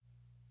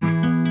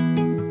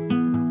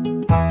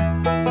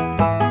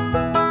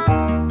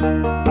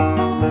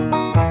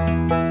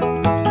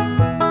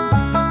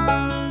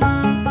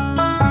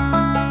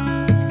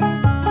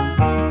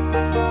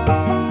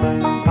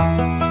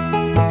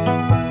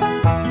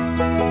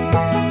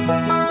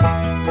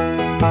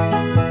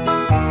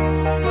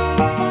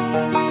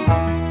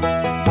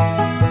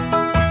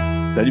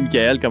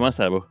Michael, comment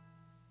ça va?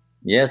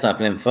 Yes, en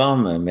pleine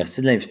forme.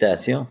 Merci de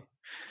l'invitation.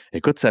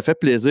 Écoute, ça fait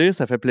plaisir,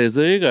 ça fait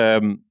plaisir.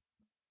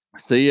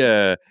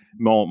 C'est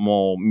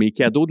mes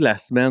cadeaux de la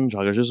semaine.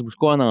 J'enregistre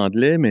beaucoup en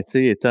anglais, mais tu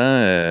sais,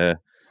 étant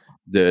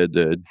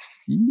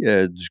d'ici,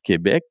 du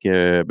Québec,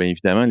 bien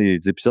évidemment, les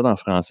épisodes en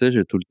français,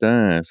 j'ai tout le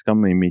temps, c'est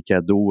comme mes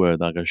cadeaux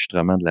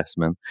d'enregistrement de la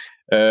semaine.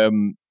 Euh,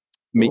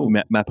 mais Oh,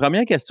 ma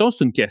première question,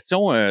 c'est une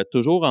question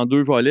toujours en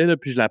deux volets, là,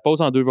 puis je la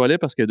pose en deux volets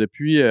parce que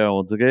depuis,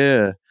 on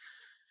dirait,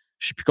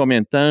 je sais plus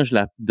combien de temps je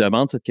la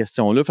demande, cette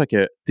question-là. Fait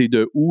que t'es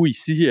de où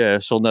ici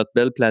sur notre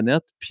belle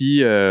planète?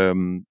 Puis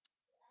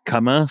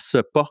comment se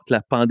porte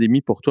la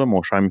pandémie pour toi,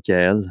 mon cher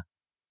Michael?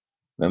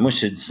 ben moi, je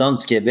suis du centre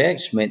du Québec.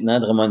 Je suis maintenant à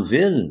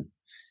Drummondville.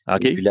 Et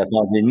puis OK? la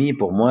pandémie,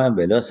 pour moi,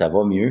 ben là, ça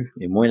va mieux.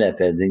 Et moi, la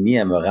pandémie,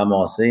 elle m'a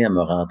ramassé, elle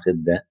m'a rentré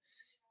dedans.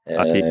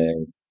 OK. Euh,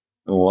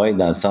 ouais,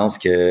 dans le sens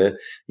que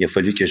il a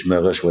fallu que je me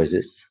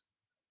rechoisisse.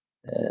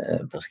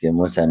 Parce que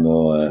moi,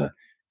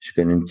 j'ai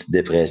connu une petite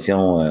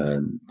dépression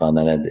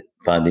pendant la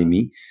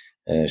pandémie.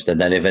 J'étais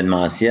dans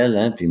l'événementiel,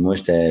 hein, puis moi,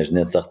 je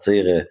venais de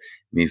sortir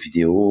mes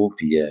vidéos,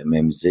 puis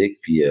ma musique,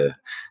 puis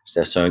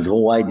j'étais sur un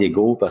gros high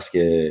d'ego parce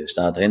que j'étais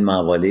en train de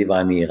m'envoler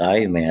vers mes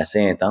rêves, mais assez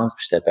intense,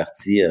 puis j'étais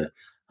parti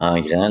en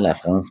grand. La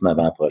France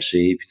m'avait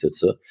approché, puis tout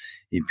ça.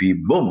 Et puis,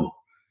 boum!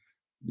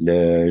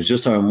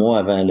 Juste un mois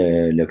avant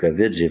le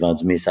COVID, j'ai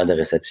vendu mes salles de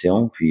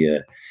réception, puis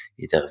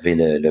il est arrivé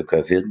le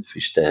COVID,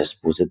 puis j'étais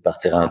supposé de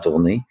partir en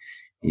tournée,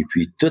 et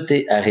puis tout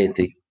est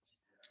arrêté.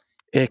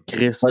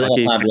 Chris, Pas de OK.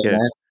 Fait que,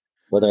 rassemblement,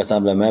 pas de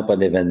rassemblement, pas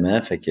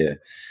d'événement, fait que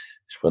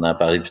je pourrais en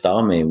parler plus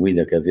tard, mais oui,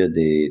 le COVID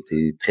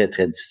était très,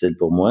 très difficile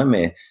pour moi,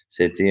 mais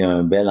c'était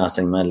un bel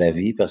enseignement de la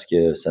vie parce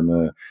que ça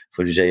m'a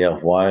fallu que j'aille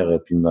revoir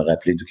puis me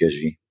rappeler d'où que je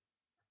viens.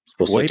 C'est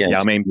pour ça oui, que puis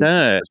en même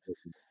temps,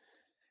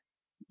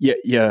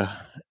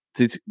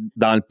 tu sais,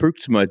 dans le peu que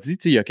tu m'as dit,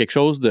 tu sais, il y a quelque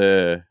chose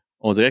de.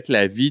 On dirait que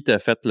la vie t'a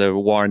fait le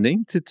warning.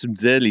 Tu sais, tu me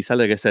disais, les salles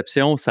de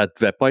réception, ça ne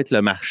devait pas être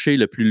le marché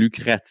le plus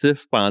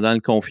lucratif pendant le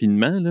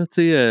confinement, là, tu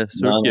sais,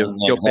 ceux non, non, qui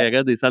exact,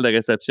 opéraient des salles de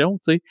réception,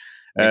 tu sais.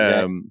 Euh,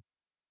 exact.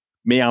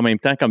 Mais en même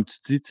temps, comme tu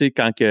dis, tu sais,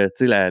 quand que,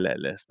 tu sais,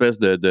 l'espèce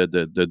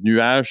de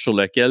nuage sur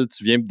lequel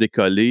tu viens de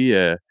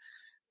décoller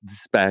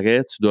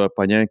disparaît, tu dois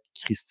pogner un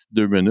Christy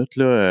de 2 minutes,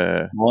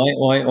 là. Oui,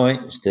 oui, oui,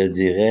 je te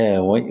dirais,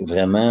 oui,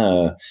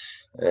 vraiment,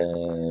 tu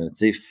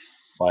sais,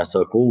 faire ça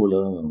court,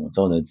 là. Tu sais,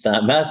 on a du temps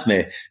en masse,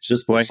 mais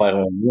juste pour Ouais. faire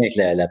un lien avec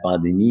la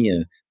pandémie,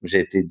 j'ai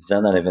été 10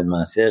 ans dans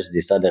l'événementiel, j'ai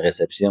des salles de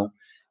réception,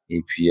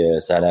 et puis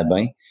ça allait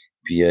bien.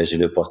 Puis j'ai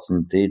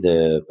l'opportunité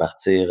de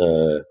partir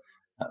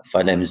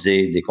faire de la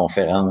musique, des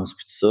conférences,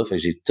 puis tout ça. Fait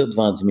que j'ai tout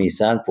vendu mes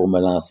salles pour me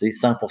lancer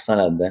 100%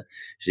 là-dedans.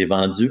 J'ai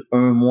vendu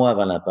un mois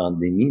avant la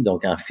pandémie,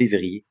 donc en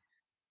février.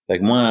 Fait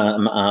que moi,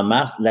 en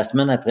mars, la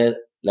semaine après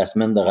la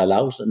semaine de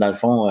relâche, dans le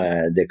fond,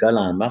 d'école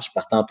en mars, je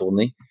partais en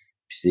tournée.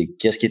 Puis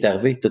qu'est-ce qui est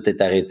arrivé? Tout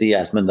est arrêté à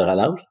la semaine de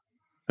relâche.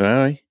 Ouais,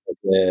 ouais.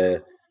 Euh,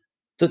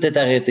 Tout est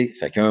arrêté.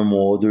 Fait qu'un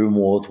mois, 2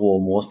 mois, 3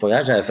 mois, c'est pas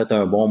grave. J'avais fait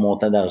un bon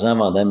montant d'argent en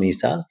vendant mes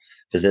salles.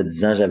 Ça faisait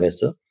 10 ans que j'avais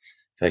ça.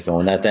 Fait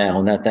qu'on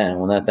attend, on attend,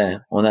 on attend,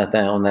 on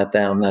attend, on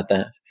attend, on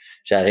attend.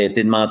 J'ai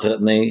arrêté de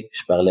m'entretenir.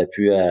 Je parlais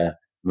plus à,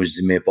 moi je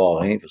dis mes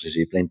parrains, parce que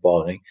j'ai plein de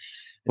parrains.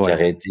 J'ai Ouais.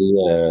 arrêté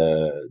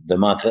de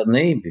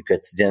m'entretenir, puis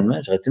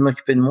quotidiennement, j'ai arrêté de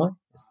m'occuper de moi.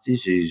 Tu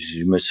sais,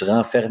 je me suis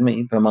renfermé.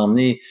 Puis à un moment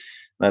donné,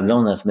 ma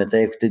blonde, elle se mettait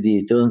à écouter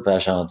des tunes, puis à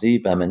chanter,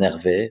 puis elle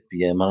m'énervait.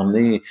 Puis à un moment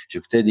donné,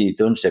 j'écoutais des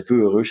tunes, j'étais plus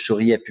heureux, je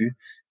souriais plus,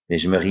 mais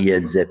je me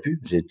réalisais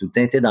plus. J'ai tout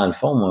été dans le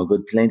fond, mon gars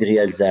de plein de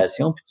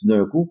réalisations, puis tout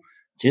d'un coup,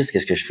 Chris,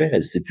 qu'est-ce que je fais?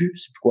 Elle sait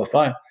plus quoi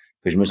faire.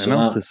 Puis Mais non,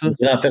 c'est je ça. me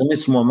suis renfermé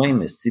sur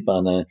moi-même,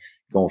 pendant le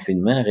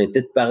confinement,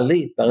 arrêté de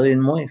parler de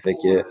moi. Fait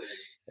que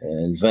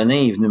le venin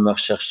est venu me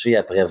rechercher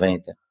après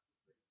 20 ans.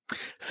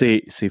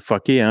 C'est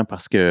fucké, hein,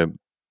 parce que,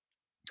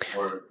 tu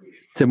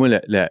sais, moi,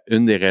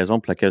 une des raisons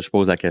pour laquelle je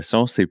pose la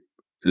question, c'est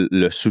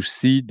le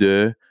souci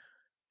de.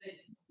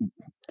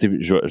 Tu sais,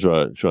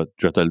 je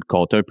vais te le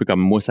conter un peu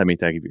comme moi, ça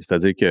m'est arrivé.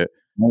 C'est-à-dire que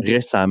Oui,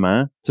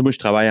 récemment, tu sais, moi, je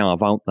travaille en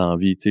vente dans la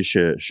vie. Tu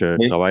sais, je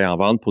oui, travaille en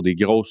vente pour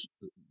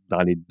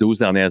dans les 12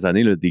 dernières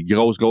années, là, des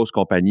grosses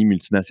compagnies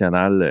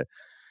multinationales,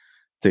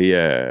 tu sais,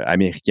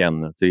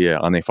 américaines, là, tu sais,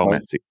 en oui,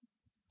 informatique.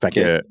 Fait OK.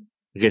 que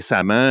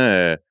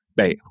récemment,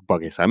 ben, pas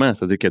récemment,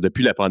 c'est-à-dire que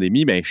depuis la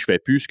pandémie, ben, je fais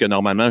plus ce que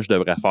normalement je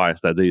devrais faire.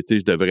 C'est-à-dire, tu sais,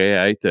 je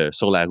devrais être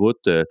sur la route,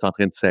 tu sais, en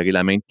train de serrer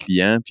la main de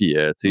clients, puis,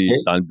 tu sais, OK.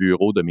 dans le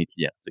bureau de mes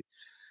clients, tu sais.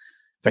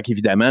 Fait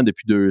qu'évidemment,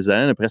 depuis 2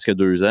 ans, là, presque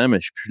 2 ans, mais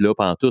je suis plus là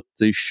pantoute,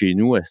 tu sais, je suis chez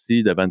nous,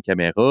 assis devant une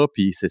caméra,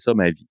 puis c'est ça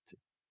ma vie, tu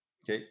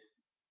sais. OK.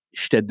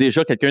 J'étais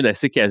déjà quelqu'un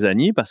d'assez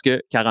casanier parce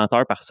que 40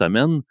 heures par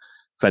semaine,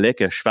 fallait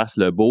que je fasse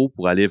le beau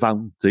pour aller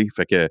vendre, tu sais.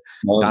 Fait que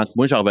Oui. quand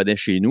moi, j'en revenais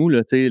chez nous,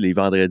 là, tu sais, les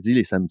vendredis,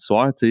 les samedis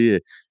soirs, tu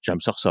sais,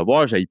 j'aime ça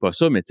recevoir, j'haïs pas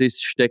ça, mais tu sais,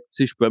 si j'étais, tu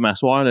sais, je pouvais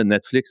m'asseoir, le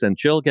Netflix and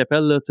chill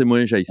qu'appelle, là, tu sais,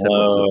 moi, j'haïssais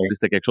pas ça. Tu Oui. sais,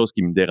 c'était quelque chose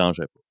qui me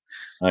dérangeait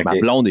pas. Ma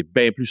OK. blonde est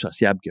bien plus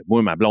sociable que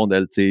moi. Ma blonde,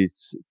 elle, tu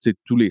sais,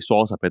 tous les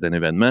soirs, ça peut être un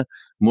événement.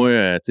 Moi,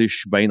 tu sais, je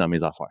suis bien dans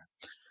mes affaires.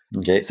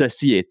 OK.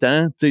 Ceci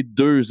étant, tu sais,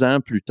 2 ans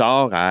plus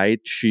tard, à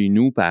être chez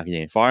nous pas à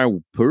rien faire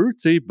ou peu,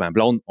 tu sais, ma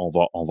blonde, on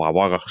va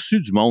avoir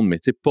reçu du monde, mais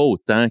tu sais, pas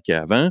autant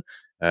qu'avant.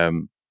 Euh,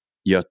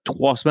 il y a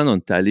 3 semaines, on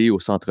est allé au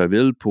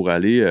centre-ville pour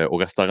aller au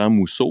restaurant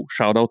Mousseau.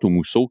 Shout out au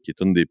Mousseau, qui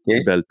est une des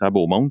plus belles tables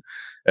au monde.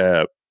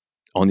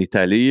 On est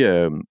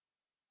allé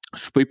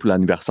souper pour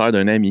l'anniversaire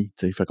d'un ami.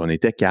 Fait qu'on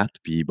était 4,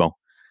 puis bon.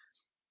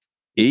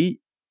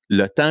 Et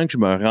le temps que je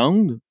me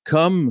rende,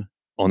 comme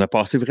on a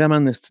passé vraiment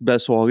une petite belle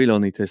soirée, là,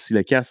 on était assis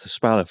le 4, c'était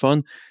super le fun,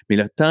 mais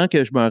le temps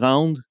que je me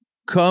rende,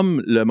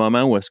 comme le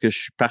moment où est-ce que je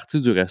suis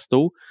parti du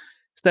resto,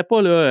 c'était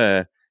pas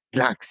là de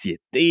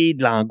l'anxiété,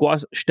 de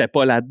l'angoisse. Je n'étais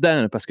pas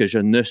là-dedans parce que je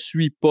ne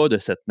suis pas de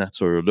cette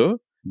nature-là.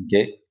 OK.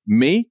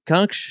 Mais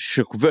quand je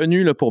suis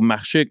revenu là, pour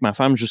marcher avec ma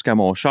femme jusqu'à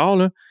mon char,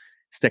 là,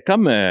 c'était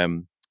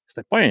comme...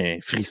 c'était pas un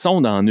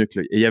frisson dans le nuque.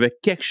 Là. Il y avait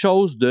quelque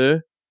chose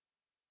de...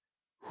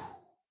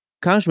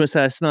 Quand je me suis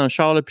assis dans le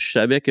char, là, puis je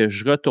savais que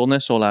je retournais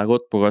sur la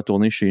route pour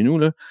retourner chez nous,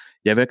 là,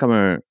 il y avait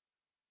comme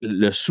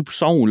le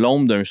soupçon ou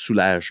l'ombre d'un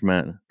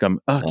soulagement. Là. Comme,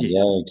 OK,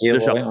 là,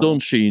 je retourne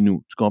chez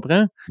nous. Tu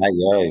comprends?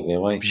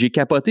 Puis j'ai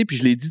capoté, puis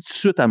je l'ai dit tout de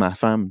suite à ma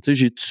femme. Tu sais,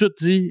 j'ai tout de suite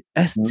dit,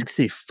 est-ce que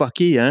c'est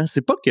fucké, hein?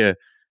 C'est pas que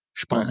je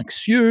suis pas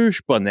anxieux, je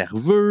suis pas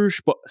nerveux, je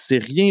suis pas... C'est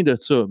rien de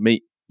ça,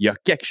 mais il y a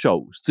quelque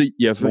chose. Tu sais,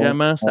 il y a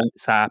vraiment...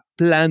 Ça a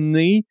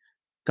plané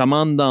comme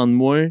en dedans de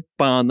moi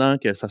pendant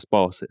que ça se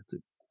passait. Tu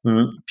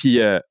sais. Puis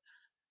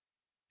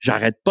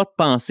j'arrête pas de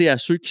penser à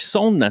ceux qui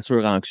sont de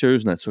nature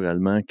anxieuse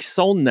naturellement, qui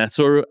sont de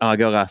nature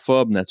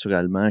agoraphobe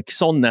naturellement, qui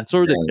sont de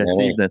nature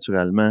dépressive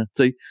naturellement,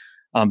 tu sais,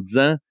 en me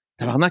disant,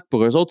 tabarnak,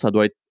 pour eux autres, ça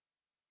doit être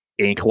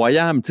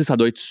incroyable, tu sais, ça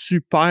doit être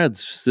super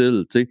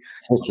difficile, tu sais.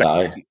 C'est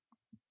clair.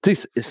 Tu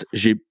sais,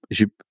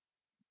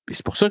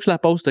 c'est pour ça que je la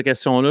pose, cette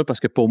question-là, parce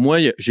que pour moi,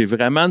 j'ai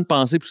vraiment une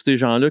pensée pour ces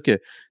gens-là que,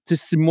 tu sais,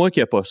 si moi qui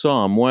n'ai pas ça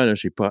en moi, là,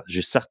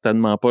 j'ai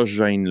certainement pas ce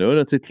gène-là,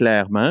 là, tu sais,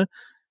 clairement.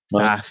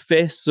 Ça a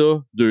fait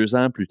ça 2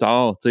 ans plus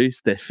tard, tu sais,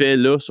 c'était fait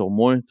là sur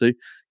moi, tu sais,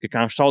 que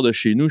quand je sors de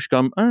chez nous, je suis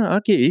comme, ah,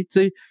 OK, tu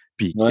sais,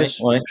 puis tu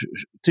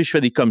sais, je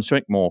fais des commissions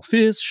avec mon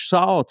fils, je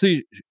sors, tu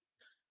sais,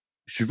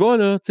 je vais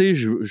là, tu sais,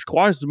 je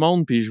croise du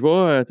monde, puis je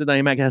vais, tu sais, dans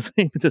les magasins,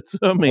 et tout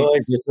ça, mais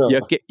c'est ça.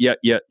 il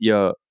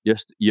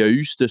y a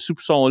eu ce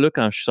soupçon-là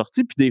quand je suis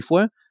sorti, puis des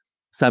fois,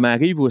 ça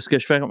m'arrive où est-ce que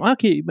je fais,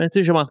 OK, ben, tu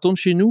sais, je m'en retourne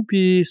chez nous,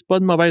 puis c'est pas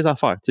de mauvaise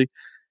affaire, tu sais.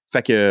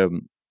 Fait que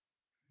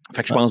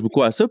je pense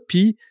beaucoup à ça,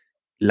 puis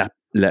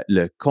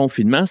le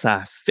confinement, ça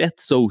a fait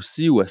ça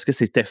aussi, ou est-ce que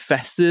c'était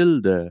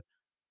facile de...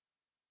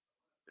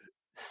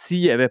 S'il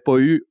n'y avait pas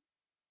eu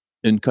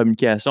une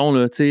communication,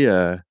 là, tu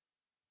sais,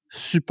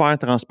 super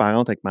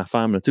transparente avec ma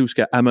femme, là, tu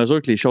sais, où à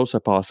mesure que les choses se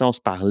passaient, on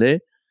se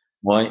parlait,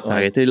 ça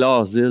aurait été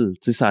l'asile,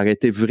 tu sais, ça aurait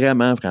été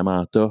vraiment,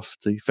 vraiment tough,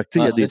 tu sais. Fait que, tu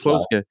sais, il y a des fois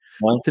où tu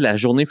sais, la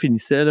journée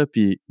finissait, là,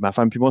 puis ma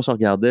femme puis moi, on se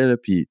regardait, là,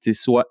 puis, tu sais,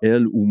 soit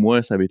elle ou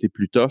moi, ça avait été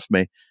plus tough,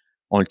 mais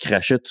on le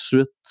crachait tout de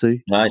suite, tu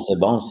sais. Ouais, c'est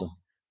bon, ça.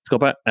 Tu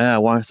comprends?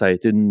 Ah ouais, ça a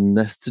été une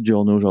nasty de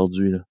journée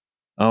aujourd'hui, là.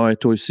 Ah ouais,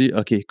 toi aussi?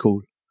 OK,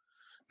 cool.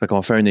 Fait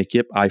qu'on fait une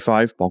équipe, high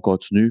five, puis on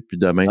continue, puis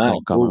demain, on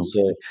commence.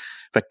 Cool,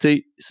 fait que,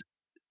 tu sais,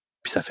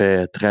 puis ça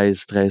fait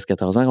 13,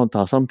 14 ans qu'on est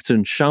ensemble, puis c'est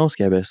une chance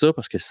qu'il y avait ça,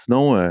 parce que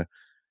sinon,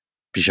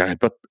 puis j'arrête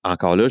pas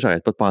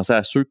de penser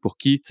à ceux pour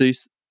qui, tu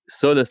sais,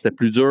 ça, là, c'était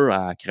plus dur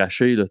à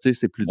cracher, là, tu sais,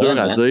 c'est plus dur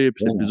à dire,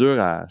 puis c'est plus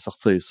dur à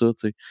sortir ça,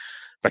 tu sais.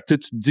 Fait que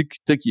tu te dis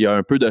qu'il y a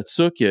un peu de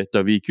ça, que tu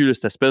as vécu, là,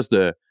 cette espèce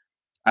de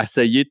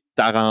essayer de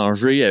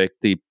t'arranger avec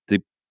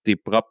tes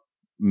propres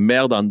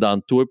merdes en dedans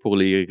de toi pour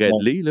les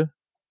régler, là.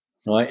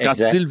 Ouais, Quand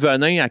exact. tu dis le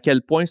venin, à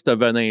quel point ce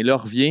venin-là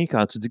revient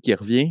quand tu dis qu'il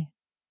revient?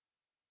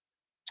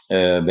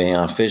 Ben,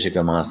 en fait, j'ai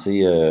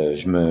commencé,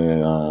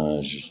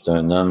 j'étais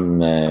un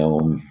homme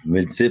aux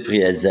multiples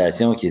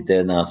réalisations qui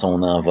était dans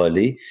son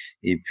envolée.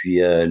 Et puis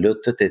là,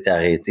 tout est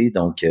arrêté.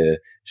 Donc, je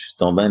suis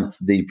tombé en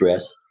petit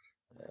dépress.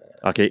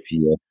 OK. Puis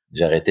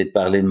j'ai arrêté de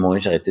parler de moi,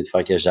 j'ai arrêté de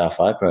faire ce que j'ai à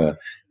faire. Puis,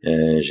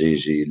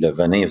 le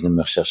venin est venu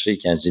me rechercher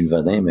quand je dis le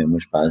venin, mais moi,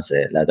 je pense que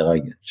c'est la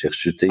drogue. J'ai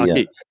rechuté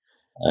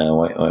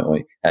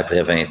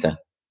après 20 ans.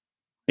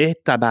 Et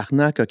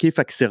tabarnak, OK.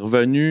 Fait que c'est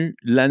revenu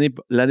l'année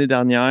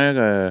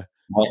dernière.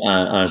 Oui,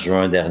 en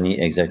juin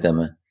dernier,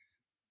 exactement.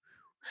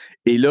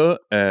 Et là,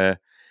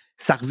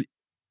 ça revient.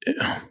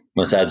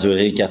 Moi, ça a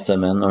duré 4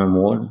 semaines, 1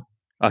 mois. Là.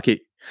 OK.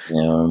 Il y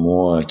a 1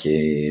 mois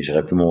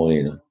j'aurais pu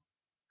mourir. Là.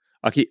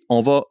 OK.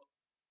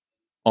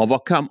 On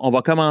va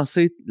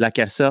commencer la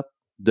cassette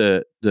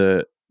de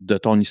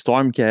ton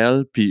histoire,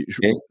 Michael. Puis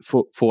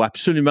faut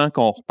absolument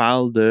qu'on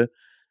reparle de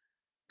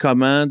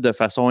comment, de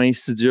façon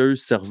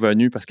insidieuse, c'est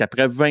revenu. Parce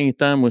qu'après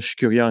 20 ans, moi, je suis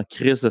curieux en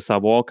crise de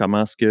savoir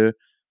comment est-ce que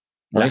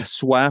la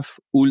soif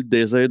ou le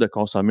désir de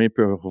consommer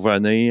peut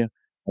revenir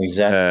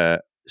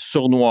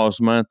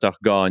sournoisement te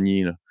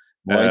regagner.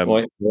 Oui,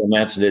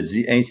 vraiment, tu l'as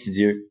dit,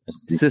 insidieux.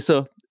 C'est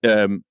ça.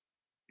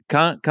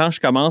 Quand je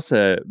commence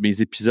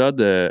mes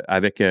épisodes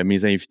avec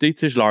mes invités,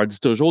 je leur dis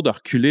toujours de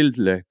reculer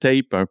le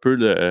tape un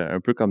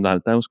peu comme dans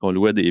le temps où on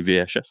louait des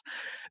VHS.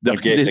 De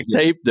reculer le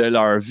tape de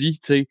leur vie,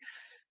 tu sais.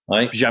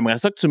 Puis j'aimerais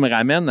ça que tu me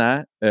ramènes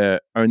à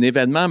un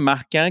événement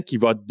marquant qui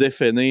va te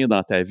définir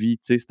dans ta vie,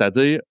 tu sais.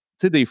 C'est-à-dire,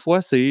 tu sais, des fois,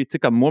 c'est, tu sais,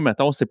 comme moi,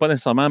 mettons, c'est pas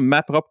nécessairement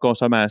ma propre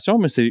consommation,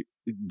 mais c'est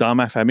dans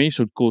ma famille,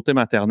 sur le côté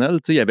maternel, tu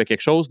sais, il y avait quelque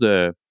chose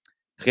de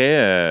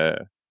très...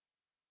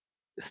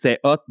 c'était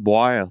hot de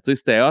boire, tu sais,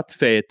 c'était hot de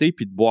fêter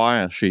puis de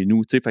boire chez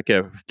nous, tu sais. Fait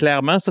que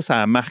clairement,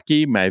 ça a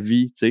marqué ma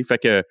vie, tu sais. Fait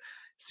que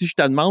si je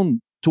te demande,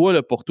 toi,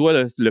 là, pour toi,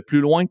 là, le plus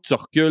loin que tu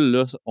recules,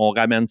 là, on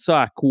ramène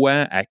ça à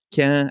quoi, à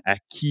quand, à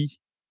qui?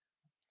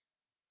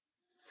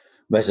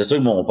 Ben, c'est sûr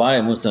que mon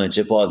père, moi, c'était un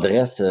chip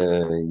adresse.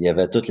 Il y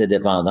avait toutes les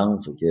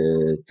dépendances,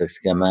 que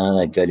toxicomane,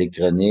 alcoolique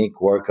chronique,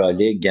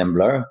 workaholic,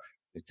 gambler.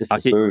 Tu sais,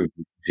 c'est OK, sûr,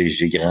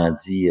 j'ai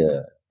grandi.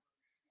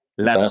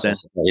 Mes parents sont là-dedans.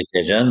 séparés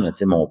très jeunes, mais tu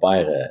sais, mon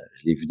père,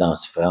 je l'ai vu dans la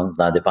souffrance,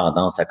 dans la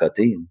dépendance à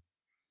côté.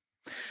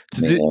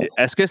 Tu Mais dis,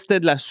 est-ce que c'était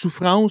de la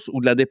souffrance ou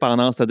de la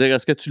dépendance? C'est-à-dire,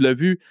 est-ce que tu l'as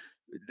vu,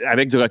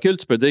 avec du recul,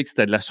 tu peux dire que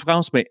c'était de la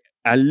souffrance, mais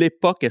à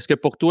l'époque, est-ce que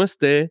pour toi,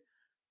 c'était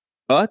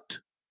hot?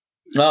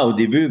 au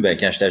début, ben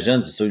quand j'étais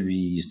jeune, c'est sûr,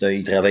 lui,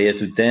 il travaillait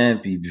tout le temps,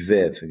 puis il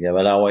buvait. Fait qu'il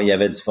avait l'air, ouais, il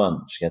avait du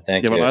fun. Il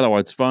avait l'air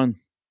d'avoir du fun.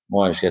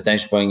 Jusqu'à temps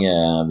que je pogne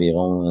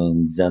environ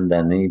une dizaine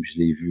d'années, puis je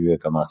l'ai vu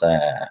commencer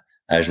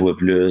à jouer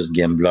plus,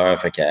 gambler,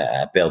 fait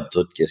qu'à perdre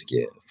tout,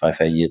 faire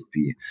faillite,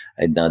 puis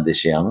être dans la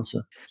déchéance.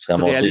 Se Tu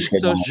ramasser réalises jusqu'à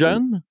ça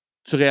jeune?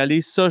 Tu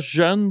réalises ça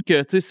jeune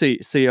que, tu sais,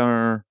 c'est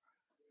un...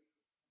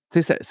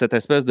 Tu sais, cette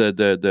espèce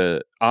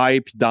de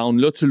hype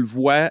down-là, tu le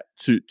vois,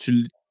 tu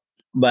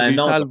Ben réussis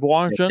non, à le parce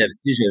voir que jeune? j'étais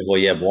petit, je le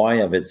voyais boire,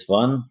 il avait du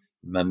fun.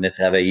 Il m'amenait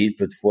travailler.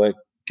 Peu de fois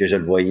que je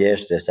le voyais,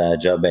 j'étais sur la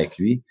job avec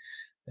lui.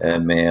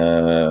 Mais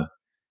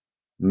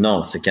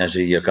non, c'est quand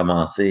il a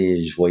commencé,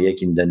 je voyais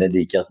qu'il me donnait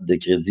des cartes de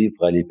crédit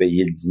pour aller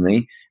payer le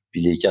dîner.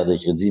 Puis les cartes de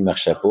crédit, ils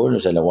marchaient pas. Là,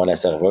 j'allais voir la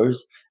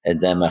serveuse. Elle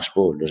disait, elle marche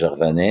pas. Là, je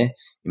revenais.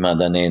 Il m'en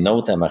donnait une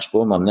autre, elle marche pas.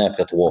 Il m'emmenait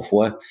après 3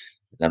 fois.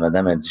 La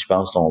madame a dit, je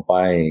pense que ton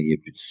père, il a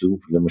plus de sous.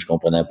 Puis là, moi, je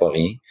comprenais pas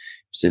rien. Puis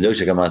c'est là que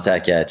j'ai commencé à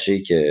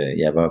catcher qu'il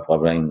y avait un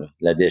problème, là.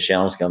 La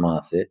déchéance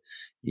commençait.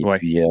 Et Oui.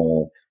 puis,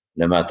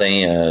 le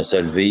matin, se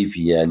lever,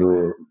 puis aller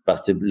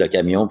partir le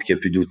camion, puis qu'il n'y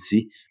a plus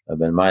d'outils. Ma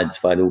belle-mère a dit,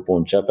 faut aller au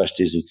pawn shop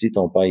acheter des outils.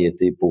 Ton père, il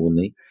était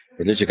pauvrené.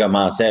 Et là, j'ai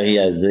commencé à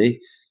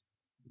réaliser,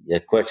 il y a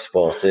de quoi qui se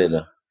passait,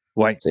 là.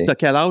 Oui. Tu sais. T'as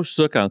quel âge,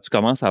 ça, quand tu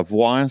commences à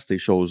voir ces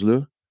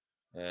choses-là?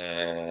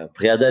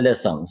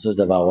 Préadolescence, ça, je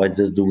devais avoir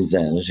 10, 12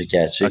 ans, là. J'ai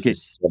catché que OK.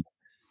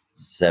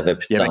 ça avait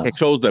plus Il de y avait quelque sens.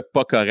 chose de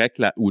pas correct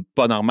là, ou de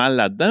pas normal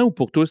là-dedans, ou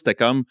pour toi, c'était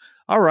comme,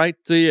 all right,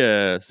 tu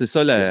sais, c'est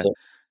ça, C'est ça.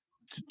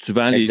 tu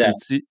vends les Exact.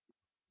 outils.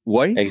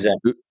 Oui? Exact.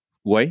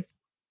 Oui?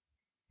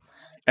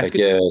 Fait Est-ce que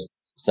que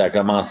ça a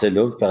commencé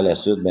là, puis par la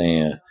suite,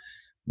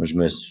 moi,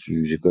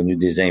 j'ai connu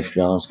des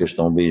influences que je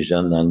tombais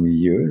jeune dans le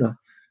milieu, là,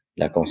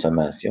 de la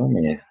consommation,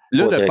 mais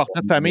là, pas le très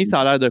portrait de famille,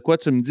 ça a l'air de quoi?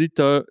 Tu me dis,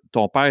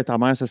 ton père et ta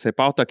mère se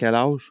séparent, t'as quel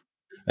âge?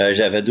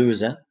 J'avais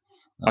 2 ans,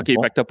 dans le OK, fait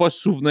fond. que t'as pas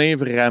souvenir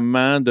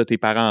vraiment de tes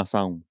parents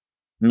ensemble.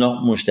 Non,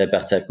 moi, j'étais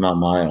parti avec ma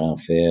mère, en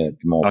fait,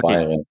 puis mon OK,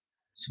 père,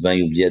 souvent,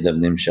 il oubliait de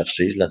venir me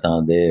chercher. Je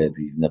l'attendais,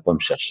 puis il venait pas me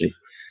chercher.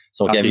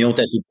 Son OK. camion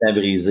était tout le temps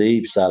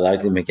brisé, puis ça a l'air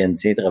que les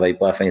mécaniciens travaillent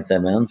pas à la fin de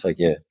semaine, fait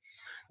que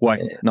Ouais,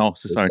 non,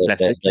 c'est un c'était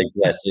classique.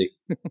 le classique.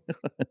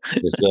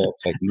 C'est ça.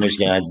 Fait que moi, je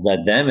grandis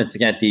là-dedans, mais tu sais,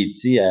 quand t'es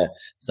petit, à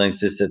 5,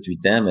 6, 7,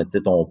 8 ans, mais tu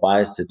sais, ton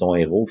père, c'est ton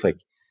héros, fait que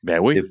Ben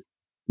oui.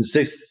 tu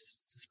sais que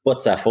c'est pas de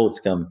sa faute,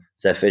 c'est comme,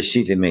 ça fait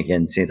chier que les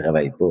mécaniciens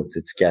travaillent pas, tu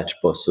sais, tu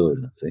catches pas ça,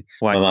 là, tu sais.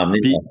 À Ouais. un moment donné,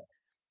 Puis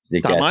je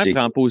l'ai ta mère catché.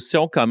 prend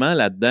position comment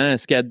là-dedans?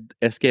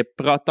 Est-ce qu'elle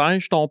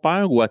protège ton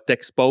père ou elle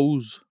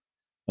t'expose?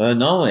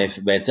 Non, tu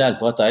sais, elle le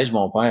protège,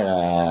 mon père,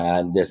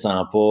 elle le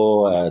descend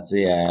pas, tu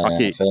sais,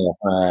 OK.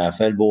 elle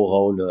fait le beau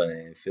rôle, là,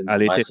 elle filme Elle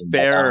ma mère était sur une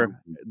fair patente.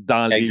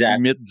 dans les Exact.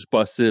 limites du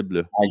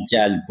possible. Elle le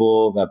cale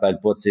pas, elle parle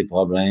pas de ses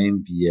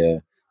problèmes, puis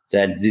tu sais,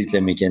 elle dit que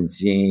le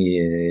mécanicien,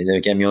 le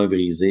camion est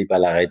brisé, puis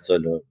elle arrête ça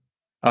là.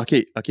 OK,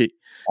 OK. Elle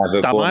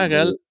veut Ta pas me mère,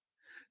 elle, dire.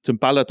 tu me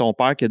parles de ton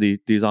père qui a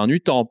des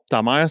ennuis.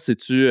 Ta mère,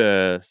 sais-tu,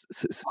 elle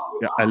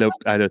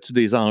a-tu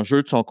des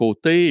enjeux de son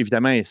côté?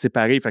 Évidemment, elle est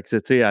séparée, fait que, tu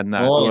sais, elle Ouais,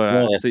 doit,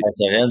 elle tu reste sais, à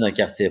Sorel, d'un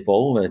quartier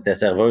pauvre. Elle était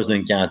serveuse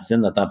d'une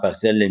cantine à temps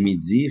partiel le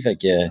midi, fait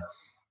que, tu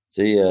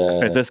sais,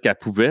 elle faisait ce qu'elle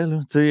pouvait, là,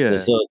 tu sais. c'est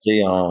ça, tu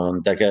sais, on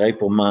était correct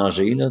pour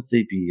manger, là, tu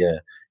sais, puis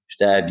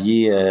j'étais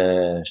habillé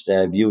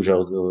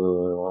aujourd'hui,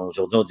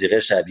 on dirait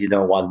que j'étais habillé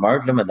d'un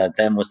Walmart, là, mais dans le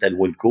temps, moi, c'était le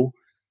Woolco.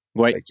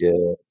 Oui, Fait que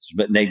je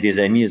me tenais avec des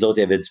amis, les autres,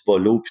 il y avait du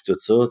polo puis tout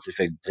ça. Tu sais,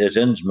 fait que très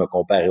jeune, je me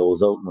comparais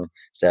aux autres. Moi,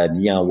 j'étais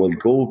habillé en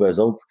Woolco, puis eux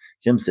autres,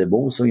 j'aime c'est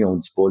beau ça, ils ont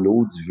du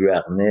polo, du vieux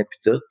harnais puis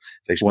tout.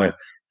 Fait que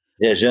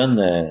très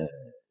jeune,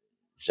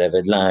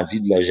 j'avais de l'envie,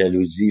 de la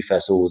jalousie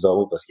face aux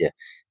autres parce qu'il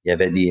y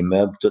avait des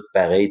meubles tout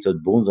pareils, tout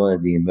beaux. Nous, on a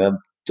des meubles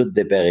tout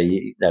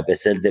dépareillés, la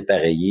vaisselle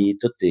dépareillée,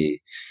 tout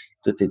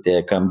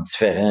était comme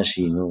différent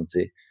chez nous,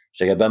 tu sais.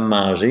 J'étais capable de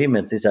manger,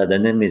 mais tu sais, ça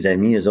donnait mes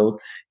amis, les autres,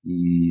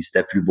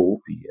 c'était plus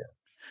beau, puis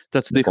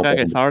t'as-tu je me des frères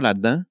comparais. et sœurs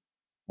là-dedans?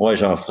 Moi,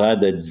 j'ai un frère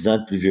de 10 ans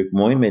de plus vieux que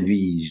moi, mais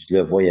lui, je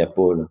le voyais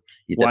pas, là.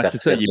 Il était Ouais, c'est parti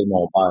ça. rester avec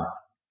mon père.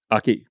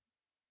 OK. Fait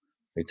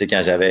que, tu sais,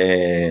 quand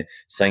j'avais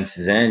 5,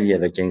 6 ans, lui, il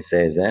avait 15,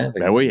 16 ans. Fait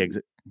Ben que, oui,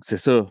 c'est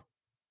ça.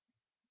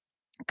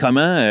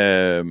 Comment,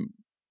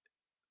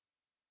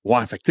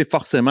 ouais, fait que, tu sais,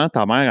 forcément,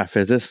 ta mère, elle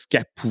faisait ce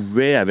qu'elle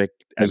pouvait avec,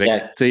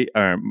 exact. tu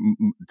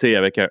sais,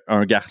 avec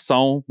un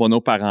garçon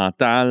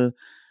monoparental.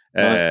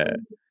 Ouais. Euh,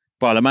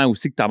 probablement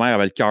aussi que ta mère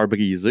avait le cœur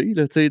brisé,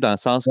 là, tu sais, dans le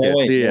sens que,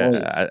 tu sais, Oui.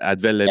 elle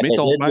devait l'aimer,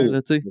 ton père,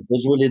 là, tu sais. Elle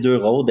faisait jouer les deux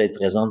rôles, d'être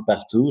présente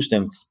partout. J'étais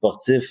un petit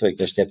sportif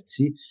quand j'étais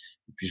petit,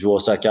 puis je jouais au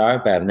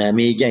soccer, puis elle venait à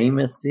mes games,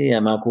 tu sais,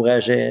 elle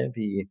m'encourageait,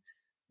 puis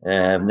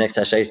elle venait avec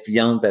sa chaise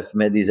pliante, puis elle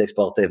fumait des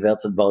exportés vertes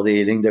sur le bord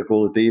des lignes de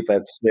côté, puis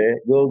elle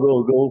poussait « Go,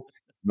 go, go ».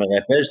 Je me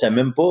rappelle, j'étais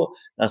même pas,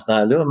 dans ce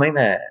temps-là, même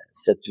à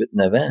 7, 8,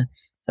 9 ans,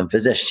 ça me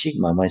faisait chier que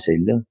ma mère soit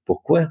là.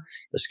 Pourquoi?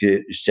 Parce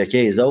que je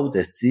checkais les autres,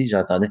 esti,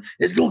 j'entendais «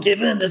 Let's go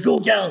Kevin, let's go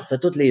Carl ». C'était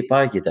tous les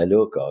pères qui étaient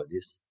là,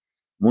 câlisse.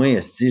 Moi,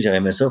 esti, j'aurais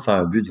aimé ça faire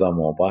un but devant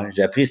mon père.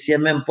 J'appréciais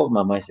même pas que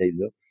ma mère soit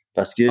là.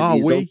 Parce que Ah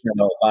les autres, oui? c'est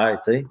leur père,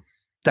 tu sais.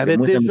 T'avais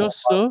Moi, c'est mon déjà père.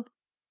 ça?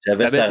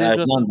 J'avais cette T'avais déjà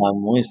rage-là ça? dans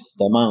moi,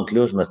 ce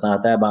manque-là, je me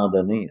sentais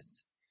abandonné,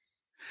 esti.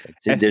 Tu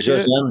sais, Est-ce déjà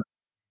que, jeune,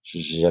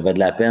 j'avais de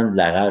la peine, de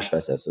la rage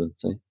face à ça,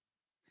 tu sais.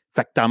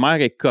 fait que ta mère,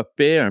 elle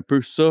copait un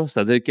peu ça,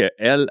 c'est-à-dire qu'elle,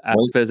 elle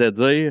Oui, se faisait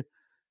dire,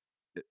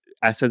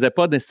 elle se faisait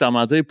pas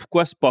nécessairement dire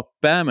pourquoi c'est pas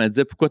Pam, elle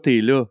disait pourquoi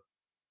t'es là.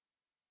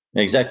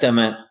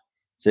 exactement.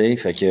 Tu sais,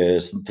 fait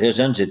que très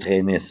jeune, j'ai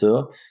traîné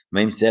ça,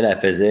 même si elle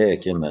faisait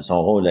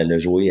son rôle, elle l'a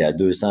joué à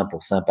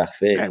 200%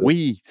 parfait, Ben écoute.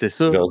 oui, c'est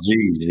ça. Aujourd'hui,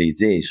 je l'ai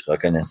dit, je suis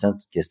reconnaissant de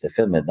tout ce que c'était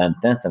fait, mais dans le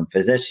temps, ça me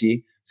faisait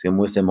chier. Parce que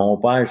moi, c'est mon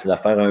père, je voulais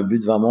faire un but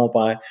devant mon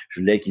père.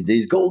 Je voulais qu'il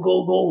dise go,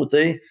 go, go, tu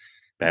sais.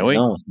 Ben Mais oui.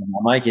 non, c'est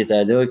ma mère qui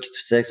était là, qui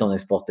toussait avec son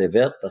exporté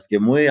verte, parce que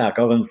moi,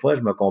 encore une fois,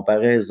 je me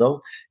comparais aux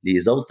autres.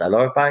 Les autres, c'était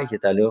leur père qui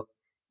était là.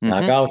 Et Mhm.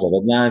 encore,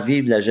 j'avais de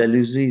l'envie, de la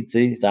jalousie, tu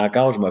sais. C'est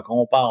encore, je me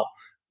compare.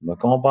 Je me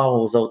compare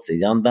aux autres.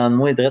 C'est en dedans de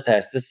moi, direct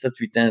à 6, 7,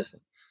 8 ans, ça.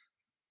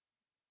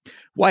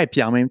 Ouais,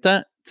 puis en même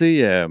temps,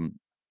 tu sais,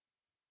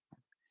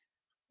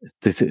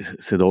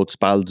 c'est drôle, tu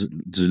parles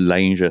du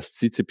linge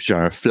esti, tu sais, puis j'ai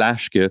un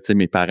flash que, tu sais,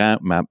 mes parents,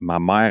 ma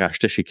mère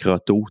achetait chez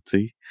Croteau,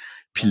 tu sais.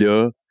 Puis Ouais.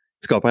 là,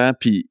 tu comprends?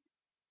 Puis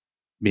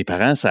mes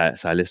parents, ça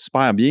allait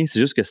super bien. C'est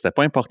juste que c'était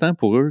pas important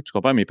pour eux. Tu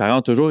comprends? Mes parents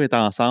ont toujours été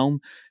ensemble.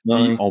 Puis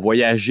Ouais. on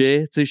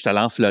voyageait. Tu sais, j'étais allé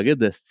en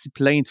Floride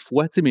plein de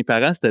fois. Tu sais, mes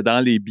parents, c'était dans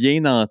les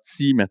bien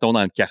nantis, mettons,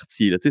 dans le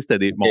quartier. Là. Tu sais,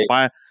 mon OK.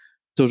 père,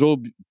 toujours,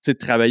 tu sais,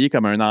 travaillait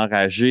comme un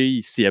enragé.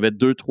 S'il y avait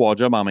 2, 3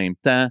 jobs en même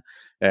temps.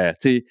 Tu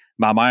sais,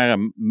 ma mère,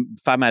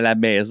 femme à la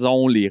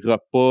maison, les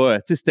repas.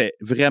 Tu sais, c'était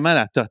vraiment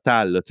la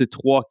totale. Là. Tu sais,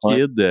 3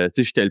 Ouais. kids. Tu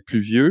sais, j'étais le plus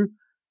vieux.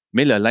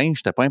 Mais le linge,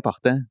 c'était pas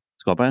important.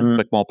 Tu comprends? Hum.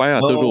 Fait que mon père a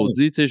Ouais, toujours ouais,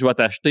 dit, tu sais, je vais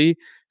t'acheter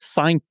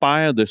 5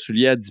 paires de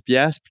souliers à 10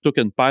 piastres plutôt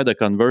qu'une paire de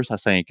Converse à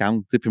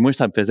 50. Tu sais, puis moi,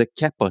 ça me faisait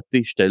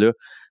capoter. J'étais là, ouais.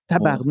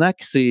 tabarnak,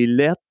 c'est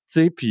lettre,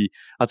 tu sais, puis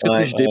en tout cas, tu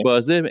sais, Ouais, je ouais.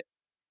 débuzzais,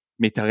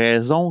 mais t'as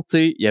raison, tu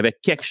sais, il y avait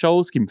quelque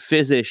chose qui me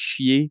faisait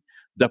chier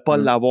de pas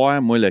Hum.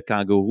 l'avoir, moi, le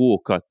kangourou au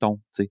coton,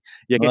 tu sais.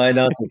 Il y a quelque- Ouais,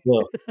 non, c'est ça.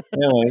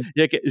 Ouais, ouais.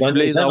 je Ben, voulais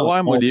les les gens on se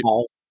avoir, moi,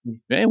 compare.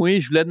 ben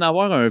oui, je voulais en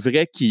avoir un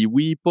vrai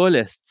kiwi, pas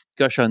la petite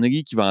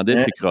cochonnerie qu'ils vendaient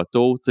Hein? chez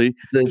Croteau, tu sais.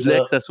 C'est Je voulais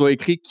ça. que ça soit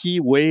écrit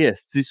kiwi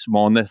esti sur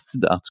mon esti,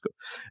 en tout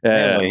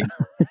cas. Eh oui.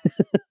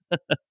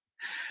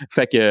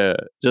 Fait que,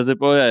 je sais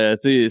pas,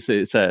 tu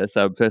sais,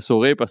 ça me fait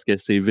sourire parce que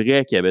c'est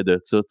vrai qu'il y avait de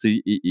ça, tu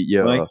sais. Il y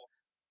Oui. a...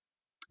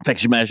 Fait que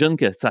j'imagine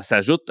que ça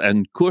s'ajoute à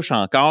une couche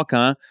encore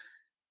quand,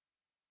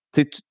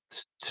 tu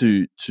sais,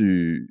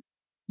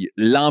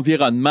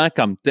 l'environnement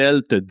comme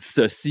tel te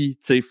dissocie,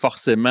 tu sais,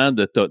 forcément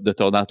de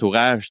ton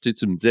entourage. Tu sais,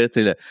 tu me disais,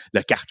 tu sais,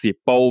 le quartier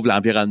pauvre,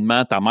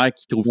 l'environnement, ta mère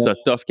qui trouve ça Ouais.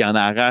 tough, qui en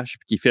arrache,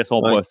 puis qui fait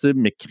son Ouais. possible,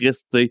 mais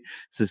Christ, tu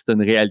sais, c'est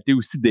une réalité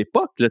aussi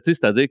d'époque, là, tu sais,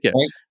 c'est-à-dire qu'une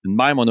Oui.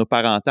 mère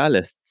monoparentale,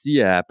 esti,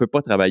 elle peut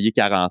pas travailler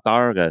 40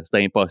 heures,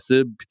 c'est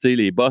impossible. Puis, tu sais,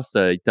 les boss,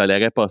 ils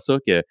toléraient pas ça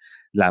que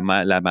la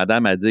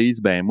madame, elle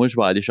dise, ben, moi, je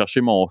vais aller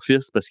chercher mon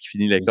fils parce qu'il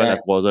finit l'école à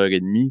Exact.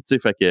 3h30, tu sais,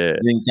 fait que,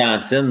 Une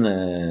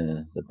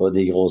cantine, c'est pas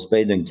des grosses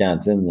payes d'une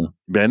cantine, là.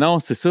 ben non,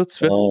 c'est ça, tu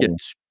fais ce que Ouais.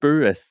 tu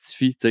peux,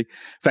 estifi, tu sais.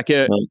 Fait que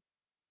Ouais.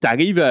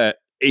 t'arrives,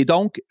 et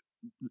donc,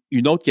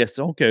 une autre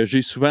question que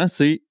j'ai souvent,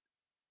 c'est,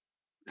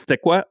 c'était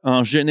quoi,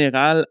 en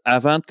général,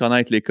 avant de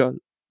connaître l'école?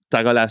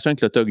 Ta relation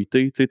avec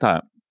l'autorité, tu sais,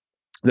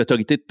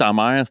 l'autorité de ta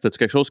mère, c'était-tu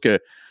quelque chose que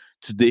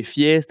tu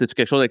défiais? C'était-tu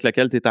quelque chose avec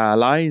lequel tu étais à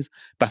l'aise?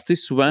 Parce que, tu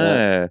sais, souvent,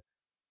 Ouais.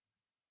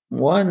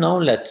 Ouais, non,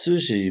 là-dessus,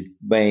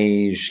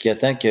 jusqu'à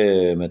temps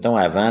que, mettons,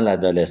 avant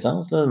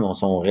l'adolescence, là,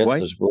 son reste,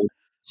 ouais, je sais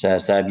pas,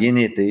 ça a bien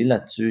été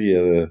là-dessus.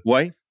 ouais.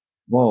 Ouais,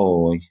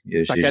 ouais,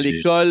 ouais. Fait qu'à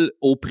l'école,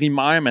 au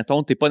primaire,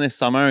 mettons, t'es pas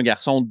nécessairement un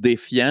garçon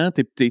défiant,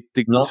 tu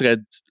Non, serais,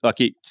 OK,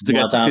 tu je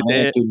dirais-tu que m'entends bien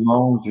avec t'étais, tout le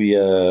monde,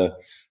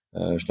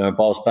 puis j'étais un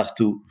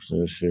passe-partout.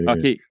 Je suis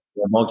OK,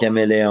 un bon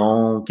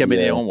caméléon, puis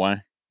caméléon, ouais.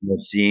 je me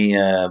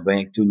tiens bien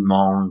avec tout le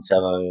monde.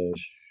 Ça va,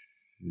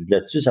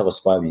 là-dessus, ça va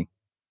super bien.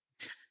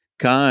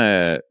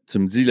 Quand tu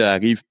me dis, là,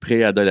 arrive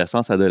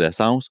préadolescence,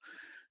 adolescence,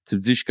 tu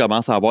me dis, je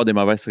commence à avoir des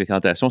mauvaises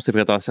fréquentations. Ces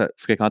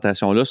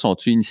fréquentations-là,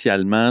 sont-tu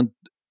initialement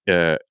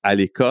à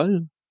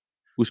l'école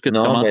ou est-ce que tu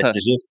Non, commences ben à. c'est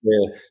juste que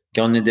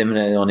quand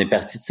on est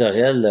parti de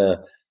Sorel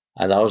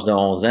à l'âge de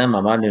 11 ans,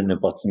 ma mère a eu une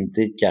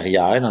opportunité de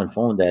carrière, dans le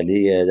fond,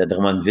 d'aller à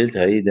Drummondville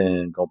travailler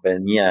dans une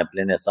compagnie à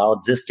plein essor,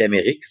 Disque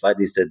Amérique, faire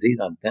des CD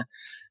dans le temps.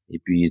 Et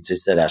puis, tu sais,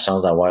 c'était la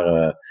chance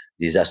d'avoir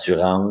des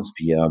assurances,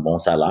 puis un bon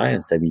salaire,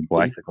 une stabilité.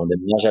 Ouais. Fait qu'on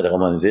déménage à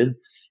Drummondville.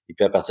 Et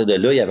puis, à partir de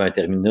là, il y avait un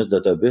terminus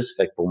d'autobus.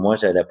 Fait que pour moi,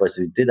 j'avais la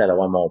possibilité d'aller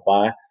voir mon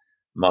père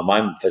ma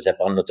mère me faisait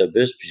prendre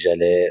l'autobus, puis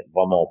j'allais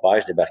voir mon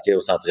père. Je débarquais au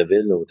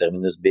centre-ville, là, au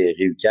terminus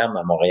Berry-UQAM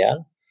à Montréal.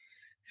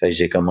 Fait que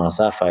j'ai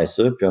commencé à faire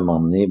ça, puis à un moment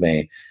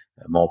donné,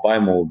 mon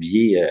père m'a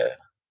oublié.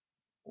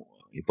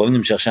 Il est pas venu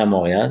me chercher à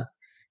Montréal.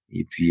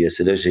 Et puis,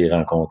 c'est là que j'ai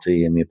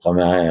rencontré mes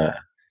premières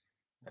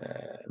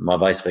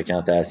mauvaises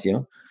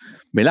fréquentations.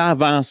 Mais là,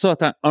 avant ça,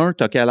 attends,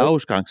 t'as quel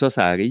âge quand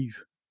ça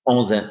arrive?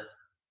 11 ans.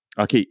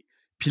 OK.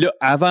 Puis là,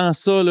 avant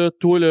ça, là,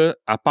 toi, là,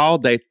 à part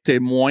d'être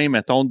témoin,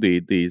 mettons,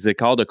 des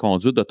écarts de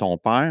conduite de ton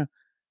père,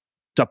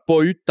 t'as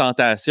pas eu de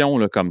tentation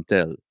là, comme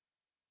telle?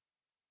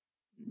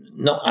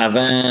 Non,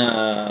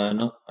 avant,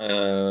 non.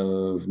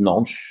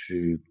 Non, je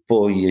suis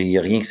pas, il y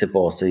a rien qui s'est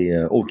passé.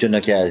 Aucune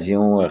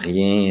occasion,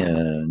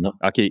 rien, non.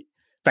 OK.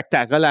 Fait que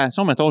ta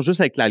relation, mettons, juste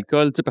avec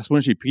l'alcool, tu sais, parce que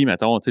moi, j'ai pris,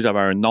 mettons, tu sais, j'avais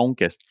un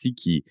oncle, esti,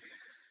 qui... Tu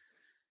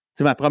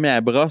sais, ma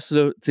première brosse,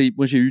 là, tu sais,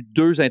 moi, j'ai eu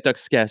 2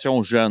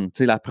 intoxications jeunes. Tu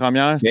sais, la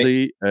première,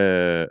 Okay.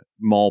 c'est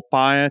mon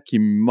père qui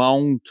me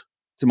montre... Tu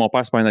sais, mon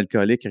père, c'est pas un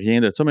alcoolique,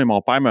 rien de ça, mais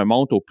mon père me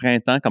montre au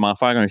printemps comment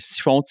faire un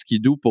siphon de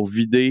skidoo pour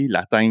vider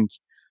la tank,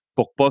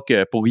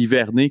 pour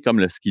hiverner comme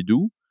le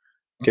skidoo.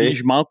 Puis Okay.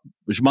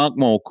 je manque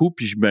mon coup,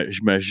 puis je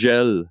me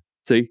gèle,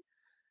 tu sais.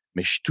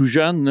 Mais je suis tout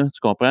jeune, là,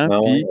 tu comprends?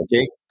 Ah ouais, Puis,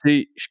 OK. tu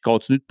sais, je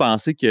continue de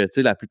penser que, tu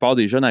sais, la plupart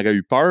des jeunes auraient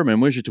eu peur, mais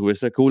moi, j'ai trouvé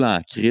ça cool en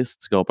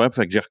Christ, tu comprends?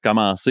 Fait que j'ai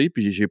recommencé,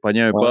 puis j'ai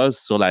pogné un Ouais. buzz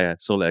sur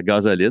la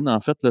gasoline,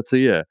 en fait, là,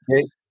 tu sais,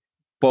 OK.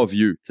 pas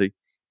vieux, tu sais.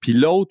 Puis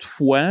l'autre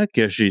fois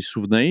que j'ai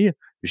souvenir,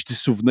 je dis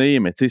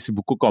souvenir, mais tu sais, c'est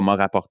beaucoup qu'on m'a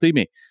rapporté,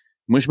 mais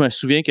moi, je me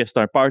souviens que c'est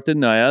un party de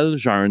Noël,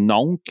 j'ai un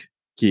oncle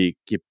qui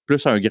est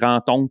plus un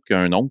grand-oncle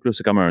qu'un oncle, là,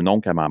 c'est comme un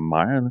oncle à ma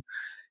mère, là.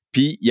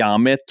 Puis, il en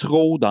met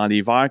trop dans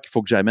les verres qu'il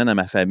faut que j'amène à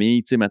ma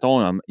famille. Tu sais,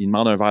 mettons, il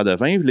demande un verre de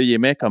vin, puis là, il les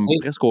met comme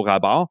OK. presque au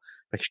rabord.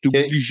 Fait que je suis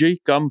OK.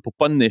 obligé, comme, pour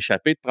pas en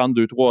échapper, de prendre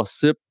 2, 3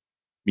 sips.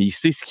 Mais il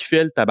sait ce qu'il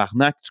fait, le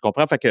tabarnak, tu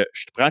comprends? Fait que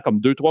je te prends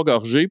comme 2, 3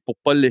 gorgées pour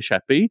pas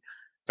l'échapper.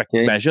 Fait que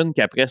OK. t'imagines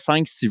qu'après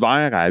 5, 6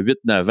 verres à 8,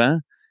 9 ans,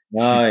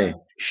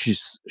 je suis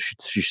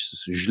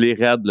Ouais. gelé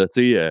raide, là,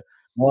 tu sais.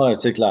 Ouais,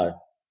 c'est clair.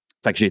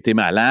 Fait que j'ai été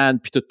malade,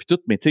 puis tout.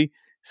 Mais tu sais,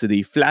 c'est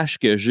des flashs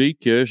que j'ai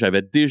que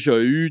j'avais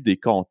déjà eu des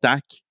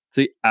contacts,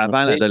 tu sais,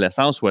 avant OK.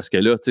 l'adolescence, où est-ce que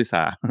là, tu sais,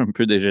 ça a un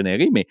peu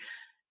dégénéré, mais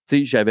tu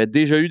sais, j'avais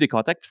déjà eu des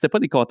contacts, puis c'était pas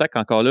des contacts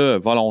encore là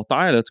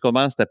volontaires, là, tu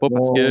comprends? C'était pas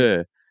parce Ouais.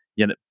 que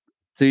il y en a,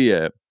 tu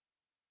sais,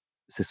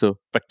 c'est ça.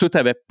 Fait que toi,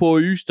 t'avais pas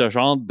eu ce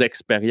genre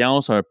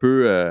d'expérience un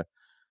peu, que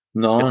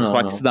Non, ce non,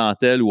 soit non.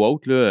 accidentelle ou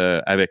autre, là,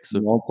 avec ça.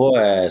 Non, pas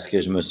à ce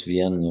que je me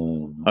souvienne.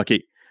 OK.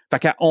 Fait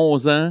qu'à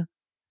 11 ans,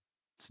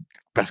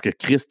 parce que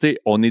Christ, tu sais,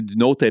 on est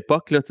d'une autre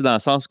époque, là, tu sais, dans le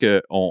sens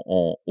que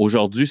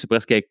aujourd'hui, c'est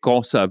presque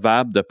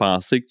inconcevable de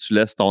penser que tu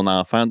laisses ton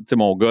enfant, tu sais,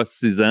 mon gars,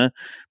 6 ans,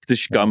 puis tu sais,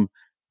 je suis Ouais. comme,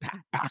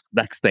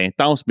 tabarnak, c'est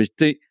intense, mais tu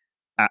sais,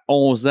 à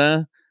 11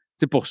 ans, tu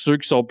sais, pour ceux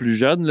qui sont plus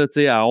jeunes, là, tu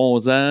sais, à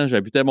 11 ans,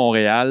 j'habitais à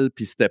Montréal,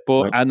 puis c'était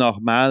pas Ouais.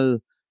 anormal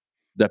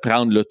de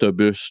prendre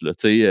l'autobus, là,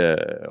 tu sais,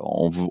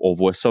 on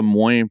voit ça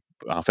moins,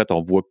 en fait,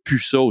 on voit plus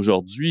ça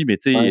aujourd'hui, mais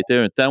tu sais, il y Ouais. était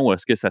un temps où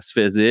est-ce que ça se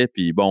faisait,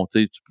 puis bon,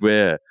 tu sais, tu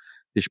pouvais,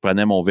 tu sais, je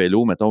prenais mon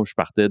vélo, mettons, je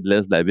partais de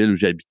l'est de la ville où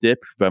j'habitais,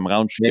 puis je pouvais me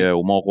rendre OK.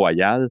 jusqu'au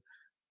Mont-Royal.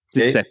 Tu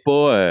sais, c'était OK.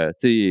 pas,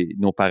 tu sais,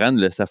 nos parents nous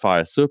laissaient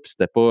faire ça, puis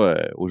c'était pas,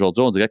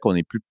 aujourd'hui, on dirait qu'on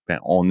est plus,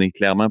 on est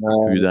clairement plus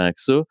Ouais. prudent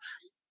que ça.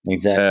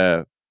 Exact.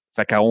 Euh,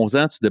 Fait qu'à 11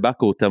 ans, tu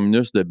débarques au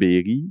terminus de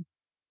Berry,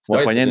 tu te Ouais,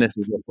 ça pognais un fait esti.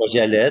 plusieurs fois que j'y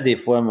allais. Des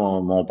fois,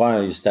 mon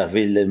père, il s'est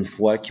arrivé là une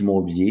fois qu'il m'a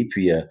oublié,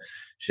 puis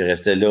je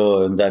restais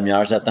là une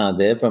demi-heure,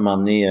 j'attendais, puis à un moment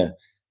donné,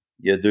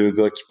 il y a 2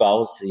 gars qui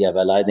passent, il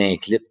avait l'air d'un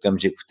clip comme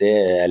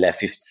j'écoutais à la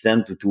 50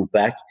 Cent ou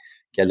Tupac,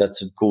 qu'elle a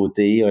dessus de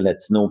côté, un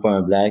latino pas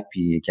un black,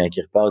 puis quand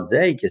il repart, il dit «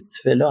 Hey, qu'est-ce que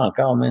tu fais là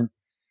encore, man? »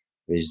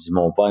 Et je dis «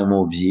 Mon père m'a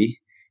oublié. »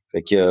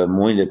 Fait que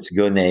moi, le petit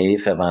gars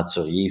naïf,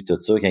 aventurier, tout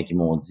ça, quand ils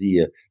m'ont dit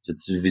tu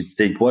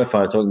visité le coin,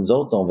 faire un tour avec nous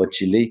autres, on va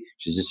chiller.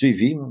 Je les ai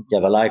suivis, qui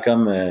avait l'air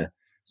comme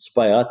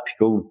super hot puis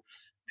cool.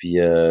 Puis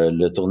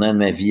le tournant de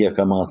ma vie a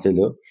commencé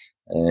là.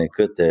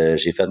 Écoute,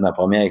 j'ai fait ma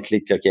première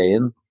clé de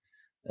cocaïne.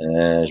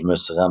 Je me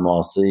suis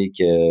ramassé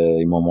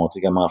qu'ils m'ont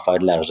montré comment faire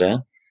de l'argent,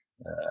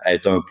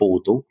 être un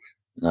poteau.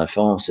 Dans le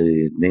fond,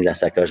 c'est donner la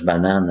sacoche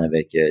banane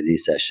avec des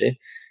sachets.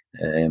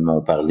 Ils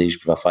m'ont parlé, je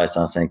pouvais faire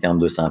 150,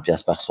 200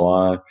 pièces par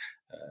soir.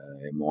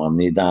 Ils m'ont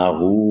emmené dans la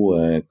roue.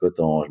 Écoute,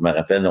 je me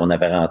rappelle, on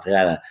avait rentré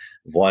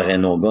voir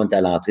Renaud Gars, on était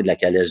à l'entrée de la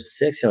Calèche du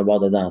Sexe, il y a un bar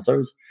de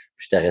danseuses.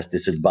 Puis j'étais resté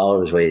sur le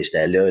bar,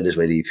 j'étais là, je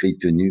voyais les filles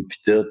tout nues, puis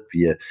tout.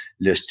 Puis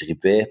là, je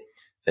tripais.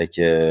 Fait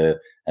que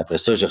après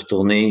ça, je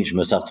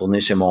me suis retourné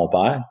chez mon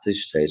père. Tu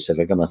sais, je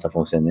savais comment ça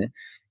fonctionnait.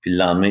 Puis le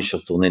lendemain, je suis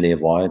retourné les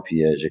voir,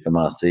 puis j'ai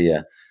commencé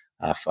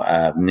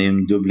à mener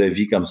une double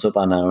vie comme ça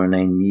pendant 1 an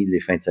et demi, les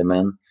fins de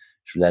semaine.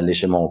 Je voulais aller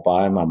chez mon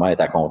père. Ma mère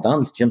était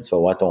contente. Je dis, tu vas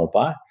voir ton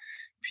père.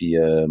 Puis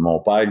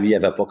mon père, lui, il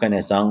avait pas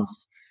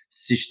connaissance.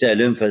 Si j'étais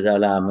là, il me faisait à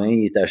la main,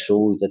 il était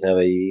chaud, il était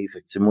travaillé.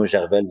 Fait que, tu sais, moi,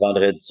 j'arrivais le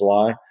vendredi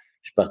soir,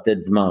 je partais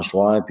le dimanche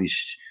soir, puis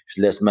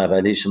je laisse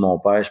m'avaler chez mon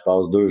père. Je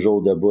passe 2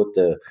 jours debout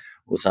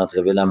au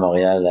centre-ville à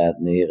Montréal à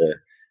tenir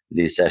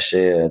les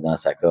sachets dans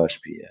sa coche.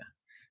 Puis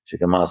j'ai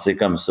commencé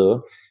comme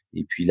ça.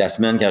 Et puis la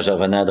semaine, quand je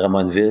revenais à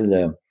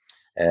Drummondville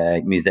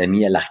avec mes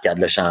amis à l'Arcade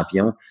Le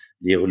Champion,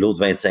 les rouleaux de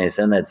 25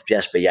 cents à 10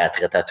 piastres, je payais la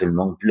traite à tout le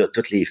monde. Puis là,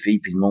 toutes les filles,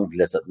 puis le monde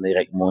voulait se tenir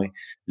avec moi.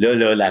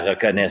 Là, la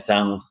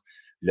reconnaissance,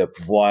 le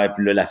pouvoir,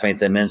 puis là, la fin de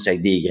semaine, j'étais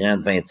avec des grands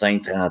de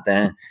 25, 30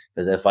 ans,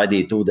 je faisais faire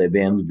des tours de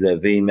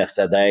BMW,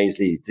 Mercedes,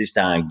 tu sais,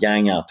 j'étais en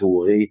gang,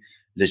 entouré.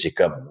 Là, j'ai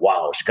comme,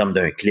 wow, je suis comme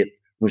d'un clip.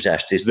 Moi, j'ai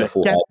acheté ce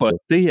four.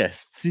 Capoté,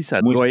 asti,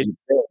 ça moi, doit être...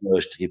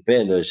 je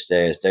tripais, là,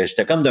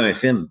 j'étais comme d'un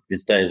film. Puis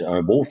c'était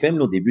un beau film,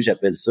 là, au début,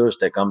 j'appelle ça,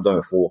 j'étais comme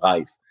d'un faux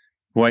rêve.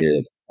 Ouais.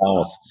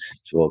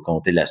 Je vais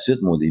compter la suite,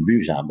 mais au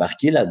début, j'ai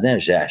embarqué là-dedans,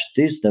 j'ai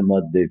acheté ce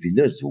mode de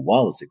vie-là. Je dis,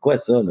 wow, c'est quoi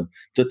ça, là?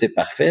 Tout est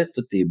parfait,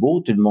 tout est beau,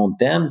 tout le monde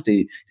t'aime,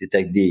 t'es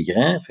avec des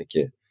grands. Fait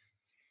que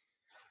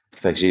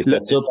j'ai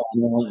fait ça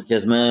pendant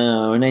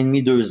quasiment 1 an et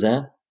demi, 2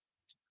 ans.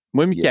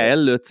 Moi,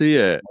 Michael, là, tu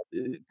sais,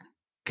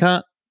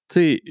 quand, tu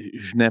sais,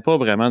 je venais pas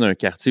vraiment d'un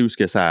quartier où ce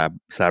que ça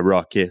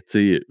rockait, tu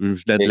sais,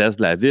 je venais de l'est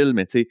de la ville,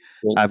 mais tu sais,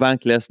 avant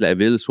que l'est de la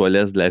ville soit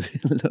l'est de la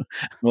ville, là.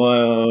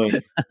 Ouais.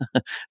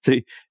 Tu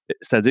sais,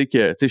 c'est-à-dire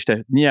que, tu sais,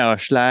 j'étais ni à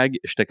Hochelag,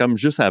 j'étais comme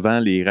juste avant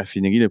les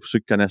raffineries, là, pour ceux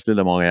qui connaissent l'île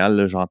de Montréal,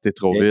 là, genre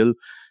Tétroville.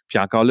 Puis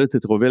encore là,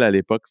 Tétroville, à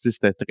l'époque, tu sais,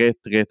 c'était très,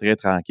 très, très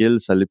tranquille.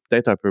 Ça l'est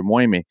peut-être un peu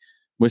moins, mais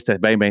moi, c'était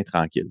bien, bien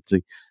tranquille, tu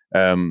sais.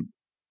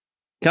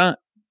 Quand,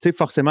 tu sais,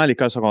 forcément, à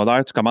l'école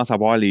secondaire, tu commences à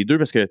voir les deux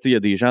parce que, tu sais, il y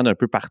a des gens d'un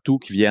peu partout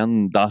qui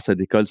viennent dans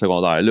cette école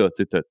secondaire-là.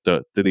 Tu sais,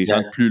 t'as des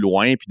gens de plus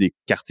loin puis des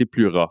quartiers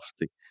plus rough,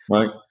 tu sais.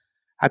 Ouais.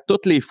 À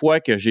toutes les fois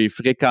que j'ai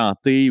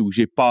fréquenté ou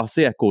j'ai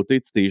passé à côté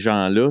de ces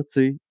gens-là, tu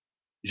sais,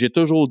 j'ai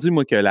toujours dit,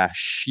 moi, que la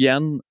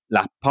chienne,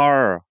 la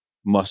peur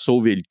m'a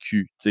sauvé le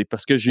cul, tu sais,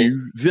 parce que j'ai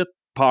eu vite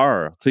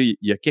peur, tu sais.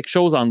 Il y a quelque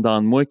chose en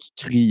dedans de moi qui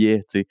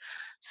criait, tu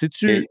sais.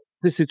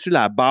 C'est-tu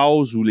la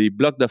base ou les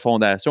blocs de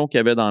fondation qu'il y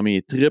avait dans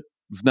mes tripes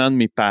venant de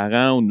mes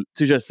parents? Tu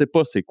sais, je sais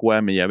pas c'est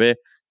quoi, mais il y avait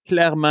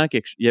clairement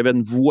il y avait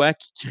une voix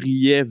qui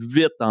criait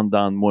vite en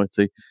dedans de moi,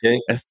 tu sais.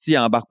 Esti,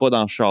 embarque pas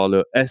dans ce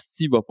char-là.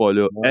 Esti, va pas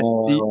là.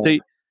 Esti, tu sais,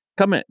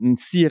 comme une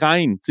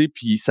sirène, tu sais,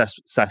 puis ça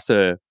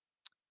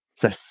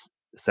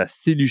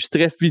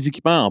s'illustrait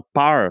physiquement en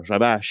peur.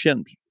 J'avais la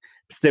chienne. Puis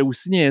c'était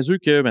aussi niaiseux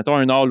que, mettons,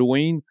 un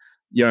Halloween,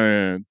 il y a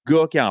un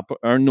gars,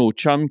 un de nos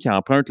chums qui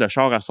emprunte le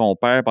char à son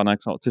père pendant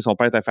que son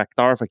père était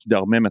facteur, fait qu'il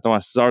dormait, mettons,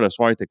 à 6 heures le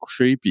soir, il était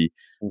couché, puis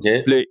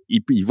là,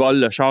 il vole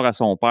le char à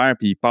son père,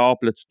 puis il part,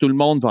 puis là, tout le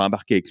monde va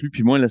embarquer avec lui,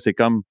 puis moi, là, c'est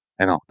comme,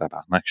 non,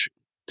 tabarnak,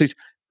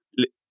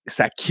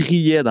 ça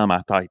criait dans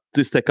ma tête. Tu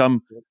sais, c'était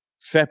comme,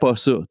 fais pas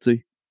ça, tu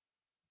sais.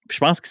 Puis je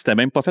pense que c'était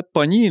même pas fait de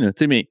pogner, là,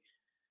 tu sais, mais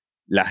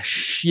la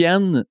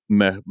chienne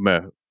me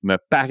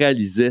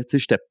paralysait, tu sais,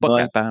 j'étais pas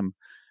capable.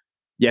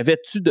 Y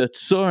avait-tu de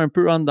ça un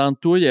peu en dedans de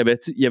toi? Y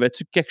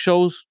avait-tu quelque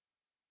chose,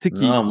 tu sais,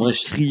 qui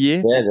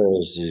criait?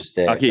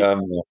 C'était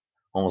comme,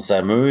 on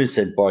s'amuse,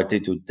 c'est le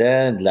party tout le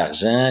temps, de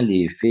l'argent,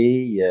 les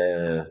filles,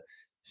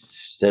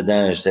 j'étais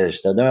d'un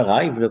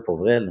rêve, là, pour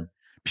vrai, là.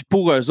 Puis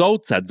pour eux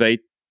autres, ça devait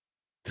être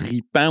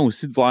tripant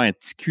aussi de voir un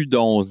petit cul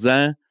d'11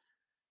 ans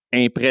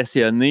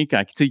impressionné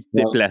quand il te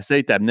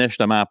déplaçait, il t'amenait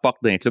justement à la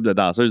porte d'un club de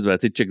danseuses, tu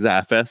sais, check à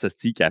la face,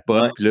 il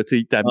capote, puis là, tu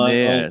sais, il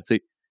t'amenait, tu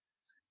sais.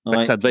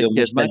 Ça devait être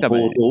quasiment comme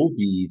poteau,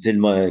 puis tu sais,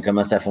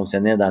 comment ça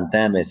fonctionnait dans le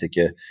temps, ben, c'est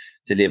que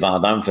les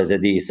vendeurs me faisaient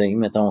des signes,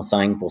 mettons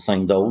 5 pour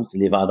 5 doses.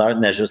 Les vendeurs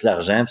tenaient juste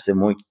l'argent, puis c'est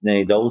moi qui tenais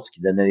les doses,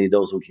 qui donnais les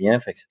doses aux clients.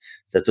 Fait que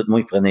c'était tout moi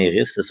qui prenais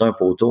les risques. C'est ça un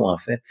poteau, en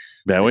fait.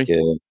 Ben oui.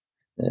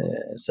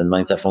 C'est de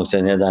même que ça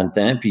fonctionnait dans le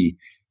temps. Puis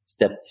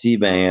petit à petit,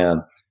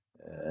 ben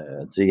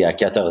tu sais, à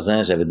 14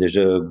 ans, j'avais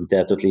déjà goûté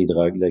à toutes les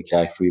drogues, le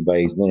crack,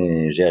 freebase,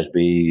 GHB,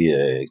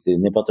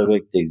 n'importe quoi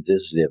qui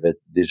existe, je l'avais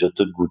déjà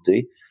tout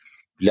goûté.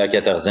 Puis là, à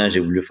 14 ans, j'ai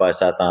voulu faire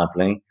ça à temps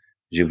plein.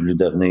 J'ai voulu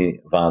devenir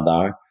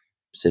vendeur.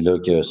 Puis c'est là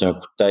que, c'est un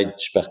coup de tête,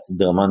 je suis parti de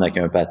Drummond avec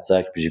un pas de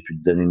sac, puis j'ai pu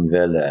donner une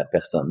nouvelle à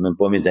personne. Même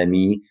pas mes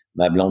amis,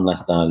 ma blonde dans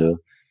ce temps-là.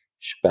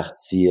 Je suis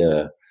parti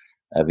à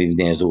vivre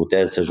dans les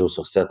hôtels 7 jours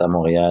sur 7 à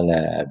Montréal,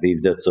 à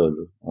vivre de ça.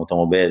 Là. On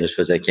tombait, là, je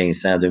faisais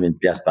 1500, 2000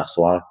 piastres par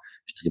soir.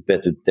 Je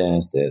tripais tout le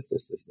temps. C'était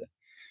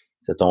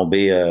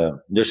tombé... là,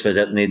 je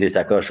faisais tenir des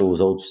sacoches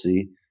aux autres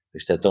aussi.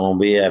 J'étais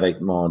tombé avec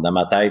dans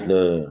ma tête,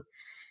 là...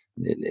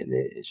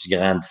 je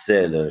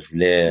grandissais, là. Je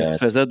voulais. Tu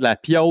faisais de la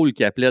piole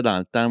qu'ils appelaient dans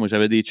le temps. Moi,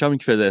 j'avais des chums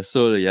qui faisaient ça.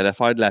 Là. Ils allaient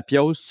faire de la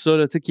piole, tout ça,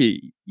 là, tu sais,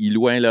 ils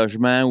louaient un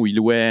logement ou ils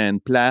louaient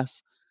une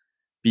place,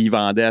 puis ils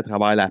vendaient à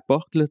travers la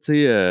porte, là, tu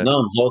sais.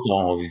 Non, nous autres,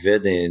 on vivait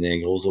dans des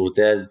gros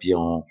hôtels, puis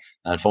dans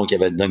le fond, il y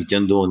avait le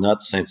Dunkin' Donuts,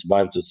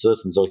 Saint-Hubert, tout ça.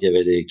 C'est nous autres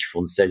qui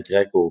fournissaient le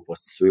crack aux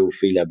prostituées, aux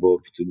filles là-bas,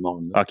 puis tout le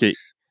monde. Là. OK.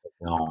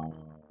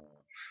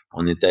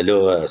 On était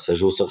là 7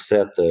 jours sur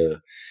 7.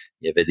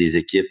 Il y avait des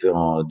équipes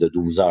de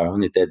 12 heures.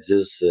 On était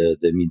 10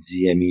 de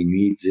midi à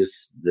minuit,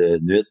 10 de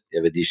nuit. Il y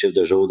avait des chiffres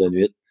de jour, de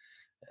nuit.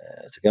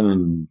 C'est comme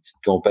une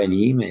petite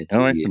compagnie, mais tu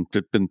sais.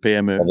 Une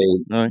PME.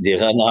 Il y avait des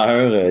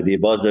runners, des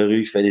boss de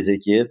rue qui faisaient les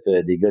équipes,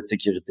 des gars de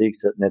sécurité qui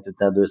se tenaient tout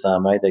le temps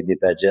 200 mètres avec des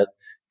pagettes,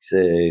 qui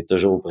étaient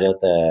toujours prêts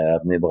à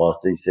venir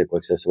brasser si c'est quoi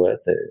que ce soit.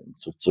 C'était une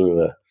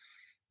structure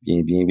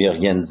bien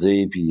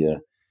organisée, puis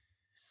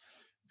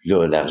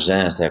là,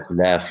 l'argent, ça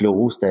coulait à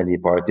flot, c'était les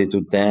parties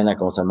tout le temps, la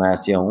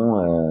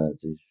consommation,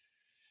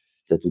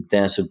 c'était tout le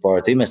temps sur le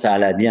party, mais ça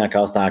allait bien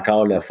encore, c'était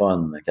encore le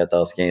fun, à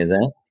 14-15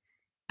 ans.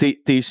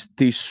 T'es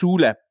sous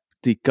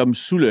t'es comme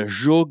sous le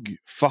joug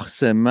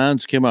forcément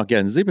du crime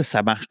organisé, parce que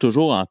ça marche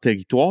toujours en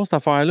territoire, cette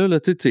affaire-là. Là.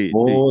 Oui,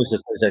 c'est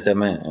ça,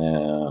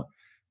 exactement.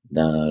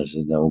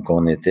 Où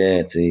qu'on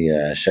était, tu sais,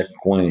 à chaque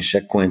coin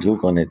de rue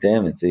qu'on était,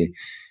 mais tu sais, Ça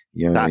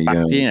il y a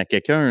appartient à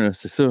quelqu'un, là,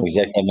 c'est ça.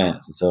 exactement,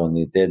 c'est ça. On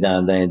était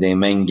dans des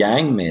mêmes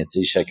gangs, mais tu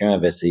sais, chacun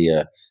avait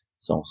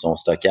son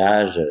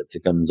stockage. Tu sais,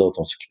 comme nous autres,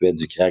 on s'occupait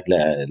du crack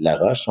de la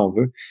roche, si on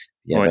veut.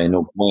 Il y avait Ouais. un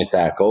autre coin, c'était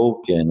la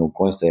coke, puis un autre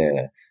coin,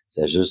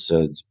 c'était juste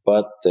du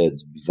pot,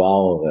 du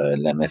buvard,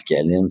 de la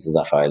mescaline, ces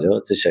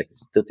affaires-là. Tu sais,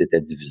 tout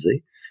était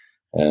divisé.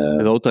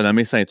 L'autre, t'as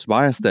nommé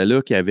Saint-Hubert, c'était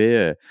là qu'il y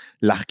avait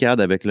l'arcade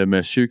avec le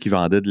monsieur qui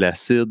vendait de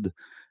l'acide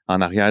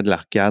en arrière de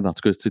l'arcade. En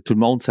tout cas, tout le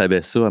monde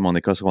savait ça à mon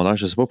école secondaire.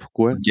 Je ne sais pas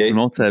pourquoi. OK, Tout le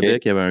monde OK. savait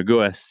qu'il y avait un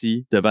gars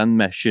assis devant une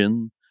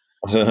machine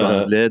qui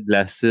vendait de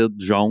l'acide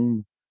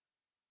jaune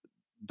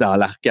dans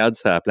l'arcade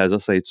sur la Plaza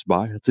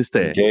Saint-Hubert. Tu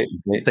sais, OK,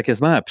 OK. c'était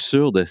quasiment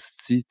absurde,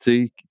 tu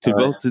sais. Tout le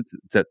Ouais, monde, tu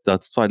sais,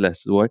 t'as-tu de faire de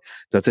l'acide, ouais.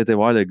 T'as-tu été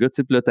voir le gars, tu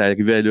sais, puis là,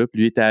 t'arrivais là, puis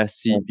lui était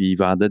assis, ouais. puis il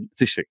vendait, tu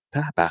sais, je sais,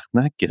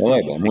 tabarnak, qu'est-ce que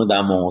Ouais, ben c'est? moi,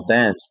 dans mon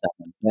temps,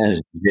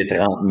 j'ai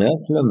 39,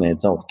 là, mais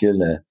tu sais, on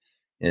recule,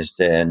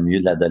 j'étais au milieu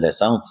de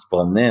l'adolescence, tu te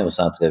promenais au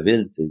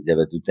centre-ville, il y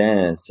avait tout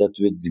le temps 7,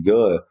 8, 10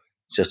 gars,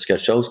 cherches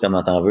quelque chose,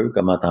 comment t'en veux,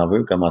 comment t'en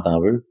veux, comment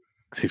t'en veux.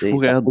 C'est Tu fou,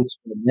 sais, raide. partout où tu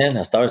te promenais,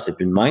 à cette heure, c'est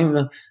plus le même,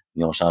 là.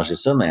 Ils ont changé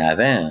ça, mais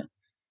avant,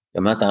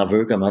 comment t'en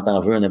veux, à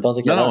n'importe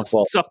Non, quelle heure non, tu si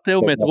tu sortais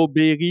au vas. métro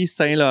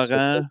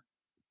Berry-Saint-Laurent,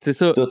 c'est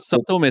ça, Tout, si tu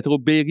sortais au métro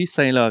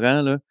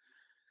Berry-Saint-Laurent, là,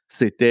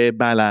 c'était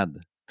balade.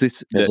 Tu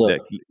sais, c'est ça.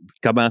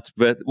 comment tu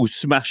pouvais, ou si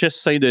tu marchais sur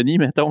Saint-Denis,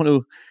 mettons, là,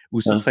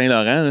 ou sur Hein?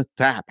 Saint-Laurent, là,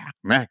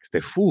 tabarnak,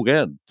 c'était fou,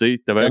 raide. Tu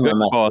sais, t'avais un Comme gars un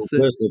qui marteau,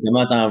 passait. c'est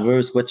comment t'en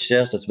veux, c'est quoi tu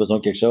cherches, as-tu besoin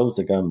de quelque chose,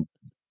 c'est comme,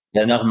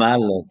 c'était normal,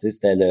 là, tu sais,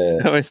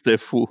 c'était Ouais, c'était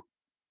fou.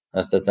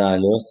 à ce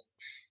temps-là.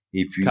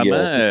 Et puis,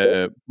 Comment, c'est ça,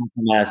 la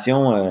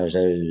consommation,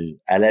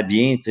 allait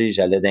bien, tu sais,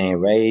 j'allais dans un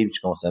rave,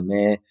 je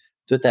consommais,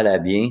 tout allait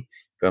bien.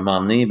 Puis à un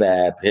moment donné,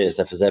 ben, après,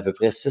 ça faisait à peu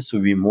près 6 ou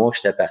 8 mois que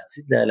j'étais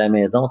parti de la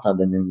maison sans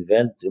donner de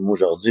nouvelles. Tu sais, moi,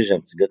 aujourd'hui, j'ai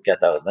un petit gars de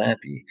 14 ans,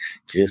 puis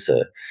Chris,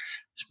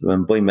 je peux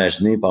même pas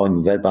imaginer pas avoir une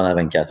nouvelle pendant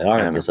 24 heures,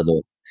 ben que non. ça doit.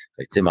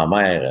 Fait que, tu sais, ma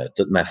mère,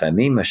 toute ma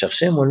famille me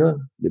cherchait, moi, là,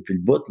 depuis le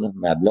bout, là.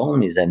 Ma blonde,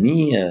 mes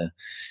amis,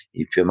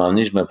 et puis à un moment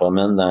donné, je me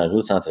promène dans la rue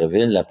au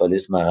centre-ville, la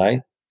police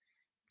m'arrête.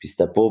 Puis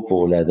c'était pas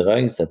pour la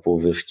drogue, c'était pour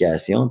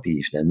vérification.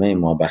 Puis finalement, ils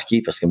m'ont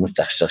embarqué parce que moi,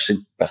 j'étais recherché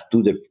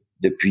partout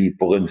depuis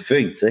pour une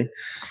feuille, tu sais.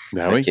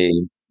 Ben Fait oui.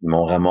 qu'ils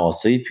m'ont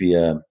ramassé. Puis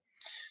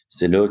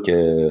c'est là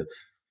que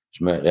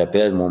je me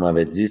rappelle, moi, on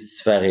m'avait dit, si tu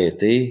te fais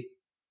arrêter,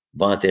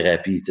 va en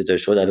thérapie. Tu sais, as le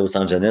choix d'aller au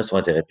centre jeunesse ou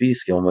en thérapie.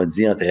 Ce qu'on m'a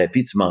dit, en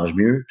thérapie, tu manges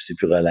mieux, puis c'est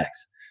plus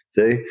relax.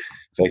 Tu sais?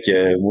 Fait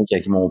que moi, quand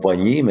ils m'ont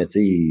pogné, mais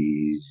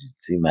tu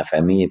sais, ma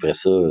famille, après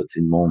ça, tu sais,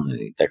 le monde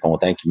était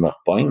content qu'ils me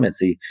repognent, mais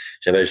tu sais,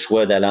 j'avais le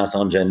choix d'aller en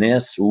centre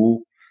jeunesse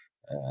ou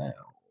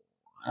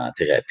en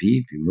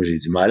thérapie. Puis moi, j'ai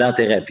dû m'aller en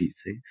thérapie, tu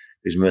sais.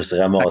 Puis je me suis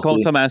Ta ramassé.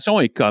 consommation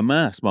est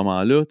comment à ce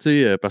moment-là? Tu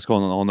sais, parce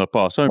qu'on a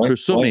passé un Oui, peu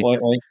ça, oui, mais oui,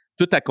 oui.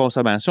 toute ta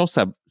consommation,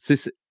 ça, tu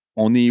sais,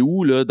 on est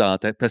où là dans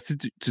ta. Parce que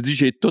tu dis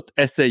j'ai tout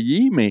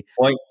essayé, mais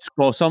Oui. tu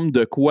consommes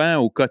de quoi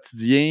au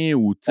quotidien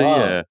ou tu sais.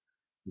 Ah,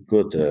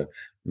 écoute,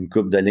 une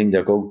coupe de lignes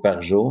de coke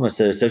par jour, mais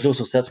 7 jours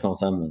sur 7, je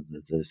consomme.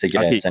 C'est OK.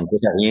 gratuit, ça me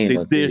coûte rien, T'es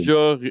là, tu sais.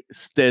 déjà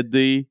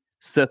stédé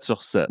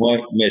 7/7. Ouais,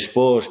 mais je suis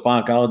pas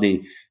encore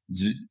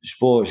je suis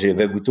pas,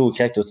 j'avais goûté au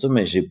crack, tout ça,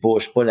 mais je suis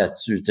pas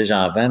là-dessus. Tu sais,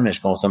 j'en vends, mais je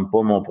consomme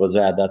pas mon produit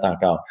à date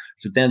encore.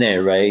 Je suis tout le temps dans les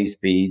race,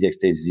 pays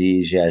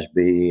d'ecstasy, GHB,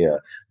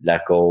 de la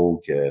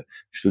coke, je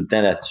suis tout le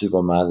temps là-dessus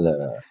pas mal.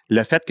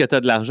 Le fait que tu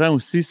as de l'argent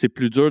aussi, c'est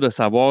plus dur de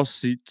savoir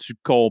si tu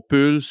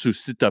compulses ou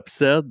si tu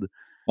obsèdes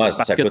Ouais,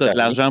 parce ça que tu coûte as à de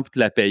rien. l'argent pour te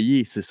la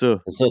payer, c'est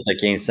ça. C'est ça, t'as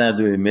 1500,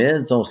 2000,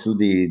 tu sais, on se loue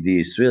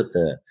des suites,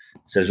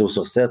 7 jours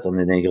sur 7, on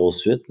est dans les grosses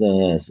suites,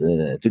 là,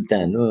 tout le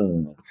temps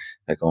là.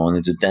 Fait qu'on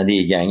est tout le temps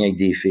des gangs avec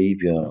des filles,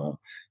 puis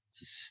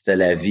c'était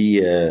la vie,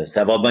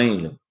 ça va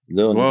bien, là.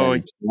 Là, on est Oui, dans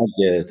oui. des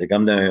trucs, c'est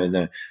comme D'un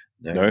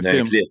d'un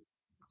film. clip.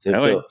 C'est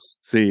Ah oui.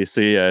 ça.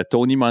 C'est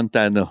Tony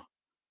Montana.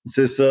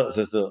 C'est ça,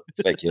 c'est ça.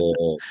 Fait que,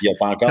 il y a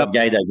pas encore Quand, de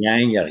guide de gang,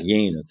 il y a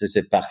rien, là. Tu sais,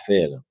 c'est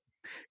parfait, là.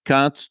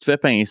 quand tu te fais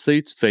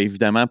pincer, tu te fais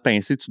évidemment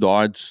pincer, tu dois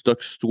avoir du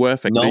stock sur toi.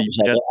 Fait que là, Non, ils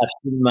j'avais prennent.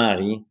 absolument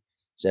rien.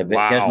 Quand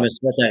je me Wow! suis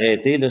fait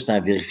arrêter, là, c'était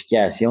en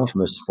vérification, je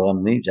me suis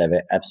promené,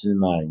 j'avais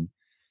absolument rien.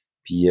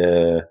 Puis,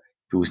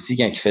 puis aussi,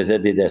 quand il faisait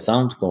des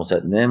descentes qu'on se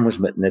tenait, moi,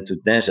 je me tenais tout le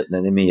temps, je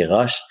tenais mes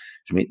roches,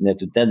 je me tenais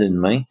tout le temps d'une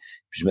main,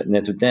 puis je me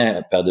tenais tout le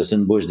temps par-dessus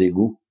une bouche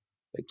d'égout.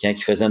 Fait que quand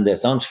il faisait une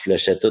descente, je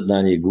flashais tout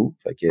dans l'égout.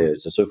 Fait que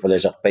c'est sûr, il fallait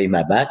que je repaye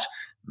ma batch,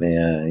 mais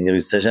il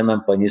réussissait jamais à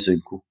me pogner sur le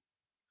coup.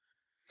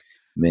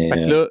 Mais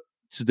Fait que là,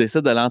 tu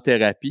décides d'aller en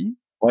thérapie,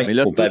 oui, mais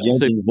là, au toi, tu pavillon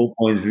sais. du nouveau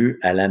point de vue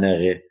à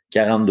Lanoret,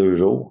 42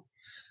 jours.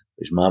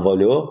 Je m'en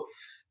vais là,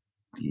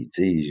 puis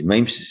tu sais,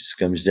 même si,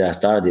 comme je dis à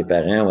cette heure des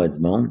parents ou à du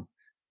monde,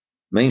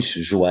 même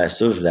si je jouais à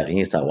ça, je voulais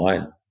rien savoir,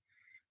 là.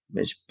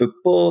 Mais je peux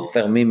pas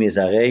fermer mes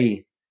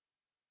oreilles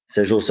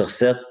 7 jours sur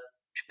 7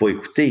 puis pas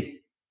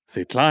écouter.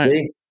 C'est Tu clair.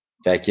 sais?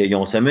 Fait qu'ils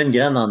ont semé une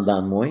graine en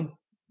dedans de moi.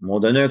 Ils m'ont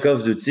donné un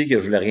coffre d'outils que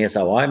je voulais rien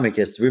savoir, mais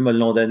qu'est-ce que tu veux, ils me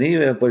l'ont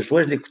donné, pas le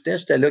choix, je l'écoutais,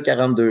 j'étais là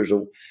 42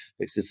 jours.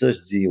 Fait que c'est ça, je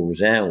dis aux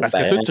gens, aux Parce que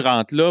toi, parents. tu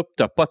rentres là,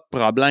 tu n'as pas de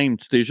problème.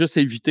 Tu t'es juste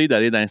évité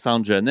d'aller dans un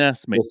centre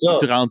jeunesse, mais C'est ça.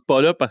 tu rentres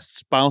pas là parce que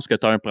tu penses que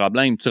tu as un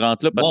problème. Tu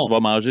rentres là parce que tu Non,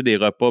 vas manger des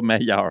repas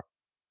meilleurs.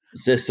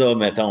 c'est ça,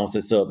 mettons,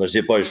 c'est ça. Parce que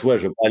j'ai pas le choix,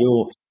 je veux pas aller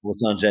au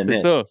centre C'est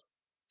jeunesse. ça.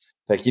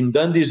 Fait qu'ils me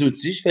donnent des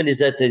outils, je fais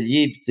les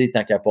ateliers, puis tu sais,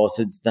 tant qu'à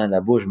passer du temps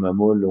là-bas, je me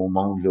moule au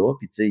monde là,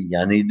 puis tu sais, il y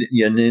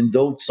en a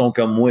d'autres qui sont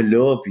comme moi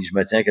là, puis je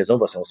me tiens à qu'eux autres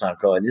parce qu'on s'en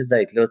calisse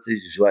d'être là, tu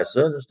sais, je joue à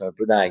ça, là, j'étais un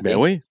peu dans la Ben game.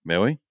 oui,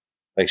 ben oui.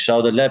 Fait que je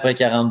sors de là après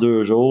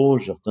 42 jours,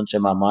 je retourne chez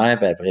ma mère,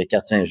 puis après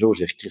 4-5 jours,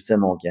 j'ai recrissé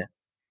mon camp.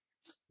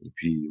 Et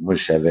puis, moi,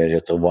 j'ai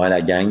retrouvé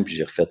la gang, puis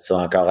j'ai refait ça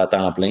encore à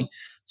temps plein.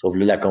 Sauf que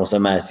là, la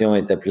consommation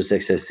était plus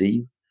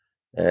excessive.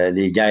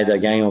 Les guerres de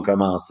gangs ont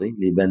commencé.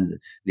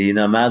 Les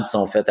nomades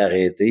sont fait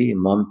arrêter.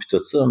 Mom, puis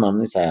tout ça, à un moment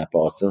donné, ça a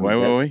passé au Oui,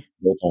 oui, net. oui.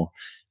 L'autre,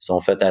 ils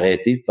sont fait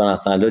arrêter. Puis pendant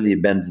ce temps-là, les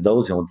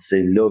bandidos, ils ont dit,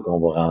 c'est là qu'on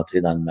va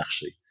rentrer dans le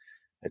marché.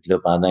 Fait que là,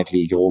 pendant que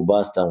les gros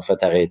boss ont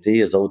fait arrêter,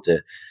 les autres,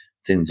 tu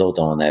sais, nous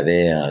autres, on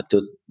avait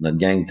toute notre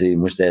gang, tu sais,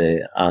 moi,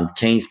 j'étais entre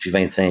 15 puis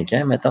 25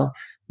 ans, mettons.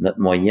 Notre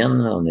moyenne,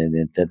 là, on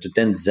était tout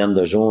le temps une dizaine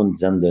de jours, une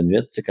dizaine de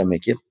nuits, tu sais, comme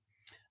équipe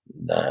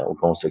où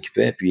on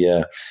s'occupait. Puis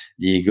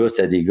les gars,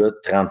 c'était des gars de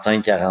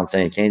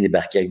 35-45 ans,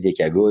 débarquaient avec des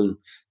cagoules.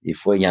 Des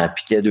fois, ils en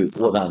piquaient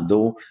 2-3 dans le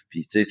dos.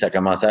 Puis, tu sais, ça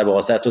commençait à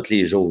brasser à tous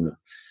les jours. Là.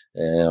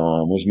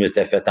 Moi, je me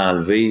suis fait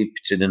enlever,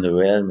 pitcher d'une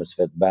ruelle, je me suis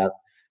fait battre.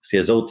 Parce que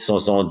les autres, ils se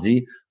sont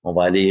dit, on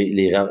va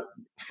aller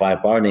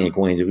faire peur dans les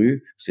coins de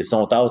rue. Parce que si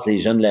on tasse les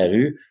jeunes de la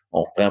rue,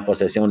 on reprend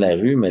possession de la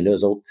rue, mais là,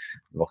 eux autres,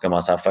 ils vont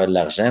commencer à faire de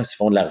l'argent. S'ils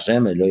font de l'argent,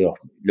 mais là,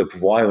 le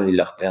pouvoir, ils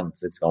le reprennent.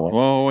 Tu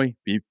comprends? Oui, oui.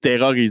 Puis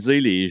terroriser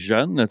les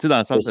jeunes, tu sais, dans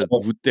le C'est sens ça.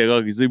 de vous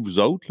terroriser vous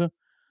autres, là.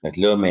 Fait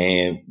que là,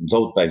 mais nous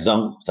autres, par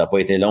exemple, ça n'a pas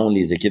été long,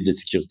 les équipes de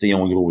sécurité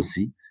ont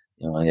grossi.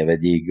 Il y avait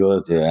des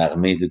gars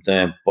armés tout le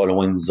temps pas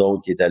loin de nous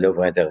autres qui étaient là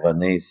pour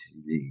intervenir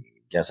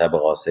quand ça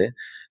brassait.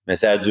 Mais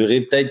ça a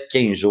duré peut-être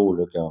 15 jours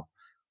là, quand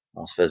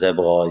on se faisait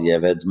brasser. Il y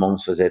avait du monde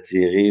qui se faisait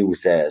tirer ou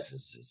ça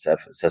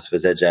se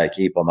faisait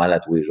jacker pas mal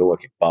à tous les jours à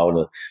quelque part.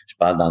 Là. Je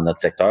parle dans notre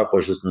secteur, pas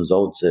juste nous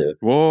autres.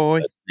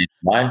 Oui, oui,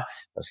 oui.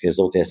 Parce que les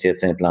autres essayaient de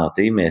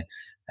s'implanter, mais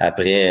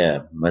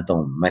après,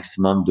 mettons,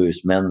 maximum 2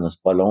 semaines, là,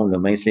 c'est pas long. Là.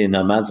 Même si les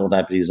nomades sont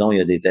en prison, il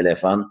y a des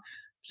téléphones.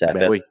 Ça a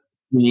Ben fait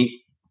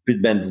oui. plus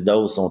de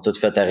bandidos, sont tous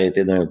fait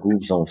arrêter d'un coup,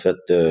 ils sont fait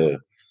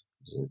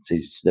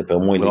d'après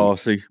moi,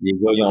 Brasser. les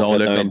gars, ils ont fait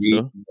Disons-le un comme lit, ça.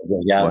 ils ont dit,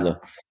 regarde, Ouais.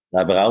 là,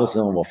 ça brasse,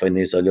 là, on va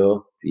finir ça là,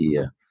 puis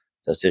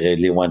ça s'est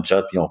réglé one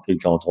shot, puis ils ont pris le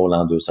contrôle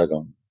en 2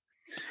 secondes.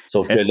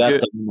 Sauf que Est-ce là, à ce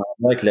que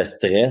moment-là, avec le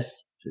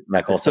stress, ma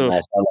c'est ça?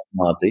 consommation a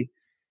augmenté.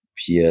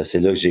 Puis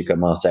c'est là que j'ai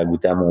commencé à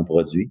goûter à mon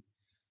produit.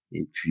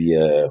 Et puis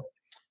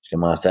j'ai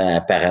commencé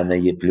à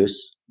paranoïer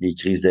plus. Les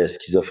crises de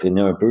schizophrénie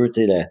un peu,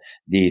 tu sais,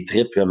 des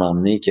trips, à un moment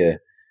donné que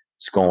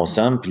tu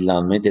consommes, puis le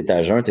lendemain, t'es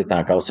à jeun, t'es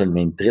encore sur le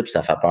même trip,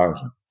 ça fait peur.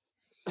 Ça.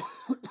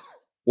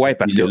 Oui,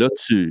 parce Puis que là, là,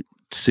 tu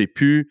sais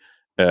plus.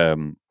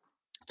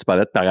 Tu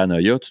parlais de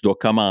paranoïa, tu dois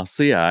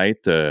commencer à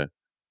être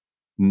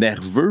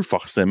nerveux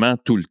forcément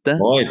tout le temps.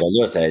 ouais, ben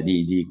là, ça a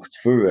des coups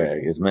de feu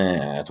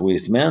quasiment à tous les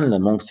semaines. Le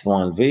monde qui se font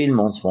enlever, le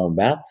monde se font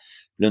battre.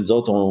 Puis là, nous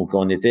autres,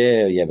 qu'on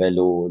était, il y avait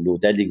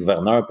l'hôtel des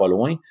gouverneurs pas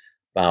loin.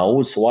 Puis en haut,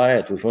 le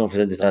soir, tous les fois, on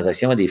faisait des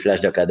transactions à des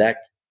flashs de Kodak.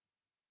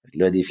 Fait que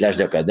là, des flashs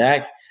de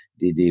Kodak,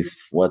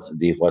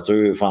 des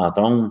voitures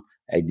fantômes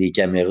avec des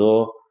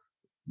caméras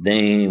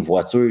d'un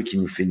voiture qui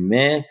nous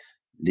filmait,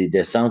 les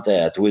descentes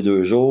à tous les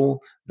 2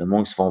 jours, le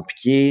monde qui se font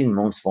piquer, le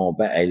monde qui se font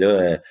battre. Hey,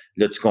 là,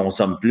 tu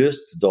consommes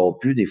plus, tu dors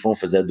plus. Des fois, on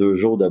faisait 2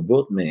 jours de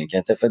bout, mais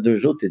quand t'as fait 2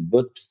 jours, t'es de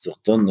bout, puis tu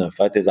retournes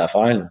faire tes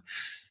affaires. Là.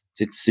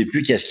 Tu sais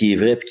plus qu'est-ce qui est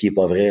vrai et qui est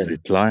pas vrai. Là.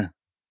 C'est clair.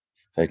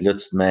 Fait que là,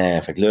 tu te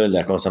mets. Fait que là,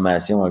 la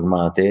consommation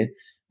augmentait.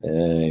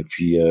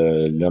 Puis là,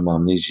 à un moment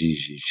donné,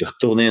 j'ai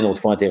retourné une autre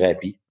fois en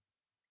thérapie.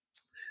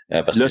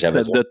 Parce que Là,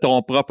 j'avais c'était de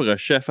ton propre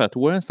chef à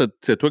toi.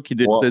 C'est toi qui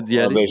décidais d'y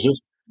aller. ben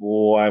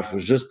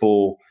juste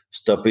pour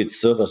stopper tout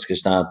ça, parce que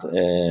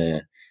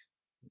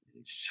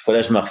il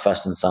fallait que je me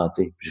refasse une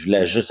santé. Puis je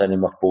voulais juste aller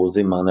me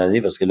reposer, m'en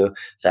aller, parce que là,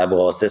 ça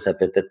brassait, ça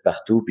pétait de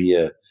partout, puis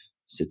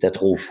c'était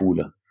trop fou,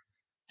 là.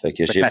 Fait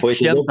que Fait que j'ai la pas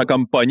été là. chienne t'a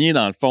comme pogné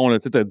dans le fond.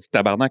 Tu as dit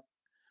tabarnak,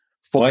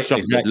 faut que Oui, je sorte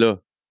exact. de là.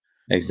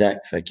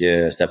 Exact. Fait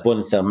que c'était pas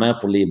nécessairement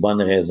pour les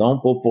bonnes raisons,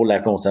 pas pour la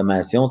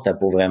consommation, c'était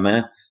pour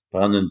vraiment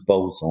prendre une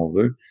pause, si on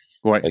veut.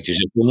 Ouais. Fait que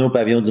j'ai tourné au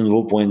pavillon du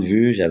nouveau point de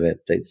vue, j'avais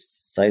peut-être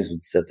 16 ou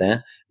 17 ans,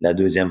 la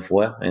deuxième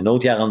fois, un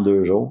autre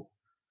 42 jours.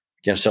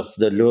 Quand je suis sorti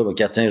de là,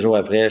 4-5 jours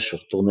après, je suis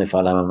retourné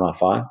faire la même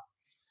affaire.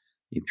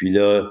 Et puis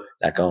là,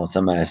 la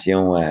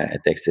consommation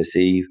est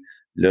excessive.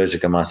 Là, j'ai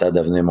commencé à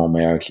devenir mon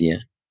meilleur client.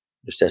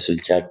 J'étais sur le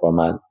crack pas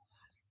mal.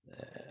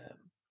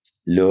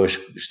 Là,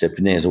 j'étais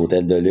plus dans les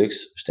hôtels de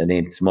luxe, j'étais dans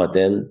un petit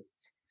motel.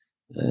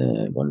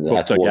 Pour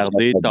À te 3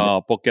 garder,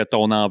 pour que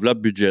ton enveloppe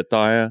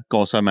budgétaire,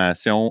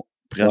 consommation,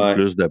 prenne ouais,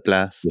 plus de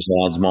place. j'ai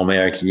rendu mon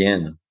meilleur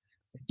client.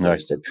 Ouais.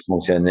 J'étais plus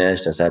fonctionnel,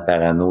 j'étais sur la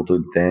parano tout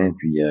le temps.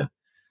 Puis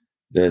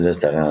là,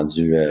 c'était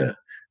rendu...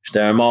 j'étais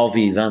un mort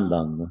vivant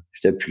dedans de moi.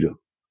 J'étais plus là.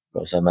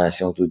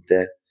 Consommation tout le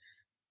temps.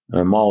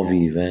 Un mort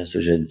vivant, ça,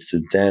 je le dis tout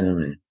le temps, là,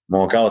 mais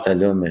Mon corps était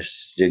là, mais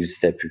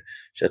j'existais plus.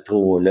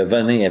 Le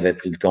venin avait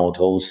pris le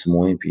contrôle sur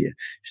moi, puis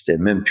j'étais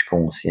même plus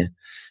conscient.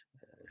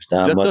 J'étais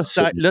en mode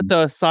survie. Là,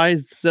 t'as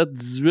 16, 17,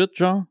 18,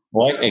 genre?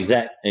 Oui,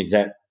 exact. Et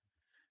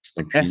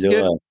puis Est-ce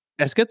là, que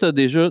est-ce que tu as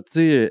déjà, tu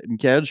sais,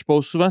 Michael, je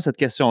pose souvent cette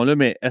question-là,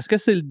 mais est-ce que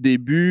c'est le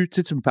début, tu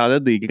sais, tu me parlais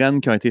des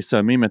graines qui ont été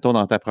semées, mettons,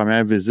 dans ta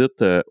première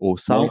visite au ouais,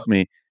 centre,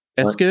 mais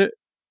ouais.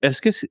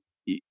 est-ce que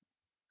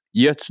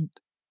y a-tu,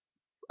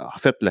 en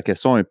fait, la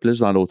question est plus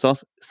dans l'autre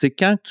sens, c'est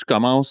quand tu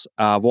commences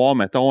à avoir,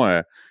 mettons,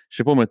 je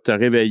sais pas, moi, te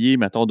réveiller,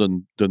 mettons,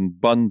 d'une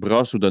bonne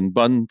brosse ou d'une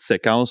bonne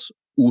séquence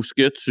où ce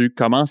que tu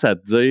commences à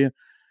te dire,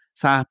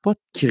 ça n'a pas de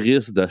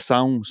crise de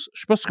sens.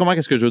 Je sais pas si tu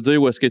comprends ce que je veux dire,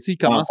 ou est-ce que, tu sais, il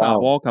Pas commence à encore.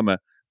 avoir comme,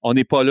 on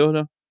n'est pas là,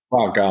 là? Pas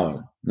encore.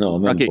 Là. Non,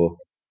 même OK. pas.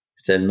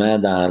 Je suis tellement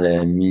dans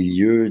le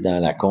milieu, dans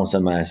la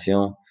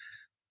consommation.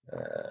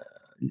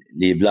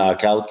 Les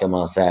blackouts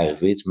commençaient à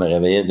arriver. Tu me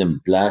réveillais d'une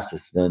place,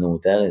 c'était d'un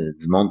hôtel,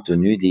 du monde tout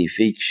nu, des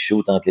filles qui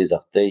chutent entre les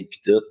orteils, puis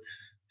tout.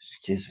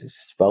 Qu'est-ce qui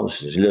se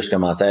passe? Là, je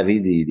commençais à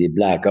vivre des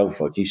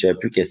blackouts. OK, je savais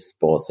plus qu'est-ce qui se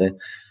passait.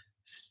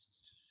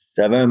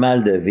 J'avais un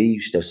mal de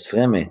vivre, j'étais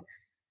souffrant, mais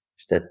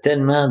j'étais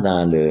tellement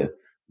dans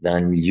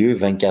le milieu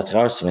 24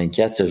 heures sur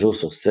 24, 7 jours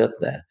sur 7.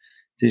 Tu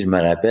sais, je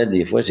me rappelle,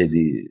 des fois, j'ai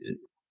de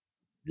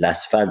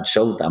l'asphalte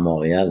chaude à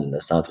Montréal, le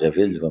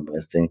centre-ville va me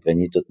rester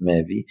imprégné toute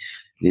ma vie.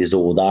 Les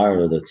odeurs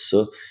là, de tout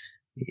ça.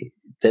 Et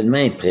tellement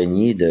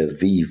imprégné de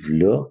vivre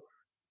là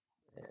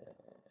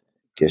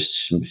que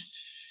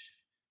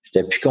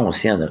j'étais plus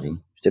conscient de rien.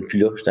 J'étais plus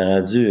là.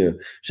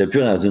 J'étais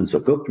plus rendu une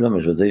soucoupe, là, mais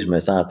je veux dire, je me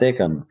sentais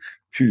comme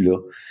plus là.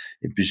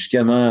 Et puis,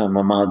 justement, à un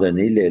moment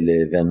donné,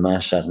 l'événement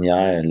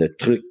charnière, le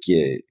truc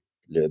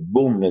le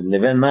boom,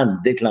 l'événement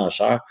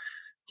déclencheur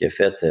qui a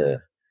fait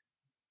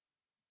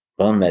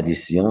prendre ma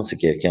décision, c'est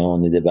que quand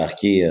on est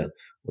débarqué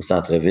au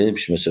centre-ville,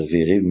 puis je me suis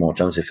reviré, puis mon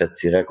chum s'est fait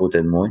tirer à côté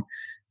de moi,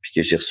 puis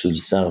que j'ai reçu du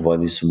sang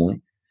revolé sur moi.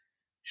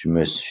 Je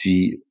me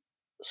suis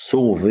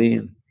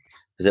sauvé.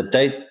 Ça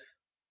faisait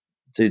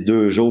peut-être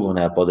 2 jours qu'on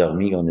n'avait pas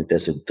dormi, qu'on était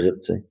sur le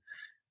trip, tu sais.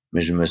 Mais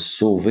je me suis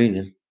sauvé,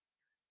 là.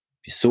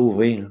 Puis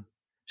sauvé, là.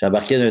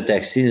 J'embarquais d'un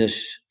taxi,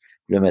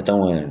 là,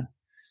 mettons,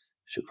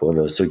 je sais pas,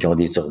 là, ceux qui ont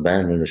des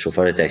turbans, là, le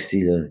chauffeur de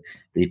taxi, là,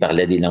 il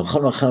parlait des langues.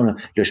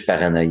 Là, je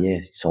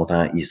paranoïais.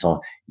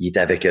 Il était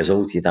avec eux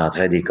autres, il était en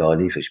train de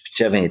décoller. Fait que je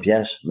pitchais 20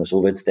 piastres, je me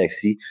sauvais du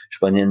taxi, je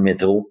prenais le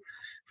métro.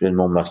 Puis là, le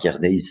monde me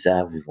regardait, ils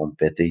savent, ils vont me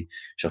péter.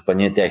 Je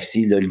reprenais un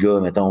taxi, là, le gars,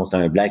 mettons, c'était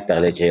un black,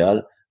 parlait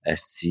créole.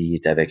 Asti, il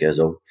était avec eux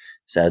autres.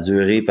 Ça a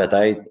duré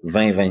peut-être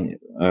 20,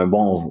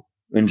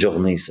 une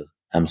journée, ça,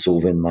 à me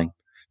sauver de même.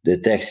 De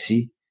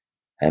taxi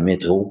à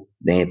métro,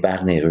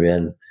 d'impact, des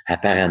ruelles, à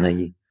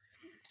paranoïer.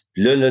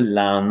 Puis là, le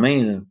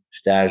lendemain, là,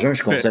 j'étais à jeun,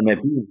 je consommais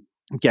plus.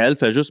 Michael,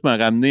 fait juste me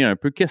ramener un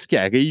peu. Qu'est-ce qui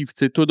arrive?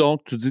 Tu sais, toi,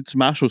 donc, tu dis tu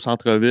marches au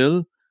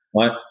centre-ville,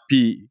 Ouais.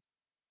 puis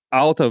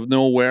out of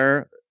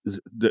nowhere,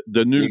 de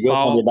Les nulle gars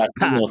sont part, débarqués,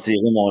 ils paf! ont tiré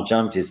mon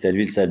chum, qui c'était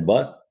lui le set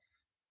boss.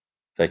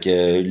 Fait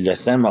que le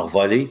sang m'a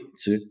revolé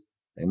dessus.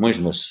 Et moi,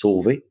 je me suis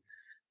sauvé.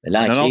 Mais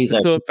là, en Non, non, crise c'est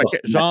un ça. peu Fait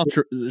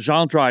que,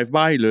 genre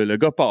drive-by, le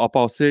gars a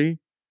passé.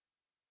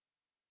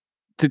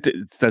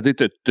 C'est-à-dire,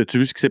 t'as-tu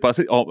vu ce qui s'est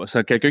passé?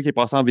 C'est quelqu'un qui est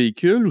passé en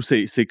véhicule ou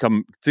c'est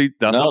comme, tu sais,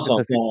 dans le non, sens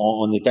que ça s'est.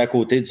 on était à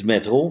côté du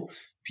métro.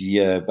 Puis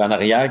en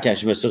arrière, quand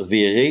je me suis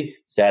reviré,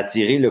 ça a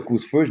tiré le coup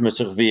de feu. Je me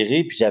suis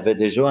reviré, puis j'avais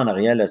déjà en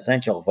arrière le sang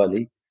qui a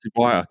revolé.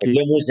 Ouais, Fait que OK.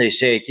 là, moi, c'est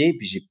shaké,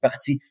 puis j'ai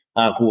parti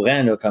en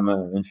courant là, comme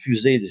une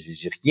fusée.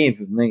 J'ai rien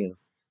vu venir. Là.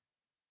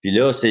 Puis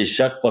là, c'est le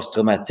choc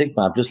post-traumatique.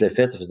 Puis en plus, le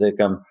fait, ça faisait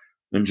comme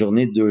une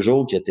journée de 2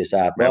 jours que t'es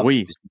à la Ben porte.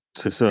 oui, Puis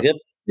c'est ça. trip,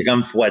 c'est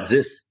comme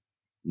x10.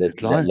 C'est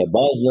clair. Le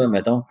base, là,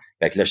 mettons.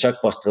 Fait que le choc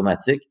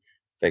post-traumatique.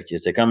 Fait que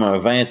c'est comme un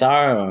 20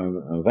 heures,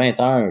 un 20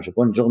 heures, je sais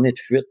pas, une journée de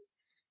fuite.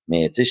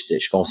 Mais tu sais,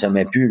 je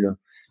consommais plus, là.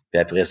 Puis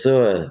après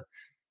ça,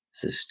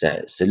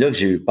 c'est là que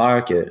j'ai eu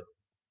peur que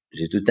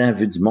j'ai tout le temps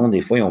vu du monde,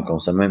 des fois, ils ont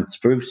consommé un petit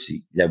peu,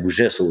 puis la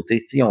bougie a sauté.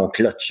 Tu sais, ils ont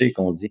clutché,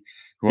 qu'on dit.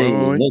 Tu Ouais, sais, ouais,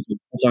 il y en ouais. a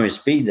qui ont un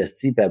speed,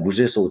 esti, puis la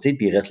bougie a sauté,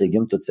 puis il reste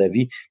légumes toute sa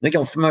vie. Il y en a qui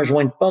ont fumé un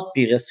joint de pote,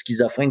 puis il reste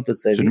schizophrène toute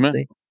sa vie, tu Absolument.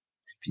 sais.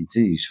 Puis,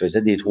 tu sais, je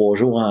faisais des 3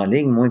 jours en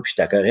ligne, moi, puis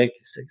j'étais correct.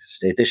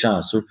 J'ai été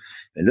chanceux.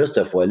 Mais là,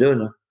 cette fois-là,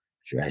 là,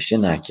 je suis à la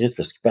Chine en crise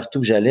parce que partout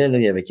que j'allais, là,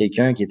 il y avait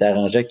quelqu'un qui était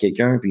arrangé avec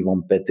quelqu'un, puis ils vont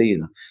me péter,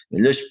 là. Mais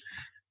là,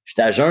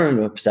 j'étais à jeun,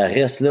 là, puis ça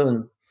reste là, là.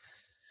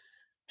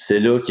 C'est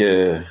là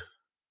que, tu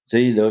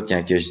sais, là,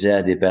 quand que je disais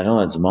à des parents,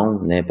 à du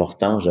monde,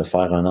 l'importance de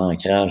faire un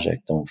ancrage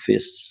avec ton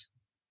fils.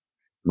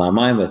 Ma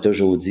mère m'a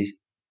toujours dit,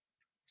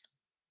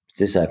 tu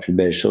sais, c'est la plus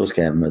belle chose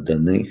qu'elle m'a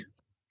donnée.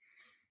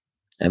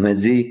 Elle m'a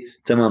dit, tu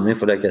sais, à un moment donné, il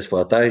fallait qu'elle se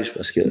protège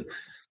parce que elle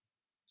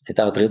est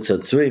en train de se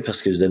tuer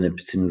parce que je donnais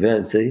plus de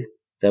nouvelles, tu sais.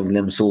 Elle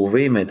voulait me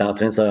sauver, mais elle est en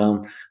train de se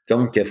rendre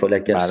compte qu'il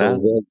fallait qu'elle se Malade.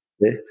 sauve,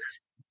 tu sais.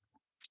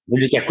 Au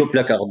lieu qu'elle coupe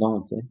le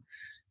cordon, tu sais.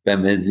 Puis elle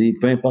m'a dit,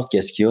 peu importe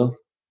qu'est-ce qu'il y a,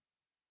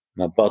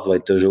 ma porte va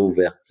être toujours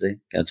ouverte, tu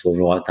sais, quand tu vas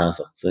vouloir t'en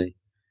sortir.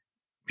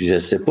 Puis je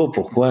sais pas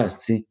pourquoi, tu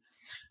sais.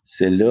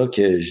 C'est là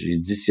que j'ai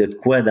dit, s'il y a de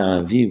quoi dans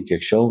la vie ou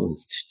quelque chose,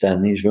 si je suis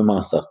tanné, je veux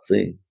m'en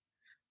sortir,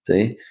 tu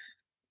sais.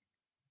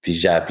 Puis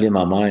j'ai appelé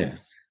ma mère.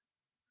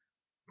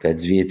 Puis elle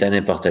dit, viens-t'en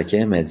n'importe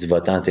quand, mais elle dit,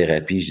 va-t'en en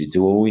thérapie. J'ai dit,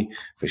 oui, oui.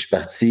 Puis je suis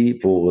parti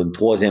pour une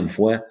 3e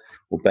fois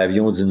au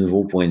pavillon du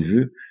nouveau point de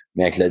vue,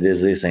 mais avec le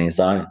désir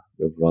sincère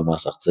de vouloir m'en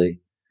sortir.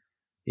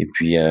 Et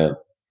puis,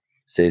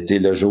 ça a été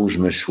le jour où je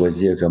me suis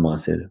choisi à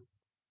commencer, là.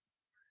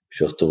 Je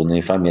suis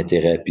retourné faire mes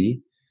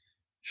thérapies.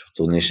 Je suis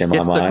retourné chez ma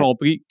Qu'est-ce que tu as mère.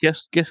 compris?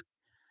 Qu'est-ce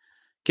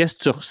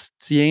que tu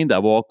retiens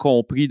d'avoir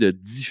compris de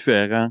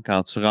différent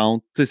quand tu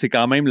rentres? Tu sais, c'est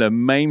quand même le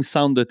même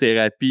centre de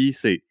thérapie,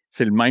 c'est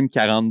le même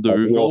 42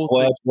 3 jours, tu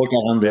fois, sais. 3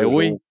 Ben 42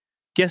 oui. jours.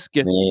 Qu'est-ce que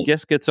Mais,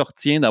 qu'est-ce que tu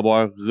retiens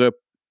d'avoir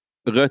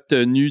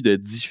retenu de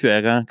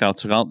différent quand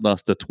tu rentres dans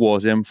cette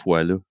 3e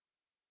fois-là?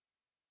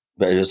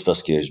 ben là, c'est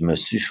parce que je me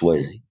suis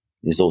choisi.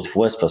 Les autres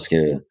fois, c'est parce que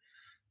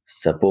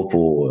c'était pas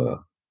pour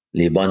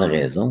les bonnes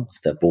raisons.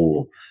 C'était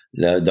pour,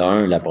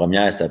 la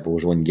première, c'était pour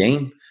jouer une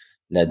game.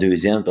 La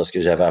deuxième, parce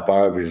que j'avais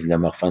peur puis je voulais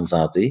me refaire une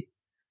santé.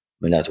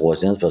 Mais la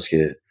troisième, c'est parce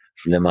que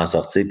je voulais m'en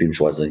sortir puis me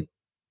choisir.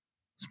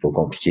 C'est pas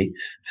compliqué.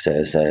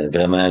 C'est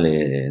vraiment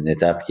une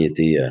étape qui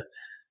était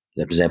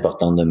la plus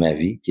importante de ma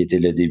vie, qui était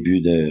le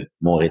début de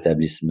mon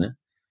rétablissement.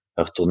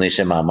 Retourner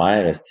chez ma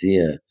mère,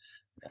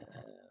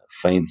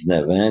 fin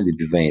 19 ans,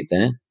 début 20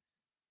 ans,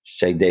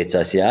 chèque d'aide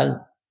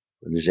sociale.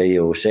 J'ai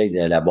au chèque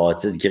de la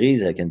bâtisse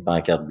grise avec une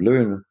pancarte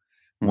bleue. Là.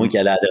 Moi qui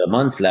allais à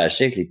Drummond,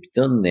 flashais avec les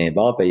pitons d'un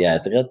bar payé à la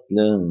traite,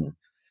 là.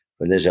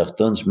 Fallait que je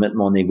retourne, je mette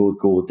mon ego de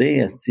côté,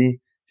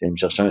 j'allais me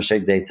chercher un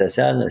chèque d'aide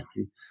sociale,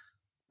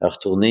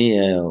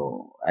 retourner,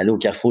 aller au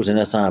Carrefour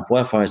Jeunesse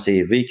Emploi, faire un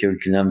CV,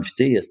 curriculum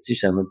vitae, je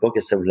savais même pas ce que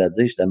ça voulait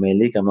dire, j'étais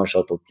mêlé comme un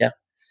château de cartes.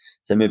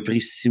 Ça m'a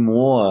pris 6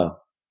 mois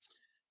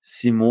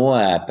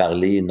à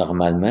parler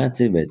normalement, pas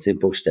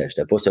que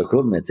j'étais pas ce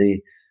couple, mais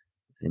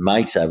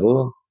Mike, ça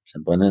va? Ça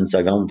me prenait une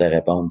seconde de te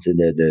répondre,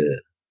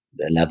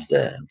 de laps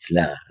un petit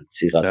Ben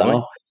oui.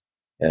 retard.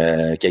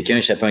 Quelqu'un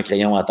échappait un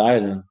crayon à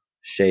terre, là.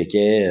 Je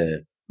shakais,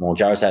 mon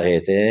cœur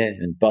s'arrêtait,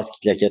 une porte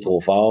qui claquait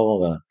trop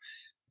fort,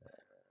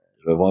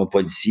 je vais voir un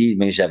policier,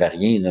 mais j'avais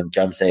rien, là, le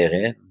cœur me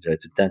serrait, j'avais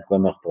tout le temps de quoi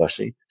me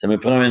reprocher. Ça me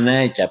prend un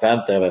an être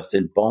capable de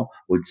traverser le pont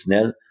ou le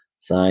tunnel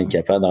sans être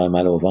capable d'avoir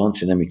mal au ventre,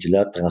 chez dans mes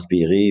culottes,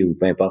 transpirer ou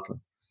peu importe, là.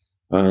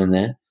 Un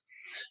an.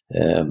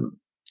 Euh,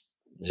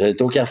 J'ai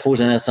été au Carrefour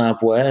Jeunesse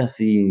Emploi.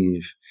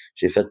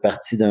 J'ai fait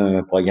partie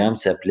d'un programme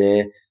qui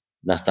s'appelait,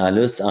 dans ce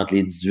temps-là, entre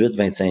les 18 et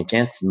 25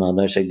 ans, si tu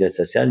demandais un chèque d'aide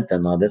sociale, il te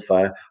demandait de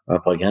faire un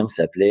programme qui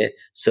s'appelait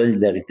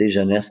Solidarité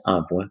Jeunesse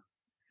Emploi.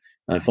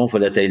 Dans le fond, il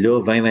fallait être là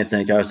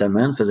 20-25 heures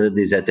semaine, faisait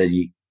des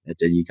ateliers.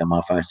 Ateliers,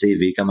 comment faire un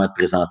CV, comment te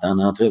présenter en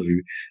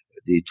entrevue,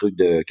 des trucs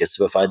de qu'est-ce que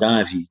tu vas faire dans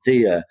la vie.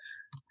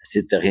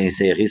 Essayer de te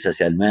réinsérer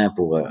socialement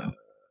pour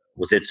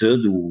aux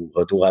études ou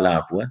retour à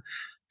l'emploi.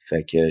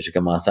 Fait que j'ai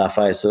commencé à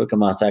faire ça,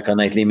 commencé à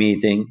connaître les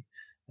meetings,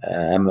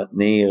 à me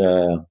tenir,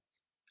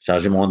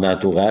 changer mon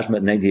entourage, me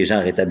tenir avec des gens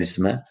en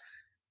rétablissement.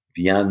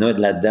 Puis il y en a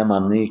de là-dedans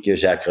m'emmener que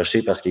j'ai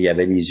accroché parce qu'il y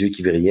avait les yeux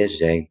qui brillaient. Je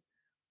disais, hey,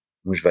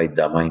 moi, je vais être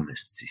de même,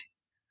 esti.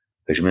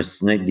 Fait que je me suis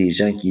tenu avec des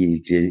gens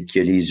qui ont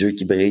les yeux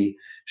qui brillent.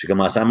 J'ai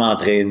commencé à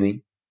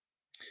m'entraîner.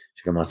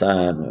 J'ai commencé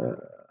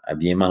à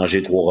bien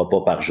manger 3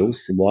 repas par jour,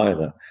 6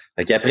 mois.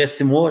 Fait qu'après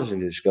 6 mois,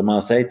 je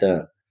commençais à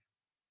être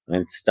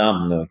un petit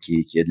homme là,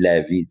 qui a de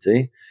la vie, tu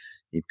sais.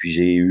 Et puis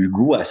j'ai eu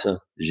goût à ça.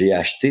 J'ai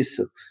acheté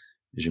ça.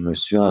 Je me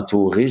suis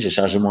entouré, j'ai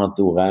changé mon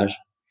entourage.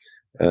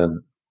 Euh,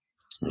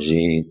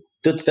 j'ai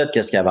tout fait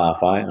ce qu'il y avait à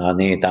faire en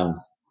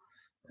intense.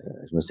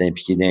 Je me suis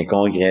impliqué dans un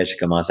congrès, j'ai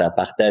commencé à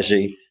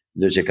partager.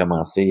 Là, j'ai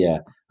commencé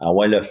à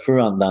avoir le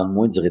feu en dedans de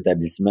moi du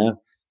rétablissement,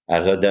 à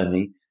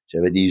redonner.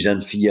 J'avais des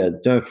jeunes filles,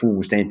 t'es un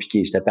fou, j'étais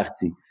impliqué, j'étais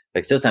parti.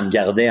 Fait que ça me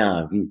gardait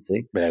en vie, tu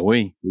sais. Ben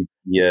oui. Et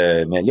puis,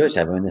 mais là,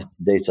 j'avais un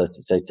esti d'aide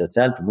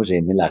sociale, puis moi, j'ai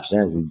aimé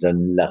l'argent, j'ai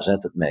donné de l'argent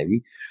toute ma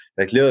vie.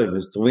 Fait que là, je me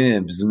suis trouvé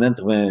un bisounet de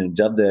trouver un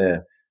job de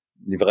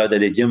livreur de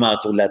légumes en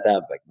dessous de la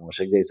table. Fait que mon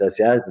chèque d'aide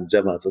sociale, puis le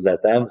job en dessous de la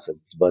table, c'est un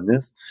petit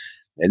bonus.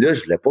 Mais là,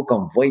 je voulais pas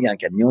qu'on me voie en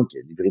camion qui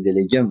livrer des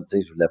légumes, tu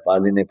sais, je voulais pas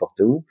aller n'importe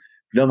où.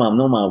 Puis là,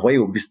 maintenant, on m'envoie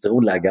au bistrot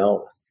de la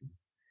gare,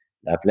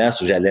 la place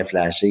où j'allais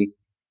flasher.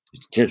 Je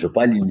dis, je veux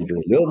pas aller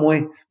livrer là, moi,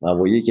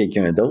 m'envoyer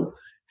quelqu'un d'autre.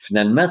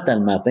 Finalement, c'était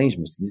le matin, je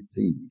me suis dit,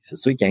 tu sais, c'est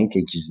sûr qu'il y a un qui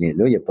est cuisinier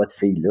là, il n'y a pas de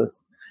fille là.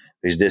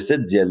 Fait que je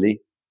décide d'y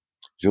aller.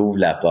 J'ouvre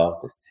la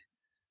porte.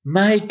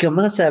 Mike,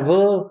 comment ça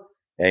va?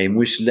 Hey,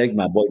 moi, je suis là avec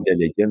ma boîte de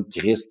légumes.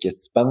 Chris, qu'est-ce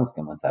que tu penses?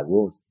 Comment ça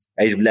va?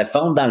 Hey, je voulais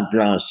fondre dans le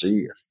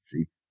plancher.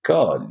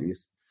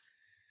 Calice.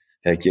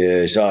 Fait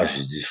que, genre,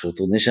 je dis, je suis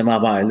retourné chez ma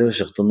mère, là.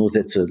 Je retourne aux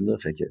études, là.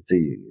 Fait que, tu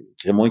sais,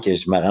 crée-moi que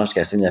je m'arrange, je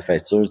casse la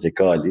facture. Je dis,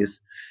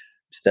 calice.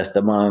 Puis c'est à ce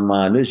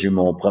moment-là, j'ai eu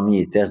mon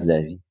premier test de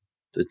la vie.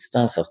 Peux-tu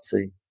t'en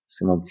sortir?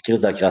 C'est mon petit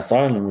crise de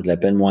crasseur, là. Moi, je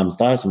l'appelle mon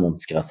hamster, c'est mon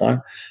petit crasseur.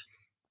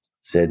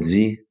 Ça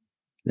dit,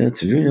 là,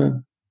 tu veux, là,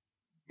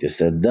 que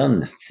ça te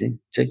donne, esti.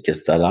 Check que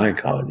ça a l'air,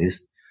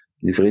 calice.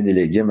 Livrer des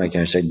légumes avec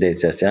un chèque d'aide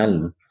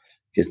sociale, là.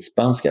 Qu'est-ce que tu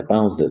penses qu'elle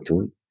pense de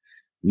toi?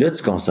 Là,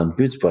 tu consommes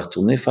plus, tu peux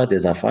retourner faire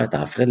tes affaires,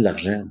 t'en ferais de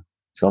l'argent.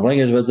 Tu comprends ce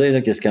que je veux dire,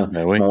 là? Qu'est-ce que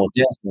Ben oui. mon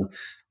test, là?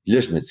 Là,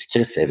 je me dis,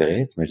 Chris, c'est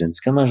vrai. Tu imagines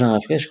comment j'en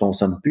ferais? Je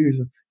consomme plus,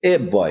 là. Eh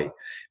boy!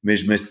 Mais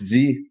je me suis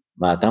dit,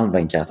 je vais attendre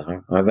 24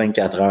 heures. Un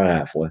 24 heures à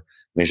la fois.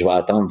 Mais je vais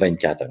attendre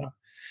 24 heures.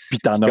 Puis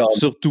t'en as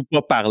surtout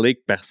pas parlé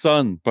avec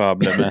personne,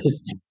 probablement.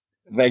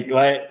 Fait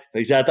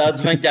que j'ai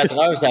attendu 24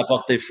 heures, ça a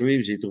porté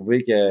fruit. J'ai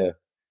trouvé que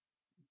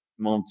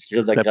mon petit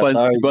crise de C'était pas une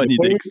crotteur, si bonne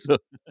idée que ça.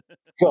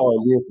 Je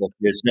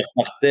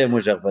repartais,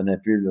 moi, je revenais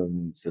plus, là.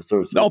 C'est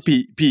sûr. Non,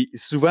 puis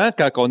souvent,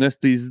 quand on a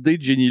ces idées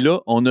de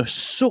génie-là, on a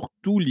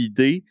surtout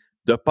l'idée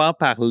de pas en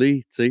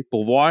parler, tu sais,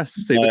 pour voir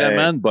si c'est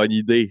vraiment une bonne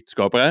idée. Tu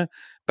comprends?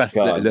 Parce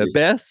que le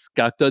best,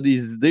 quand tu as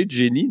des idées de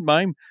génie de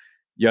même,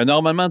 il y a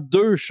normalement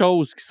deux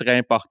choses qui seraient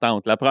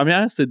importantes. La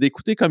première, c'est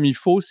d'écouter comme il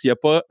faut s'il n'y a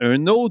pas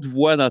une autre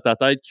voix dans ta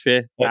tête qui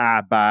fait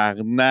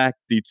tabarnak,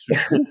 t'es-tu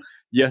fou?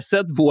 Il y a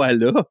cette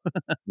voix-là.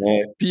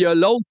 Puis il y a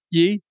l'autre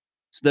qui est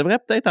tu devrais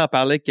peut-être en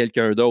parler avec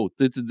quelqu'un d'autre.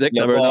 Tu sais, tu disais que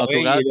tu avais un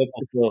entourage. Il est là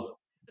pour ça.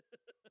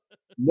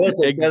 Là,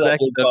 c'est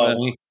Exactement.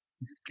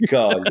 le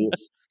parrain.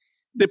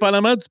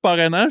 Dépendamment du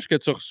parrainage que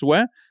tu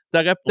reçois, tu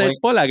n'aurais peut-être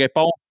pas la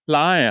réponse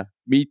claire,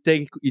 mais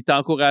il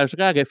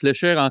t'encouragerait à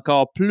réfléchir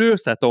encore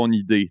plus à ton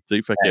idée.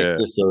 Tu sais,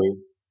 c'est ça.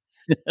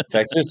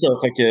 Fait que c'est ça.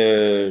 Fait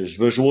que je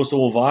veux jouer au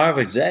sauveur.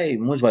 Fait que je dis, hey,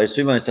 moi, je vais aller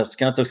suivre un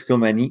certificat en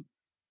toxicomanie.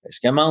 Je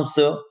commence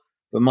ça.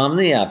 Je peux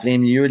m'emmener à plein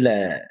milieu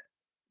de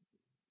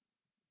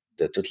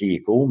toutes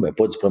les cours, mais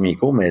pas du premier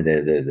cours, mais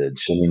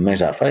du cheminement que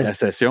j'ai à faire. La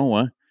session,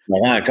 hein. Je me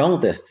rends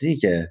compte, esti,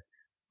 que tu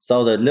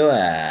sors de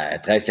là à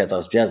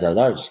 13-14 piastres à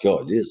l'heure. Je dis,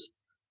 lisse,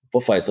 pas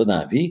faire ça dans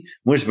la vie.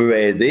 Moi, je veux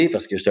aider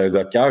parce que j'étais un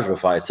gars de cœur, je veux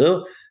faire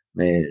ça,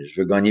 mais je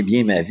veux gagner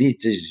bien ma vie.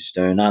 Tu sais, j'étais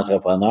un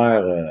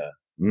entrepreneur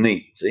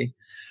né, tu sais.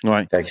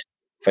 Ouais.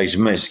 Fait que je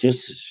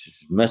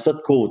mets ça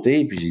de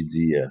côté, puis j'ai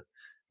dit,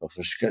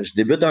 je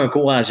débute un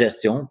cours en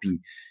gestion,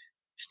 puis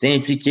j'étais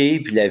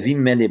impliqué, puis la vie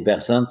me met les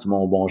personnes sur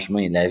mon bon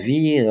chemin. La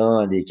vie,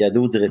 là, les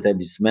cadeaux du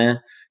rétablissement,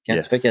 quand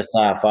tu fais qu'est-ce que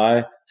tu as à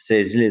faire,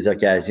 saisis les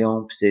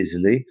occasions, puis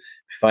saisis-les.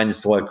 Puis faire une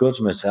histoire courte,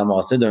 je me suis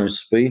ramassé d'un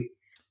souper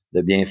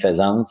de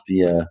bienfaisance, puis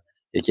il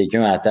y a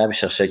quelqu'un à la table, je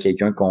cherchais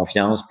quelqu'un de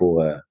confiance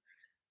pour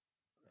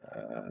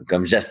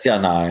comme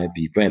gestionnaire,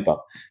 puis peu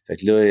importe. Fait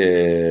que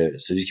là,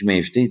 celui qui m'a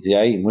invité, il dit «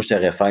 Hey, moi, je te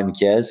réfère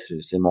Mickaël,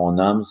 c'est mon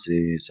homme,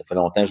 ça fait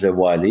longtemps que je le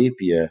vois aller,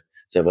 puis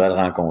tu devrais le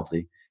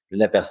rencontrer. » Puis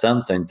la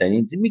personne, c'est un Italien,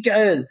 il dit «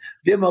 Mickaël,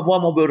 viens me voir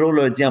à mon bureau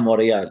lundi à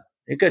Montréal.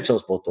 Il y a quelque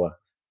chose pour toi. »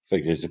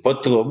 Fait que c'est pas de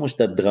trouble, moi,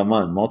 j'étais de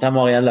Drummond. Monte à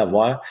Montréal la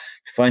voir,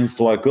 puis faire une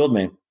histoire courte,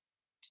 mais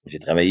j'ai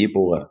travaillé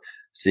pour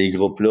ces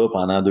groupes-là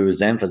pendant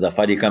 2 ans, me faisais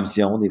faire des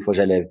commissions. Des fois,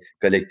 j'allais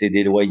collecter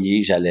des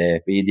loyers,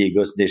 j'allais payer des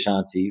gars sur des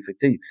chantiers. Fait que,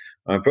 tu sais,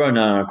 un peu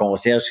un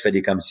concierge qui fait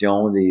des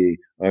commissions,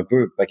 un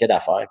peu un paquet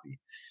d'affaires. Puis,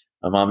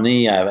 à un moment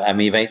donné, à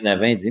mes 29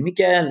 ans, il dit «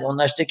 Mickaël, on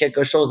a acheté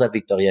quelque chose à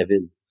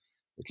Victoriaville. »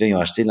 Fait que là, ils ont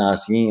acheté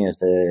l'ancien,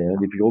 c'est un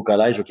des plus gros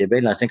collèges au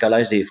Québec, l'ancien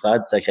collège des frères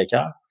du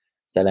Sacré-Cœur.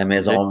 C'était la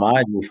maison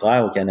mère de nos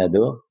frères au Canada,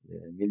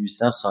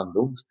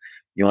 1872.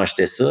 Ils ont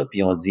acheté ça,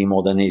 puis ils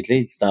m'ont donné les clés.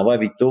 Ils disent « Tu t'en vas à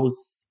Victo,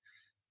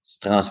 tu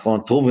transformes,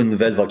 tu trouves une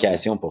nouvelle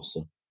vocation pour ça. »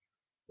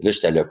 Là,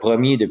 j'étais le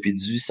premier depuis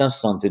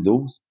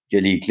 1872 qui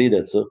a les clés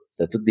de ça.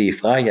 C'était tous des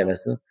frères qui avaient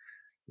ça.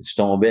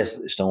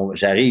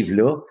 J'arrive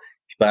là,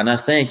 puis pendant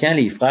 5 ans,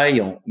 les frères,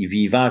 ils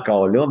vivaient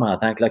encore là, mais en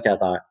tant que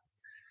locataires.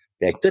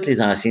 Puis avec tous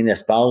les anciens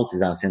espaces,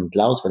 les anciennes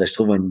classes, il fallait que je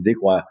trouve une idée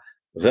quoi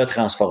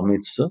retransformer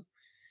tout ça.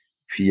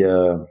 Puis il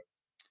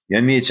y a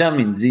un de mes chums,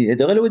 il me dit, hey,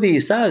 devrais louer des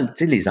salles,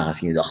 tu sais, les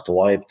anciens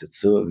dortoirs et tout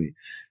ça. Puis,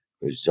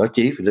 je dis, OK.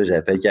 Puis là,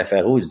 j'appelle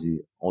Cafaro, je dis,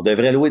 on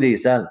devrait louer des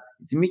salles.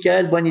 Il dit,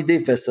 Mickaël, bonne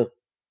idée, fais ça.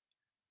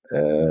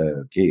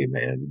 OK,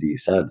 mais des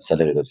salles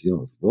de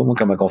réception. Moi,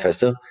 comment on fait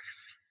ça?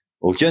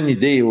 Aucune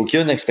idée,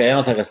 aucune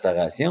expérience en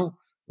restauration,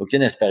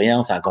 aucune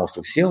expérience en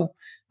construction.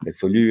 Il a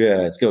fallu,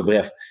 en tout cas,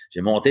 bref,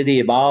 j'ai monté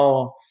des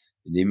bars,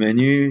 des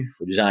menus, il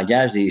faut que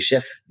j'engage des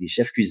chefs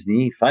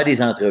cuisiniers, faire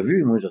des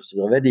entrevues. Moi, je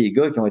recevais des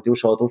gars qui ont été au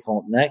Château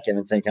Frontenac, qui avaient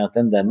une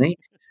cinquantaine d'années.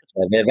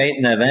 J'avais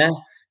 29 ans.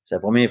 C'est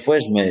la première fois,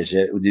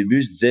 au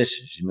début, je disais,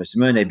 je me suis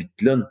mis un habit de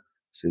clown.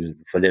 Il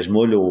fallait que je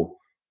moule au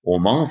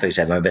monde, fait que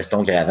j'avais un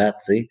veston cravate,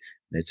 tu sais.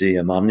 Mais tu sais,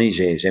 à un moment donné,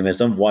 j'aimais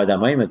ça me voir de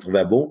même, me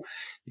trouvais beau.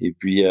 Et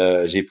puis,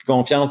 j'ai pris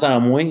confiance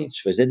en moi.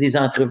 Je faisais des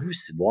entrevues,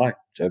 c'est bon.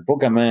 Je savais pas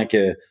comment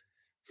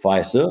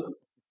faire ça.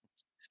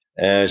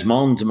 Je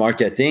monte du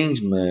marketing,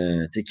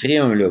 créer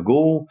un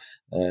logo,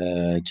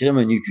 créer un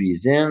menu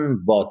cuisine,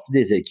 bâtir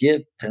des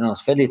équipes,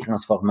 faire des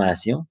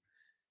transformations.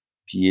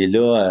 Puis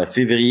là,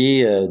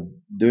 février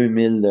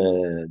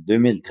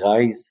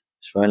 2013,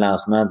 je fais un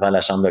lancement devant la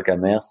Chambre de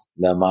commerce,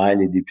 le maire,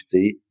 les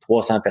députés,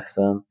 300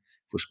 personnes.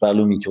 Faut que je parle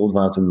au micro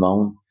devant tout le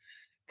monde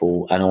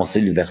pour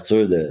annoncer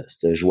l'ouverture de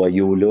ce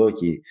joyau-là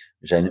qui est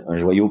un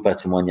joyau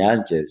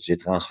patrimonial que j'ai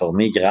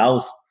transformé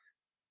grâce,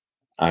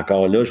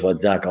 encore là, je vais te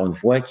dire encore une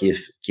fois, qui a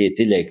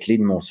été la clé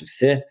de mon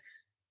succès.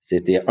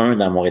 C'était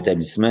dans mon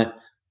rétablissement,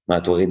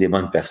 m'entourer des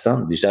bonnes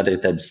personnes, des gens de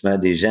rétablissement,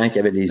 des gens qui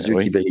avaient les yeux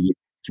qui brillaient,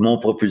 qui m'ont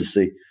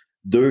propulsé.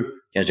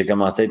 2, quand j'ai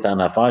commencé à être en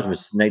affaires, je me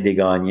suis tenu avec des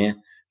gagnants.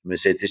 Je me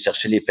suis été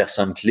chercher les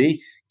personnes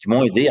clés qui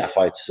m'ont aidé à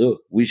faire tout ça.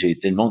 Oui, j'ai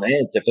été le monde,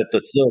 hey, t'as fait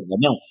tout ça.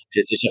 Non,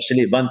 j'ai été chercher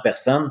les bonnes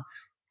personnes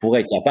pour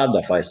être capable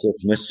de faire ça.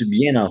 Je me suis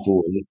bien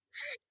entouré.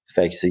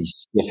 Fait que c'est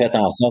ce qui a fait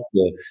en sorte que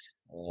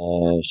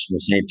je me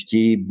suis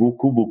impliqué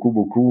beaucoup, beaucoup,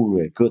 beaucoup.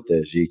 Écoute,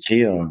 j'ai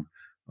créé un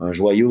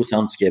joyau au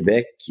centre du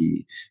Québec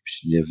je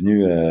suis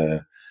devenu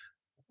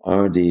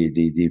un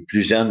des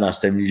plus jeunes dans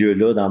ce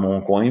milieu-là, dans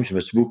mon coin. Puis je me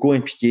suis beaucoup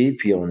impliqué,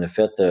 puis on a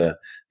fait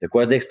de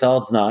quoi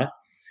d'extraordinaire.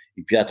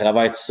 Et puis à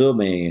travers tout ça,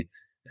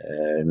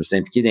 je me suis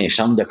impliqué dans les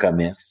chambres de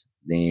commerce,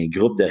 dans les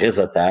groupes de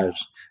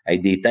réseautage,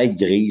 avec des têtes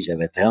grises.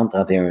 J'avais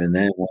 31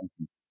 ans. Moi.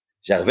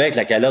 J'arrivais avec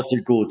la calotte sur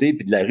le côté,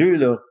 puis de la rue,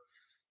 là.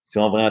 Tu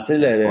comprends-tu?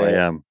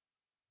 Incroyable.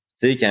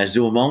 Tu sais, quand je dis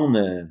au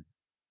monde,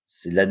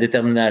 c'est de la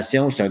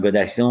détermination, je suis un gars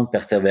d'action, de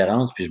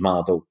persévérance, puis je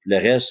m'entoure. Le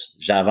reste,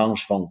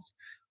 j'avance, je fonce.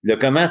 Le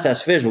comment ça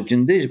se fait, j'ai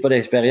aucune idée, j'ai pas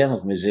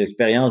d'expérience, mais j'ai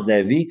l'expérience de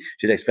la vie,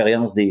 j'ai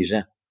l'expérience des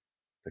gens.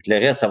 Fait que le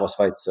reste, ça va se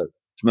faire tout seul.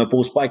 Je me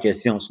pose pas la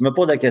question. Si je me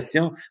pose la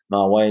question,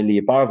 ben ouais,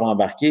 les peurs vont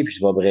embarquer, puis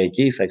je vais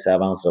breaker, fait que ça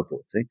avancera pas,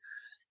 tu sais.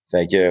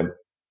 Fait que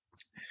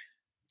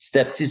petit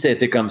à petit, ça a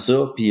été comme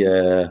ça, puis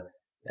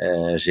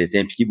j'ai été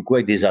impliqué beaucoup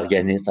avec des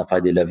organismes à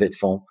faire des levées de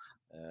fonds.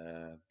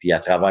 Puis à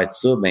travers tout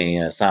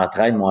ça,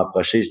 Centraide m'ont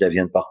approché, je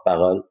deviens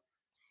porte-parole.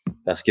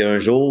 Parce qu'un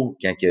jour,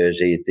 quand que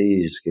j'ai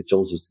été quelque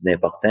chose aussi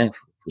d'important,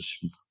 faut que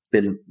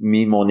je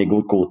mis mon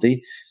ego de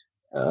côté.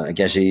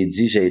 Quand j'ai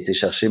été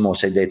chercher mon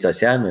chèque d'aide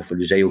sociale, mais il fallait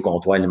que j'aille au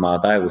comptoir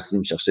alimentaire aussi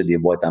me chercher des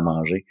boîtes à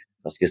manger.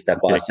 Parce que c'était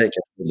pas assez avec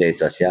l'aide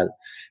sociale.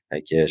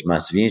 Fait que je m'en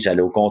souviens,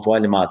 j'allais au comptoir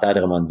alimentaire de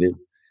Drummondville.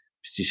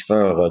 Puis si je fais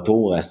un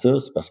retour à ça,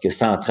 c'est parce que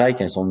Centraide,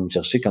 quand ils sont venus me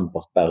chercher comme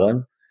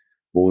porte-parole,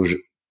 bon, je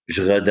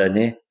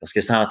redonnais. Parce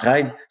que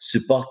Centraide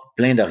supporte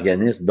plein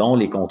d'organismes, dont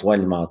les comptoirs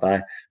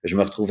alimentaires. Je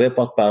me retrouvais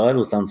porte-parole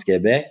au Centre du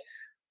Québec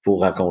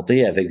pour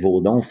raconter avec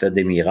vos dons, faites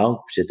des miracles.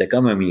 Puis j'étais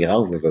comme un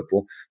miracle, je veux pas.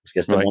 Parce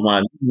qu'à ce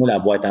moment-là, moi, la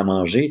boîte à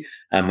manger,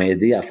 à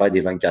m'aider à faire des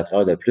 24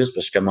 heures de plus,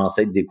 parce que je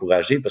commençais à être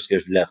découragé, parce que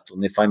je voulais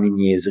retourner faire mes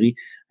niaiseries,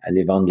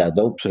 aller vendre de la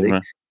dope. Tu sais.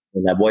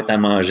 La boîte à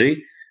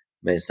manger,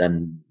 mais ça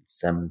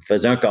me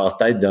faisait un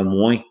casse-tête de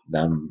moins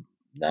dans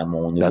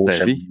mon nouveau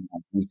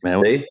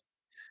cheminement.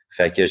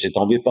 Fait que j'ai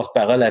tombé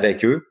porte-parole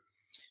avec eux.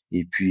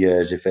 Et puis,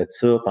 j'ai fait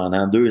ça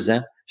pendant 2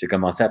 ans. J'ai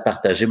commencé à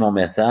partager mon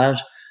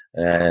message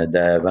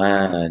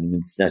devant une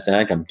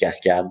multinationale comme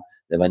Cascade,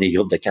 devant des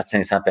groupes de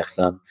 400-500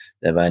 personnes,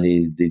 devant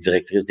des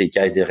directrices des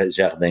caisses des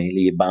jardins,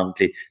 les banques,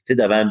 tu sais,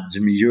 devant du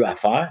milieu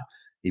affaires.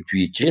 Et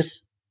puis,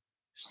 Chris,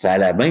 ça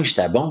allait bien,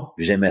 j'étais bon,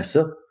 j'aimais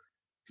ça.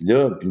 Puis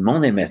là, puis le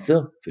monde aimait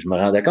ça. Je me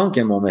rendais compte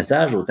que mon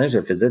message, autant que je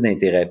le faisais dans les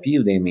thérapies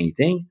ou dans les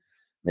meetings,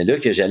 mais là,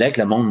 que j'allais avec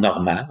le monde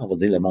normal, on va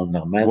dire le monde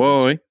normal,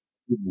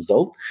 nous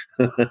autres,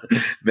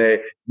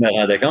 mais je me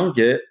rendais compte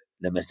que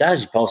le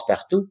message, il passe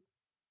partout.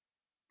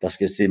 Parce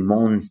que c'est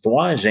mon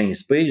histoire,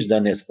 j'inspire, je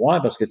donne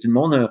espoir, parce que tout le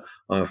monde a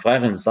un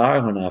frère, une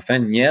sœur, un enfant,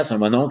 une nièce, un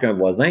mononcle, un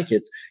voisin qui a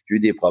eu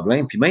des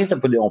problèmes. Puis même si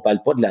on parle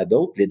pas de la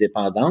dope, les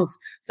dépendances,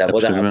 ça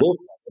va dans la bouffe,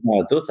 ça va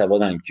dans tout, ça va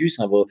dans le cul,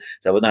 ça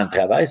va dans le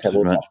travail, ça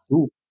va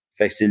partout.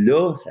 Fait que c'est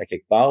là, à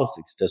quelque part,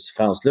 c'est que cette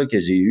souffrance-là que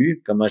j'ai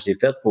eue, comment je l'ai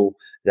faite pour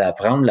la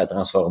prendre, la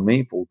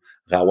transformer, pour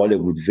avoir le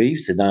goût de vivre,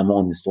 c'est dans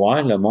mon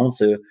histoire. Le monde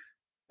se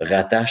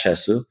rattache à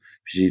ça.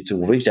 Puis j'ai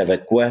trouvé que j'avais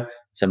de quoi,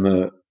 ça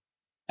me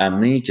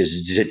amené, que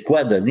j'ai de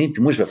quoi donner,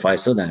 puis moi, je veux faire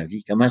ça dans la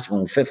vie. Comment est-ce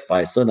qu'on fait pour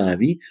faire ça dans la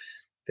vie?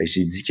 Fait que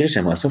j'ai dit que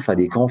j'aimerais ça faire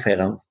des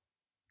conférences.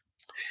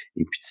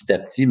 Et puis petit à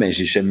petit,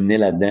 j'ai cheminé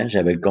là-dedans.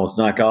 J'avais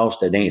continué encore,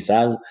 j'étais dans les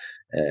salles,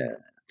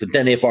 tout le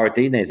temps des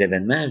parties, dans les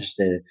événements.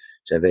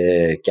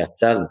 J'avais 4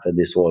 salles, on fait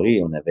des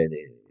soirées, on avait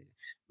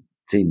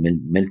des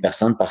 1000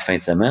 personnes par fin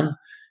de semaine,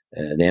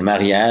 des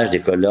mariages,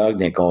 des colloques,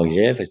 des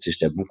congrès. Fait que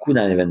j'étais beaucoup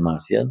dans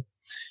l'événementiel.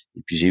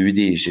 Et puis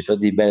j'ai fait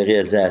des belles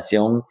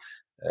réalisations,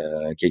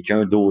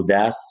 quelqu'un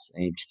d'audace,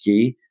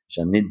 impliqué.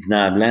 J'ai amené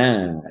Dinan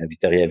Blanc à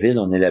Victoriaville.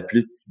 On est la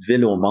plus petite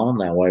ville au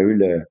monde à avoir eu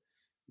le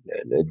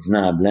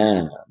Dinan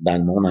Blanc dans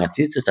le monde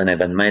entier. Tu sais, c'est un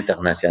événement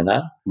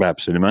international. Ben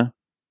absolument.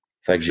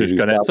 Fait que je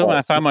connais ça.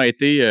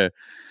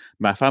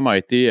 Ma femme a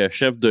été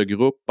chef de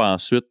groupe.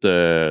 Ensuite,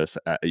 il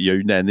y a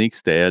une année que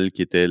c'était elle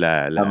qui était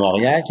la à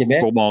Montréal, Québec?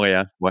 Pour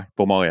Montréal, oui,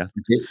 pour Montréal.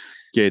 Okay.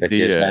 Qui a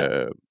été...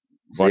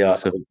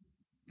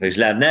 je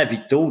l'ai amené à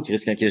Victo,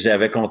 Chris, quand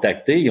j'avais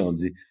contacté, ils ont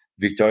dit «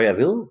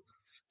 Victoriaville?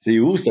 C'est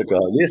où, ce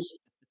calice? »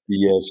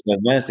 Puis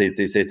finalement,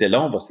 c'était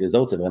long parce que les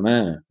autres, c'est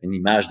vraiment une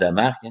image de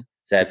marque. Hein.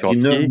 Ça a pris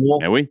 9 mois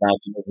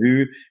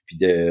d'entrevue, puis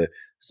de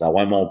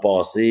savoir mon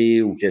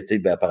passé ou que, tu sais,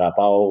 par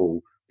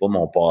rapport pas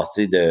mon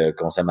passé de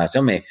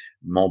consommation, mais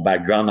mon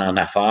background en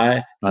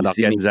affaires. En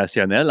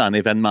organisationnel, en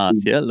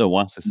événementiel,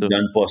 ouais, c'est ça. Je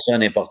donne pas ça à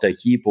n'importe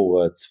qui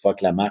pour tu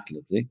fuck la marque, là,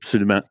 tu sais.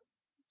 Absolument.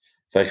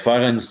 Fait que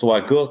faire une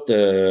histoire courte,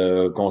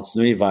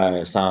 continuer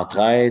vers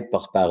Centraide,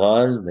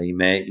 porte-parole, il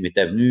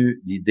m'était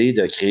venu l'idée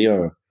de créer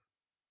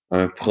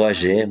un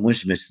projet. Moi,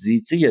 je me suis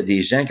dit, tu sais, il y a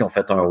des gens qui ont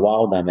fait un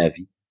wow dans ma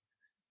vie.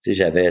 Tu sais,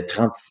 j'avais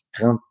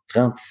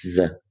 36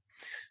 ans.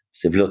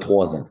 C'est là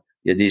 3 ans.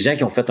 Il y a des gens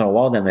qui ont fait un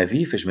wow dans ma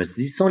vie. Fait que je me suis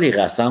dit, si on les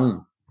rassemble,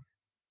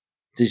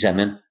 tu sais,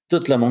 j'amène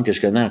tout le monde que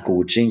je connais en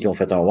coaching qui ont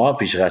fait un wow,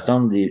 puis je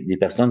rassemble des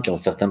personnes qui ont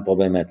certaines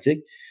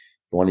problématiques,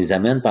 puis on les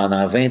amène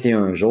pendant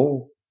 21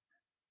 jours,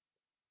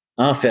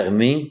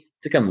 enfermés, tu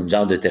sais, comme une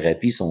genre de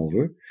thérapie, si on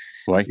veut.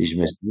 Ouais. Et je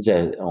me suis dit,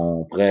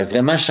 on pourrait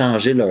vraiment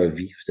changer leur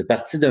vie. C'est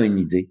parti d'une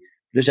idée.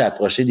 Là, j'ai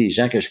approché des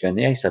gens que je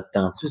connais. Hey, ça te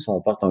tente-tu si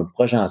on porte un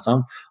projet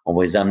ensemble? On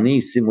va les amener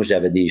ici. Moi,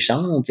 j'avais des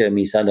chambres, donc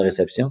mes salles de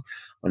réception.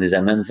 On les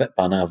amène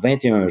pendant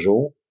 21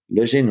 jours.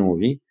 logés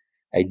nourris,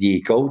 avec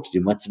des coachs, des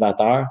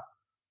motivateurs,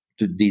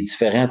 des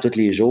différents tous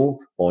les jours.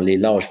 On les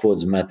lâche pas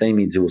du matin,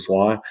 midi au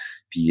soir.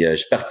 Puis je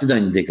suis parti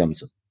d'une idée comme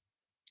ça.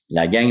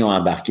 La gang a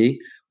embarqué.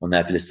 On a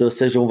appelé ça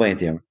 7 jours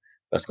 21.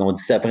 Parce qu'on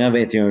dit que ça prend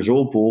 21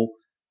 jours pour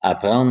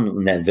apprendre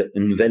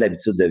une nouvelle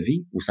habitude de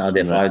vie ou s'en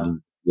défaire d'une.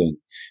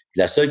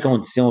 La seule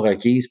condition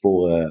requise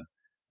pour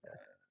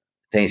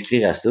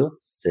t'inscrire à ça,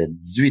 c'était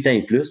 18 ans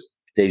et plus.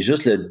 Puis t'as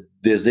juste le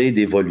désir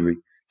d'évoluer.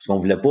 Parce qu'on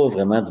voulait pas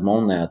vraiment du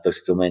monde en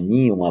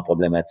toxicomanie ou en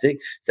problématique.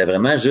 C'était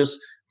vraiment juste,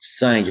 tu te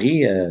sens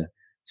gris,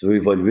 tu veux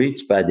évoluer,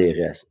 tu peux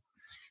adhérer à ça.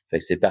 Fait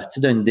que c'est parti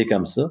d'une idée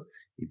comme ça.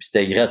 Et puis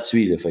c'était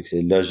gratuit, là. Fait que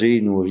c'est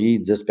logé, nourri,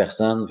 10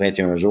 personnes,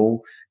 21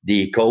 jours,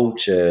 des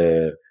coachs,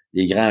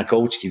 des grands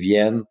coachs qui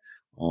viennent.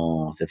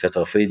 On s'est fait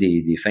offrir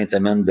des fins de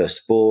semaine de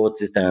spa. Tu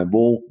sais, c'était un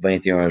beau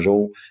 21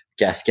 jours.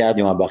 Cascade,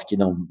 ils ont embarqué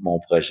dans mon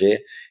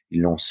projet.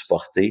 Ils l'ont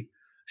supporté.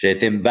 J'ai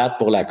été me battre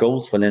pour la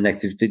cause. Il fallait une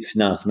activité de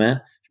financement.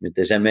 Je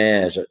m'étais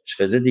jamais... Je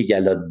faisais des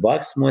galas de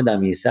boxe, moi, dans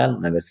mes salles.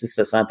 On avait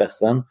 600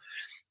 personnes.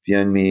 Puis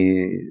un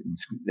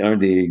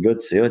des gars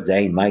du CA dit «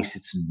 Hey, Mike,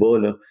 si tu te bats,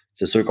 là,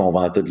 c'est sûr qu'on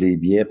vend tous les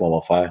billets puis on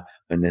va faire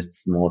un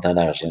esti de montant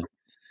d'argent. »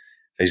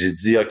 Fait que j'ai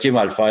dit « OK, on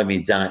va le faire, mais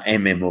il dit en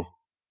MMA. »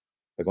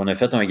 Fait qu'on a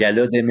fait un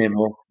gala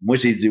d'MMA. Moi,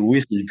 j'ai dit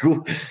oui, c'est le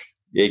coup.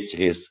 Et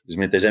Chris, je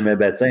m'étais jamais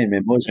battu en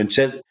MMA. J'ai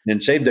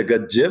une shape de gars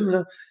de gym,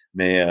 là,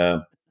 mais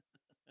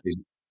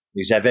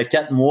j'avais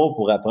 4 mois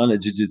pour apprendre le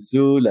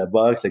jiu-jitsu, la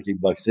boxe, le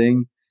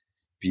kickboxing.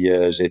 Puis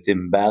j'ai été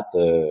me battre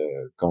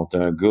contre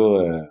un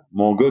gars.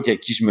 Mon gars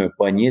avec qui je me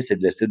pognais s'est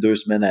blessé 2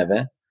 semaines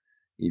avant.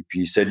 Et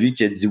puis celui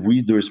qui a dit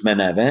oui 2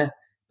 semaines avant,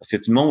 parce que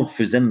tout le monde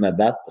faisait me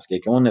battre, parce que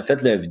quand on a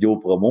fait la vidéo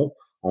promo,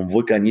 on me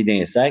voit cogner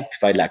d'un sac puis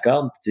faire de la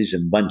corde, puis tu sais,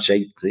 j'ai une bonne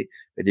shape, tu sais.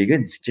 Les gars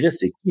disent Chris,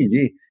 c'est qui il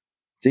est?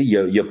 Tu sais, il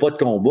y a pas de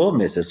combat,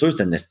 mais c'est sûr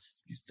c'est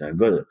un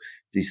gars, tu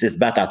sais, il sait se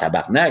battre en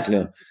tabarnak,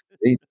 là.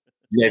 T'sais,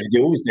 la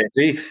vidéo,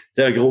 c'était, tu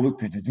sais, un gros ouais,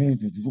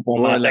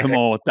 le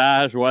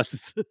montage, ouais, c'est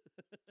ça.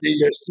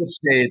 Il a tout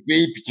snapé,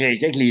 puis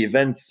quelqu'un avec les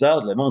veines qui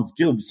sortent, le monde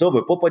dit, ça, on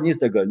veut pas pogner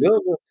ce gars-là,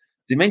 là.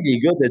 C'est même des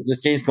gars de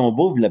 10-15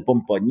 combats voulaient pas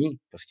me pogner,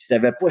 parce qu'ils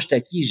savaient pas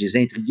j'étais qui, je les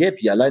intriguais,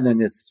 puis il a l'air d'un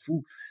esti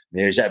fou.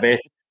 Mais j'avais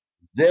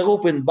 0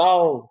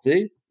 pinball, tu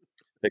sais.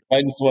 Fait que faire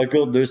une histoire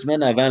courte 2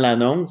 semaines avant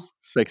l'annonce.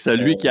 Fait que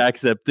celui qui a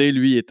accepté,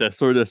 lui, il était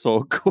sûr de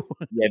son coup.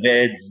 Il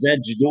avait 10 ans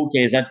de judo,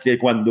 15 ans de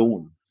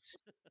taekwondo.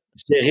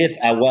 Shérif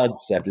Awad,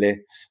 il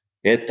s'appelait.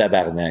 Et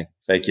tabarnak.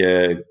 Fait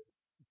que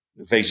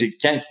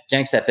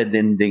quand ça fait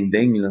ding ding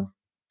ding, là,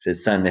 je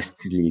sens en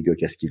esti, les gars,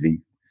 qu'est-ce qu'ils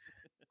vivent.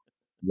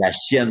 La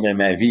chienne de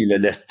ma vie, là,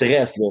 le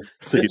stress, là.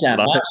 C'est la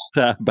marche,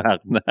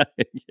 tabarnak.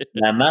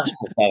 La marche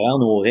pour te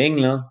rendre au ring,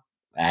 là,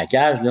 à la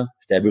cage, là,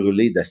 j'étais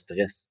brûlé de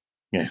stress.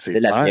 C'est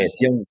la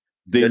pression.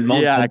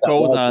 Dédié à la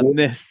cause en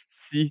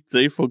esti, tu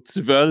sais, faut que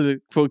tu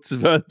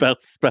veuilles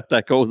participer à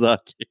ta cause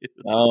hockey.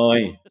 Ah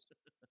oui.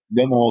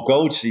 Là, mon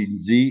coach, il me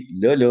dit,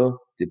 là,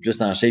 t'es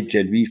plus en shape que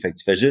lui. Fait que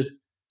tu fais juste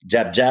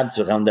jab, jab,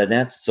 tu rentres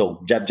dedans, tu sautes.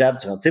 Jab, jab,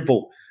 tu rentres. Tu sais,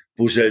 pour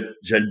je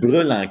le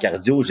brûle en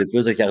cardio, j'ai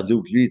plus de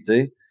cardio que lui, tu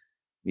sais.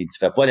 Mais tu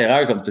fais pas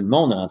l'erreur comme tout le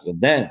monde rentre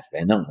dedans.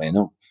 Ben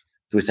non.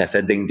 Toi, ça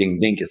fait ding, ding,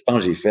 ding. Qu'est-ce que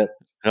j'ai fait?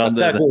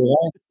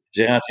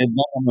 J'ai rentré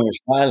dedans comme un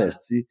cheval,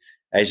 esti.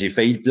 Hey, j'ai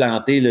failli le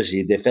planter, là.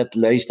 J'ai défait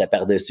l'œil, j'étais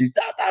par-dessus.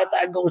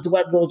 Gauche,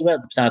 droite. Puis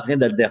j'étais en train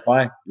de le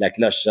défaire. La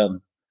cloche sonne.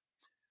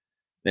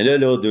 Mais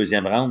là,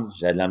 deuxième round,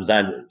 j'avais de la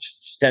misère.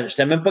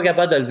 J'étais même pas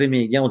capable de lever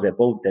mes gants aux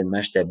épaules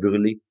tellement j'étais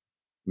brûlé.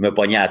 Je me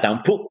pognais à temps.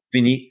 Pouf!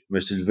 Fini. Je me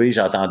suis levé,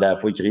 j'entendais à la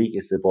fois crier.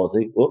 Qu'est-ce qui s'est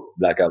passé? Oh,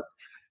 blackout.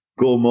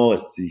 Coma,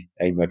 hostie.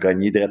 Hey, il m'a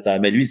cogné direct ça.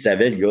 Mais lui, il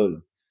savait, le gars, là.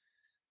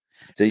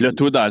 Là,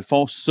 toi, dans le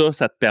fond,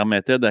 ça te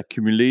permettait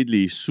d'accumuler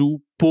les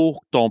sous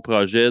pour ton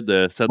projet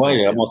de 7 Ouais,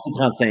 j'ai ramassé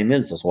 35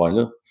 000 ce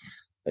soir-là.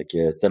 Fait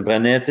que ça me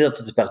prenait, tu sais,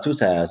 tout partout,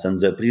 ça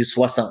nous a pris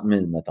 60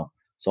 000, mettons.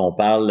 Si on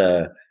parle,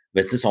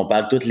 ben, tu sais, si on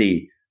parle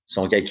si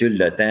on calcule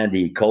le temps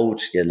des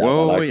coachs, qui a de la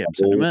valeur, oui,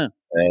 absolument.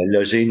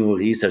 Loger,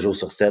 nourrir, 7 jours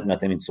sur 7,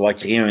 matin, midi, soir,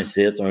 créer un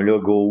site, un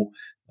logo.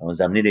 On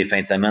nous a amené des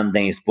fins de semaine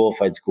d'inspa,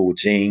 faire du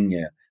coaching.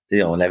 Tu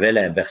sais, on avait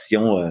la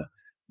version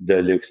de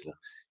luxe, là.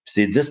 Puis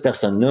ces 10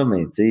 personnes-là,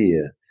 mais tu sais,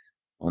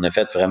 on a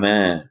fait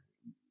vraiment,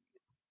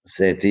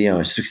 ça a été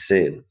un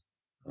succès,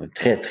 là. Un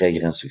très, très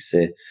grand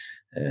succès.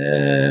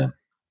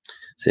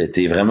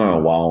 C'était vraiment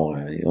un wow.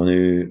 On a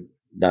eu,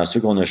 dans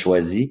ceux qu'on a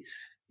choisis,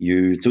 il y a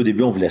eu, tu sais, au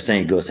début, on voulait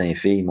 5 gars, 5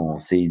 filles, mais on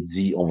s'est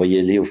dit, on va y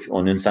aller,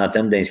 on a une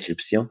centaine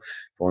d'inscriptions,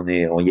 on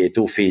y a été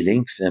au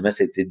feeling, puis finalement,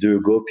 c'était 2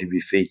 gars puis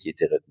 8 filles qui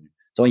étaient retenues.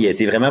 Tu sais, il a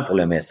été vraiment pour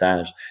le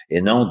message,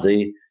 et non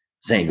dire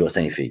 5 gars,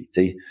 5 filles,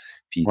 tu sais.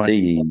 Puis, tu sais,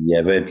 il y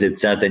avait le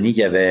petit Anthony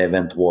qui avait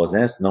 23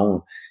 ans,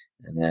 sinon,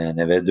 il y en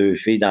avait 2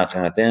 filles dans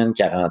trentaine,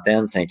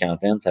 quarantaine,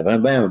 cinquantaine, ça avait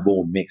bien un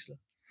beau mix, là.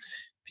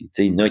 Puis, tu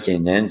sais, il y en a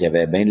qui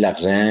avait bien de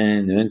l'argent,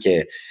 il y en a une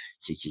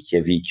qui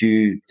a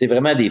vécu, tu sais,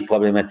 vraiment des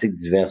problématiques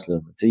diverses, là.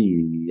 Tu sais,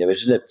 il y avait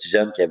juste le petit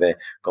jeune qui avait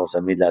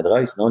consommé de la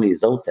drogue, sinon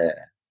les autres,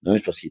 l'un,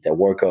 c'est parce qu'il était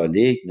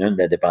workaholic, l'un de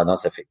la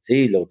dépendance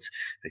affective, l'autre.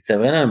 C'était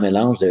vraiment un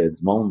mélange du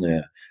monde,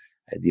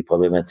 des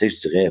problématiques,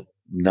 je dirais,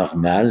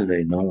 normales,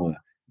 et non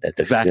la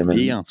Varié,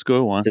 toxicomanie. en tout cas,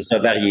 ouais. C'est ça,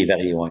 varié,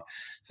 ouais.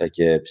 Fait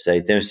que puis ça a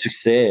été un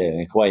succès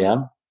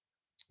incroyable.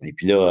 Et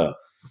puis là,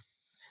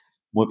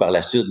 moi, par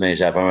la suite, ben,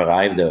 j'avais un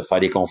rêve de faire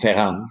des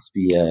conférences,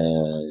 puis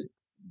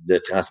de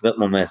transmettre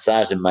mon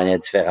message d'une manière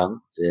différente,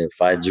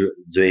 faire du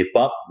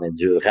hip-hop, mais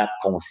du rap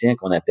conscient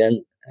qu'on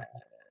appelle,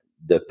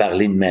 de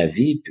parler de ma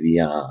vie,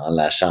 puis en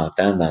la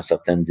chantant dans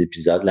certains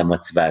épisodes, la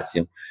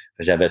motivation.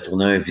 J'avais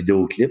tourné un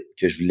vidéoclip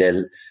que je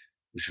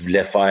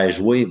voulais faire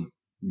jouer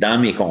dans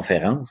mes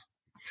conférences.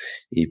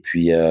 Et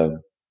puis,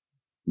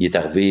 il est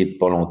arrivé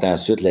pas longtemps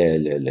ensuite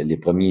les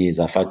premiers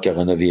affaires de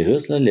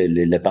coronavirus, là,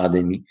 la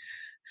pandémie.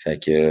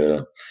 Fait que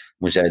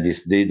moi, j'avais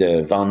décidé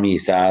de vendre mes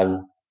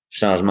salles,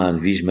 changement de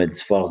vie, je me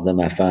divorce de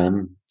ma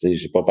femme. Tu sais,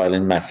 j'ai pas parlé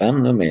de ma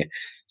femme, là, mais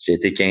j'ai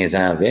été 15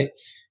 ans avec.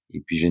 Et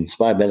puis j'ai une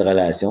super belle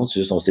relation. C'est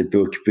juste on s'est peu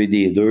occupé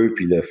des deux,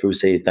 puis le feu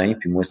s'est éteint,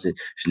 puis moi,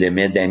 je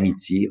l'aimais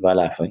d'amitié vers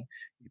la fin.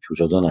 Et puis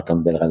aujourd'hui, on a encore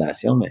une belle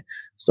relation, mais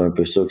c'est un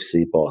peu ça qui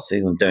s'est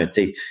passé. On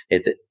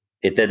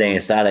était dans les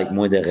salles avec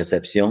moi de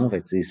réception,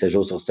 fait que 7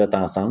 jours sur 7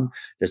 ensemble.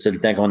 Le seul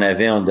temps qu'on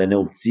avait, on le donnait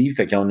aux petits,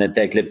 fait qu'on était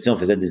avec les petits, on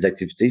faisait des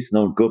activités,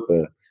 sinon le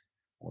couple,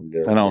 on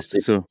l'a Ah non, c'est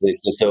laissé, ça.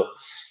 c'est ça.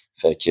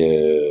 Fait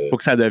que Faut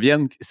que ça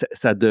devienne,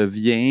 ça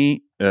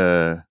devient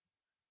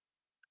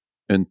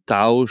une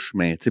tâche,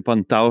 mais tu sais, pas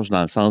une tâche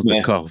dans le sens de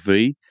ouais,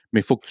 corvée, mais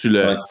il faut que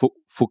ouais,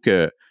 faut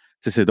que, tu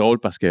sais, c'est drôle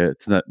parce que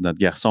notre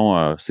garçon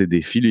a ses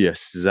défis, lui, il a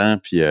 6 ans,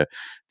 puis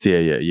tu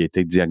sais, il a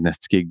été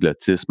diagnostiqué avec de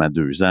l'autisme à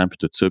 2 ans, puis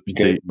tout ça, puis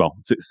tu sais, OK. bon,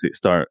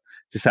 c'est un,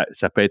 tu sais,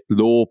 ça peut être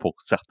lourd pour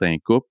certains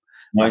couples.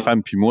 Ma Ouais,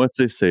 femme puis moi,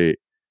 tu sais,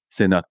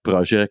 c'est notre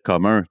projet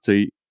commun, tu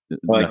sais,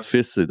 ouais, notre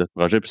fils, c'est notre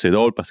projet, puis c'est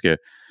drôle parce que,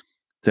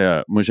 tu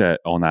sais, moi,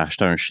 on a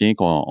acheté un chien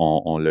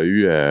on l'a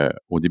eu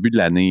au début de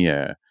l'année,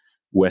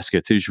 où est-ce que,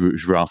 tu sais,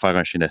 je veux en faire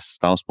un chien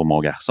d'assistance pour mon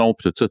garçon,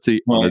 puis tout ça, tu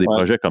sais, on a ouais, des ouais,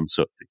 projets comme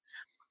ça, tu sais.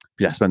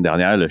 Puis la semaine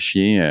dernière, le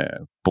chien,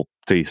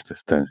 tu sais,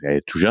 elle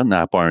est tout jeune, elle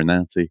n'a pas 1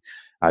 an, tu sais.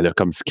 Elle a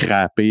comme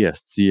scrappé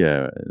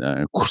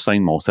un coussin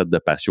de mon set de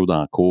patio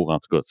dans le cours. En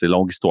tout cas, c'est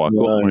longue histoire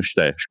courte. ouais, Moi,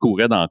 je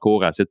courais dans le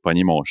cours à essayer de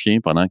pogner mon chien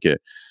pendant que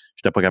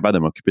j'étais pas capable de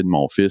m'occuper de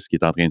mon fils qui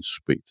est en train de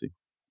souper, tu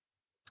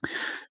sais.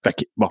 Fait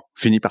que, bon,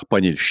 fini par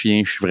pogner le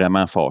chien, je suis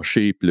vraiment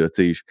fâché. Puis là,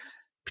 tu sais,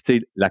 puis tu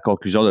sais, la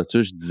conclusion de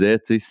ça, je disais,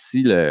 tu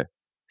sais,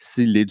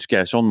 si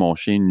l'éducation de mon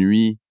chien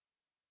nuit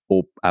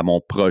à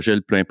mon projet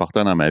le plus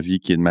important dans ma vie,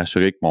 qui est de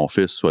m'assurer que mon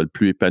fils soit le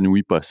plus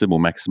épanoui possible au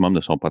maximum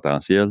de son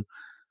potentiel,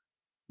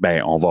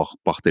 ben on va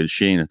reporter le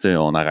chien, là, tu sais,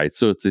 on arrête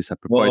ça, tu sais, ça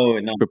peut pas être,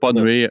 ouais, non, c'est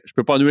ça. je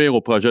peux pas nuire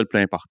au projet le plus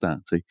important,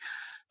 tu sais.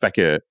 Fait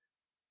que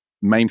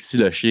même si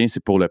le chien,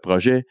 c'est pour le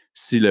projet,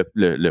 si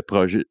le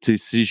projet, tu sais,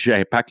 si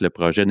j'impacte le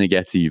projet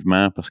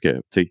négativement, parce que,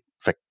 tu sais,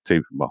 fait que, tu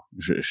sais, bon,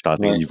 je suis en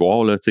train Ouais, d'y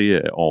voir, là, tu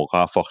sais, on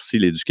renforce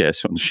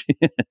l'éducation du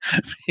chien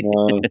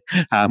ouais,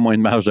 à moins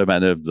de marge de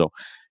manœuvre, disons.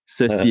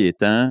 Ceci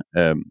étant,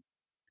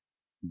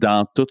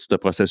 dans tout ce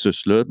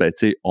processus-là, ben,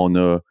 tu sais, on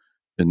a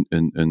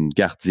une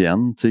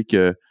gardienne, tu sais,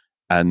 qu'elle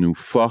nous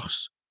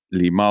force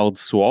les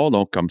mardis soirs,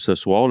 donc comme ce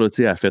soir, là, tu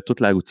sais, elle fait toute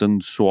la routine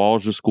du soir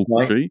jusqu'au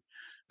ouais, coucher.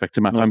 Fait que, tu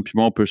sais, ma ouais. femme puis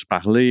moi, on peut se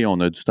parler, on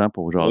a du temps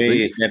pour jaser.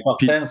 Oui, c'est Puis,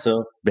 important, ça.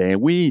 ben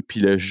oui, puis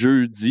le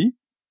jeudi,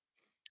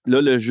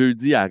 là, le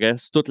jeudi, elle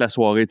reste toute la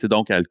soirée, tu sais,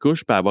 donc elle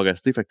couche, puis elle va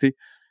rester. Fait que, tu sais,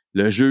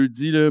 le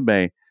jeudi, là,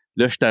 ben,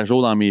 là, je suis à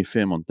jour dans mes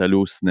films. On est allé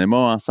au cinéma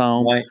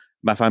ensemble. Ouais,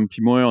 Ma femme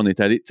puis moi, on est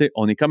allé, tu sais,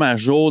 on est comme à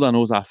jour dans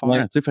nos affaires,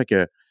 ouais, tu sais, fait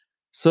que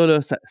ça, là,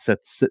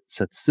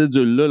 cette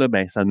cédule-là, là,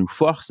 ben, ça nous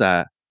force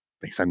à.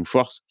 Ben, ça nous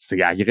force. C'est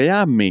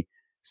agréable, mais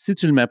si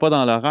tu le mets pas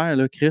dans l'horaire,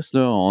 là, Chris,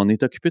 là, on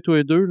est occupés tous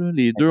les deux. Là.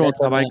 Les deux, on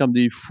travaille exactement. comme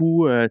des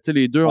fous. Tu sais,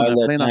 les deux, on Ouais, a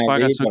le plein temps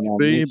d'affaires à libre, à un moment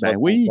donné, s'occuper. tu vas te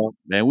rendre compte.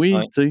 Ben oui,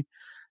 Ouais, tu sais.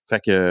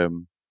 Fait que.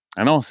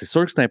 Ah non, c'est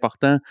sûr que c'est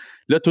important.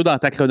 Là, toi, dans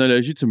ta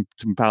chronologie, tu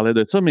me parlais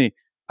de ça, mais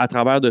à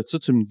travers de ça,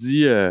 tu me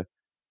dis.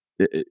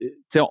 Tu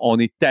sais, on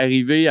est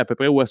arrivé à peu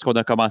près où est-ce qu'on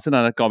a commencé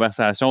dans notre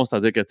conversation,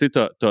 c'est-à-dire que tu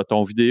sais, t'as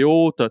ton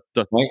vidéo, t'as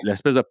ouais.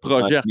 l'espèce de J'ai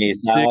projet vendu mes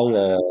artistique,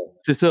 salles,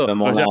 c'est ça, fait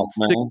mon projet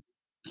artistique lancement.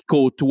 qui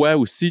côtoie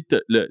aussi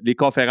les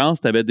conférences,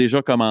 tu avais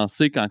déjà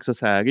commencé quand que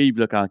ça arrive,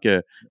 là, quand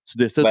que tu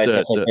décides Ben,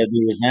 ça faisait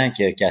 2 ans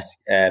que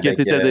tu avec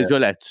étais déjà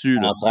là-dessus.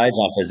 Là. Entraide,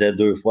 j'en faisais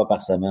 2 fois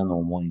par semaine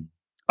au moins.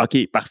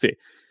 OK, parfait.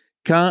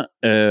 Quand,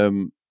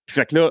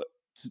 fait que là,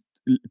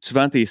 tu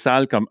vends tes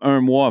salles comme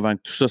 1 mois avant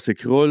que tout ça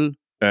s'écroule,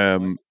 Ouais.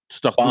 tu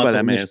te Pas retrouves en à la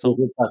tournée, je suis maison,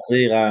 supposé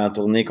partir en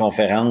tournée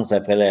conférence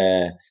après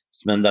la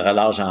semaine de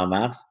relâche en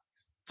mars.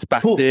 tu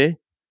Pouf! partais,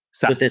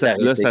 Tout est là,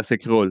 arrêté. ça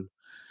s'écroule.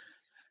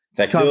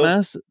 Fait que là,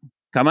 Comment,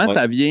 comment ouais,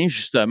 ça vient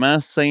justement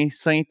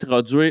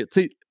s'introduire?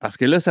 Tu sais, parce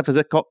que là, ça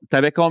faisait. Tu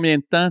avais combien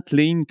de temps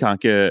clean quand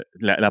que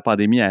la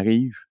pandémie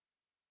arrive?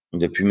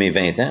 depuis mes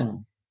 20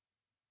 ans,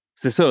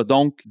 C'est ça,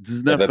 donc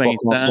 19 j'avais pas 20 ans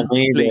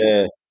consommé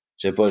clean.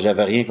 de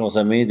j'avais rien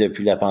consommé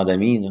depuis la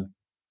pandémie, là.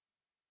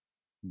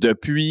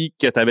 Depuis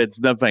que tu avais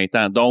 19 20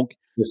 ans. Donc,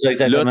 C'est ça là,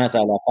 exactement, ça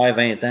allait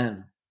faire 20 ans,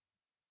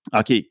 là.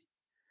 OK. Fait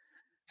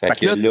Fait que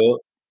que là, là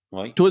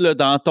oui, toi, là,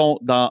 dans ton.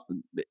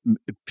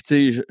 Puis,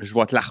 tu sais, je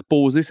vais te la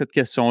reposer, cette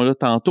question-là,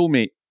 tantôt,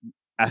 mais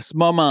à ce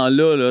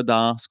moment-là, là,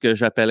 dans ce que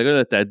j'appellerais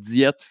là, ta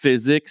diète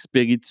physique,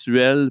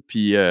 spirituelle,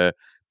 puis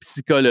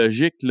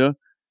psychologique, là,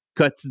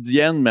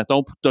 quotidienne,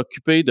 mettons, pour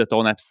t'occuper de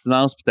ton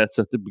abstinence, puis ta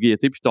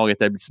sobriété, puis ton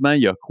rétablissement,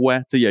 il y a quoi?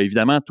 Tu sais, il y a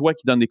évidemment toi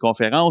qui donnes des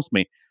conférences,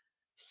 mais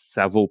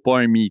ça vaut pas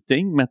un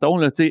meeting, mettons,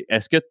 là, tu sais.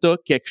 Est-ce que tu as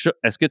quelque chose,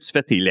 est-ce que tu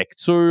fais tes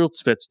lectures,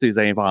 tu fais-tu tes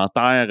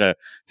inventaires,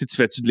 tu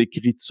fais-tu de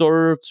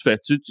l'écriture, tu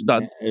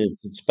donnes.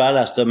 Tu parles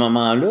à ce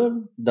moment-là,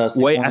 dans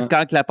ces Oui, moments?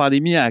 quand la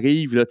pandémie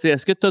arrive, là, tu sais,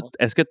 est-ce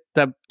que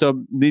t'as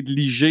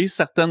négligé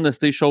certaines de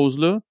ces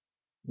choses-là?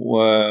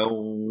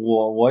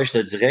 Ouais, je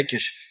te dirais que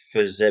je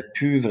faisais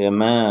plus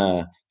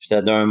vraiment.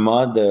 J'étais d'un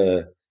mode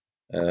euh,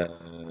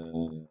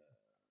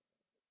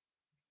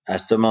 à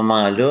ce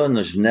moment-là,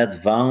 je venais de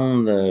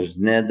vendre, je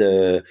venais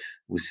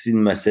aussi de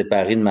me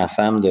séparer de ma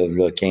femme de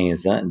v'là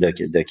 15 ans,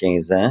 de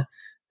 15 ans.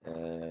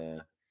 Euh,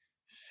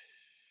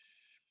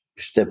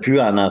 J'étais plus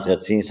en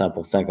entretien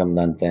 100% comme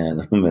dans le temps,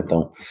 là,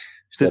 mettons.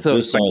 C'est J'étais ça.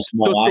 plus Fait que tu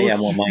mon ail à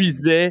moi-même.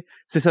 t'autosuffisais.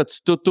 C'est ça,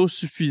 tu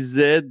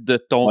t'autosuffisais de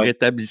ton Oui,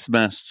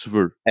 rétablissement, si tu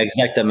veux.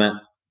 exactement.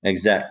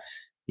 Exact.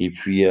 Et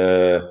puis,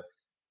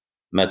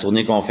 ma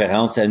tournée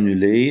conférence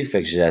annulée,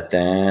 fait que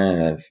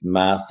j'attends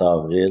mars,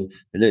 avril.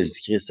 Puis là, je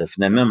dis, Chris,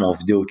 finalement, mon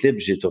vidéoclip,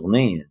 j'ai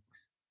tourné.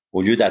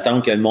 Au lieu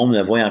d'attendre que le monde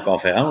me voie en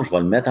conférence, je vais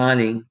le mettre en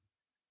ligne.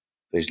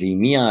 Fait que je l'ai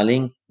mis en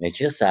ligne. Mais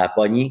Chris, ça a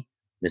pogné.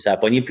 Mais ça a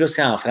pogné plus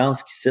qu'en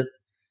France qu'ici.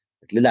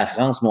 Fait que là, la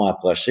France m'ont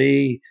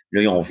approché.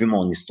 Là, ils ont vu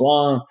mon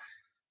histoire.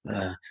 Euh,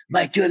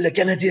 Michael, le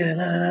Canadien.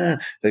 Là, là, là.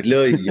 Fait que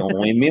là, ils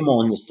ont aimé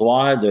mon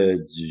histoire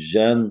du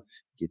jeune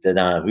qui était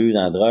dans la rue,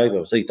 dans la drogue.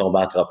 Pour ça, il tombe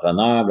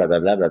entrepreneur,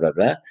 blablabla,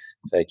 blablabla.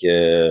 Fait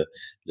que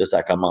là, ça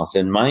a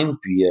commencé de même.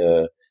 Puis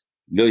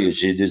là,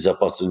 j'ai des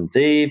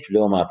opportunités. Puis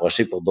là, on m'a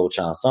approché pour d'autres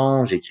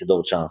chansons. J'ai écrit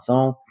d'autres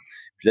chansons.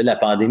 Puis là, la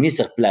pandémie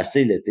s'est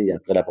replacée l'été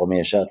après la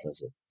première shot. Là,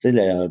 ça. Tu sais,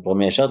 le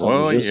premier shot, on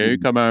a Ouais, il y juste... a eu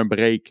comme un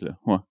break, là.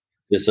 Ouais.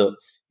 C'est ça.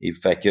 Et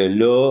fait que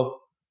là,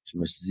 je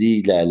me suis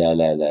dit,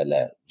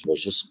 je vais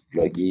juste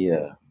plugger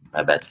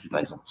ma batterie, par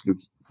exemple.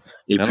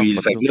 Et Non, puis,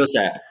 pas fait trop. que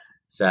là,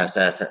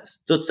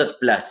 tout s'est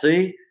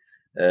replacé.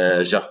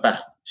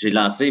 J'ai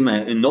lancé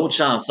une autre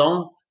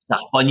chanson. Ça a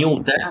repogné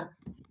autant.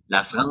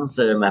 La France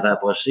m'avait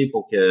approché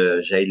pour que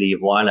j'aille les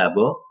voir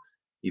là-bas.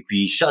 Et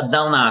puis,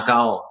 shutdown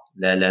encore.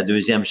 La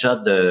deuxième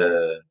shot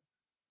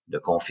de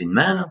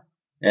confinement, là.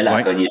 Elle a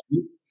Ouais. cogné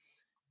tout.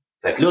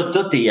 Fait que là,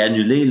 tout est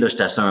annulé. Là,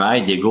 j'étais sur un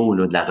high d'ego,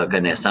 là, de la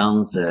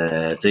reconnaissance.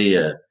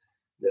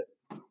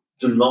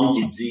 Tout le monde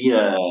qui dit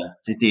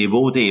t'es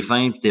beau, t'es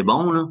fin, puis t'es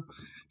bon, là.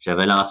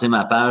 J'avais lancé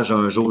ma page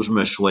Un jour je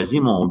me choisis,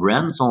 mon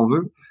brand, si on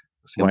veut.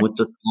 Parce que Ouais. moi,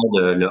 tout le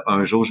monde, le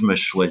Un jour je me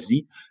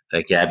choisis.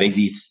 Fait qu'avec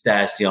des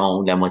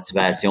citations, de la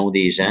motivation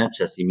des gens, puis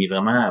ça s'est mis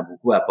vraiment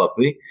beaucoup à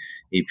popper.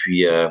 Et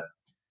puis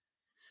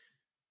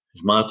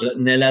je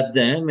m'entretenais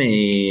là-dedans,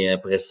 mais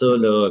après ça,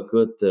 là,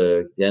 écoute,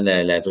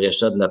 la vraie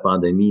shot de la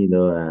pandémie,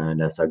 là,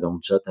 la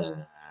seconde shot,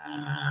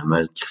 elle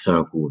m'a crissé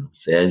un coup. Là.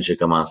 C'est elle,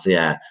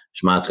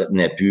 je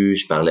m'entretenais plus,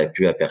 je parlais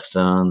plus à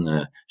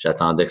personne,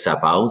 j'attendais que ça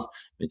passe.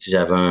 Mais tu sais,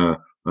 j'avais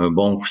un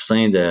bon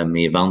coussin de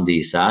mes ventes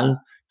des salles.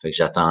 Fait que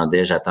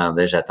j'attendais,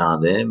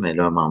 mais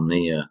là, à un moment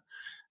donné,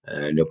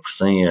 le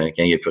coussin,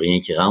 quand il n'y a plus rien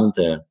qui rentre,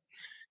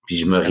 puis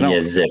je me Ben non,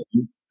 réalisais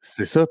plus.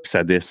 c'est ça, puis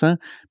ça descend.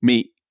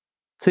 Mais,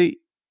 tu sais,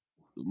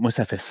 moi,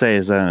 ça fait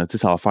 16 ans, tu sais,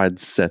 ça va faire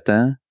 17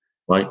 ans.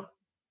 Oui.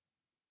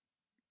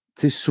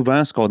 Tu sais,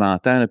 souvent, ce qu'on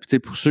entend, là, puis tu sais,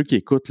 pour ceux qui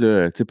écoutent,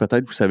 là, tu sais,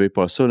 peut-être que vous ne savez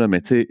pas ça, là,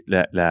 mais tu sais,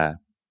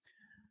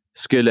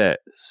 ce que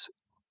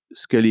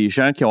ce que les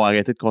gens qui ont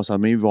arrêté de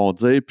consommer vont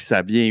dire, puis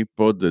ça vient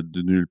pas de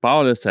nulle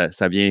part, là,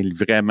 ça vient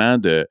vraiment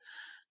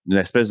d'une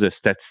espèce de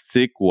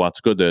statistique ou en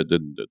tout cas de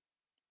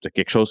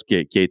quelque chose qui a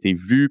été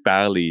vu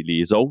par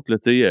les autres. Là,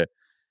 tu sais,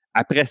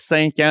 après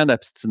 5 ans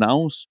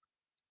d'abstinence,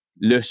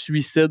 le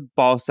suicide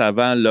passe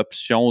avant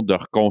l'option de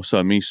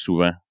reconsommer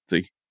souvent.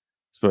 Tu sais.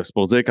 C'est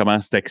pour dire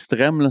comment c'est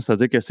extrême. Là.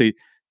 C'est-à-dire que c'est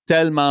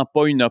tellement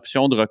pas une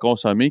option de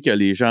reconsommer que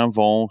les gens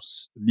vont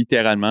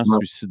littéralement se Ouais,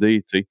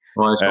 suicider. Tu sais.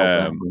 ouais, je comprends.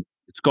 Euh,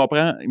 Tu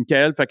comprends,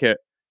 Michael? Fait que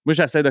moi,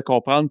 j'essaie de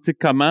comprendre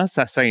comment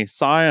ça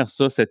s'insère,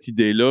 ça, cette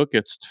idée-là que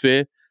tu te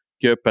fais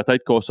que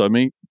peut-être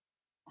consommer,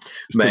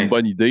 c'est une Ben,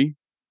 bonne idée.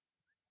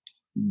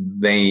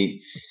 Ben,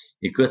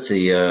 écoute,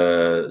 c'est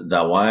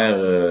d'avoir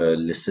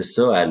laissé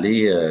ça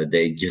aller,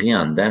 d'être gris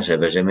en dedans.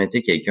 J'avais jamais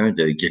été quelqu'un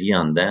de gris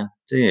en dedans.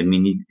 Tu sais,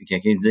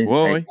 quelqu'un dit,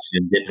 Oui, hey, oui. j'ai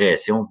une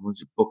dépression. Moi,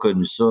 j'ai pas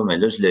connu ça, mais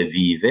là, je le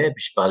vivais,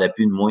 puis je parlais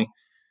plus de moi.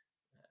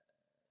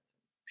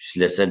 Puis je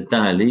laissais le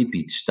temps aller,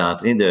 puis j'étais en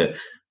train de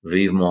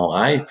vivre mon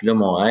rêve. Puis là,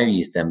 mon rêve, il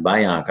est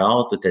stand-by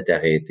encore, tout est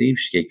arrêté. Puis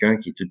je suis quelqu'un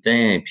qui est tout le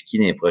temps impliqué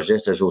dans les projets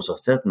 7 jours sur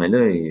 7, mais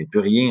là, il n'y a plus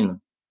rien, là.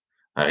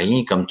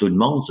 Rien comme tout le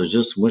monde, c'est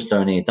juste, moi, j'étais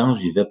un intense,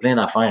 je vivais plein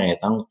d'affaires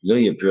intenses. Là,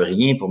 il n'y a plus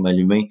rien pour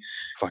m'allumer.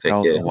 Fuck Fait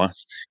off, que, ouais.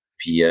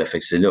 puis, fait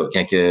que c'est là,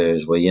 quand que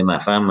je voyais ma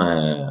femme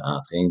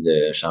en train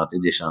de chanter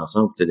des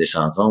chansons, écouter des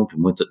chansons, puis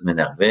moi, tout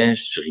m'énervait,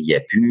 je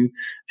riais plus,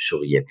 je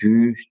souriais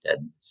plus, j'étais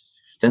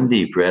une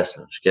dépresse,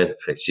 là.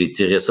 Fait que j'ai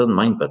tiré ça de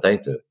même,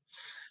 peut-être,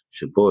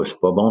 je sais pas, je suis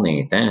pas bon dans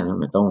les temps, là,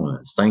 mettons,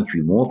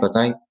 5-8 mois,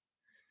 peut-être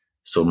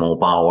sur mon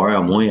power,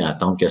 à moi,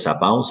 attendre que ça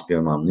passe. Puis à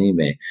un moment donné,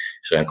 ben,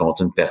 je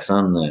rencontre une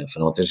personne, ça fait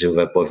longtemps que je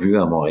l'avais pas vu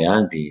à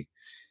Montréal, puis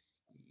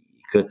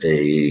écoute,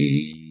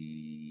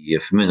 il a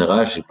fumé une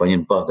roche, j'ai pogné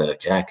une porte de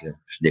crack, là.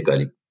 Je suis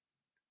décollé.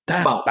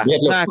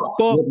 Tabarnak,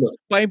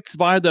 pas un petit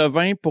verre de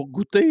vin pour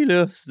goûter,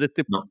 là.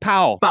 C'était Non.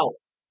 pow! Pow!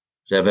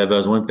 J'avais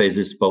besoin de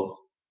peser ce pot.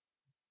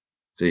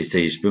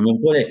 Je peux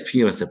même pas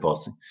l'expliquer ce qui s'est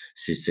passé.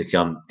 C'est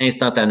comme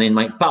instantané de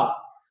même. Pow!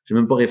 J'ai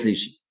même pas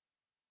réfléchi.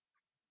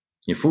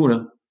 Il est fou,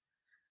 là.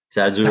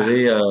 Ça a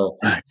duré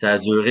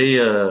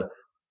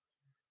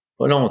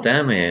pas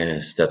longtemps, mais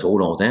c'était trop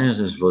longtemps.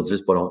 Je vais dire,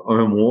 c'est pas long.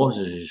 Un mois,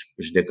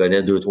 je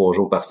décollais 2-3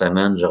 jours par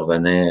semaine. Je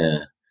revenais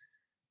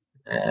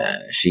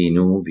chez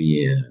nous,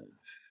 puis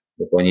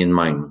j'ai pogné de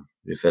même.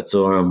 J'ai fait ça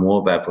un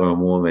mois, puis après un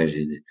mois, mais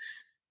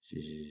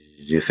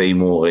j'ai failli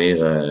mourir.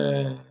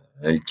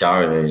 Le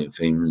cœur,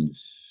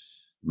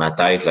 ma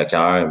tête, le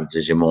cœur.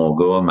 J'ai mon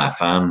gars, ma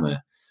femme,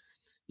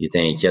 il était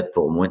inquiète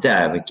pour moi. Tu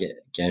sais,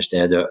 quand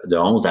j'étais de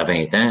 11 à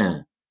 20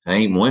 ans,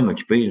 hein, moi,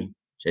 m'occuper, là.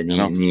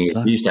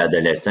 J'étais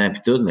adolescent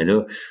puis tout, mais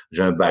là,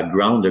 j'ai un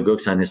background de gars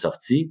qui s'en est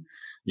sorti.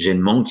 J'ai le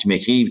monde qui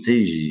m'écrivent,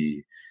 tu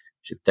sais,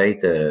 j'ai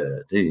peut-être,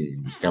 tu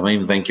sais, quand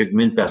même 20 quelques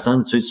mille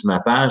personnes sur ma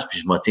page, puis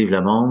je motive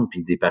le monde,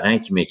 puis des parents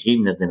qui m'écrivent,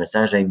 me laissent des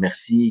messages, « Hey,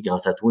 merci,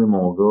 grâce à toi,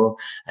 mon gars.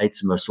 Hey,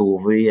 tu m'as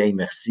sauvé. Hey,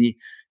 merci. »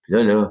 Puis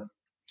là, le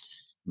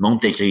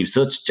monde t'écrive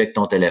ça, tu checkes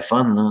ton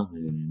téléphone, là.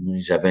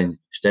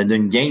 J'étais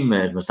d'une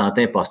game, je me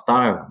sentais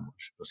imposteur.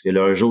 Parce que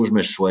là, un jour, je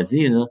me suis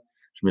choisi, là.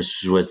 Je me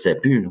choisissais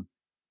plus, là.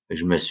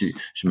 Je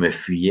me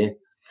fuyais.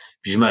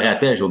 Puis je me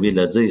rappelle, j'ai oublié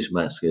de le dire,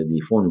 parce que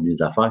des fois, on oublie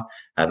des affaires.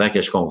 Avant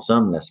que je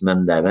consomme, la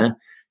semaine d'avant,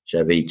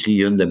 j'avais écrit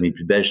une de mes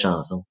plus belles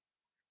chansons.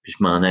 Puis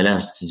je m'en allais en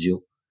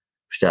studio.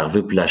 Puis j'étais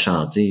arrivé pour la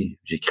chanter.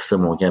 J'ai écrit ça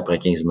mon camp après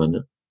 15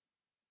 minutes.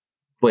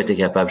 Pas été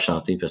capable de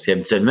chanter. Parce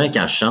qu'habituellement,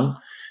 quand je chante,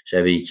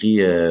 j'avais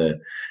écrit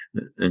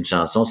une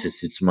chanson, c'est «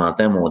 Si tu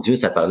m'entends, mon Dieu »,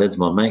 ça parlait du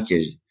moment que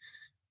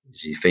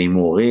j'ai failli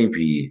mourir,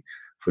 puis il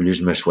fallu que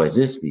je me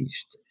choisisse. Puis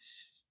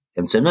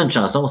habituellement, une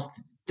chanson,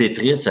 c'était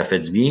triste, ça fait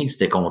du bien. Si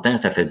t'es content,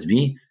 ça fait du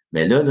bien.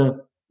 Mais là,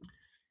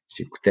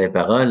 j'écoutais les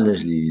paroles, là,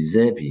 je les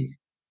lisais, puis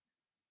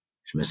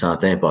je me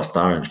sentais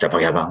imposteur. J'étais pas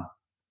capable.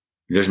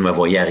 Là, je me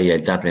voyais à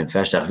réalité en pleine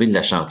face. J'étais arrivé de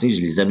la chanter,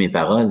 je lisais mes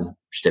paroles.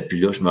 J'étais plus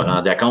là. Je me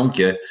rendais compte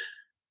que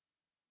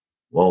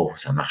wow,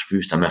 ça marche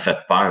plus. Ça m'a fait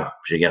peur.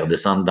 J'ai gardé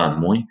ça dedans de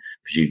moi.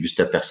 Puis j'ai vu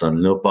cette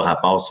personne-là pas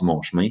rapport sur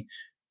mon chemin.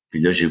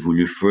 Puis là, j'ai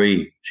voulu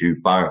fuir. J'ai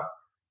eu peur.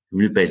 J'ai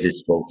voulu peser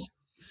ce pause.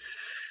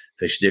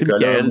 Fait que je suis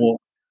décollé un mois.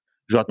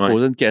 Je vais te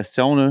poser une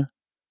question, là.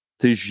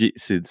 Tu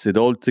sais, c'est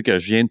drôle, tu sais, que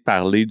je viens de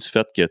parler du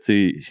fait que,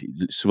 tu sais,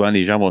 souvent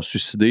les gens vont se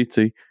suicider, tu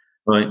sais.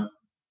 Oui.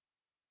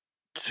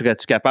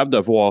 Serais-tu capable de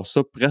voir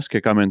ça presque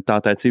comme une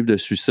tentative de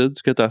suicide,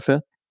 ce que tu as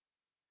fait?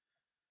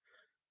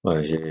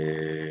 Ouais,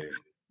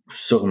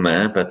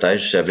 sûrement, peut-être,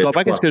 je savais Tu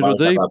comprends plus quoi ce que je veux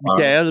faire, dire,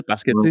 Michael?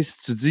 Parce que, tu sais, si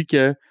tu dis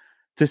que,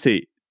 tu sais,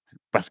 c'est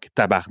parce que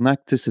tabarnak,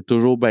 tu sais, c'est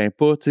toujours bien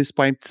pas, tu sais, c'est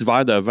pas un petit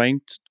verre de vin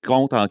que tu te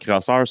comptes en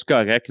crosseur, c'est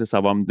correct, là,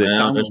 ça va me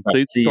détendre. Je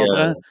suis Tu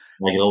comprends?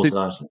 ma grosse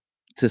rage.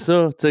 C'est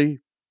ça, tu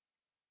sais.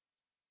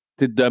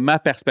 De ma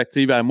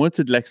perspective à moi, tu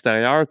sais, de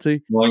l'extérieur, tu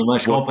sais. Oui, moi,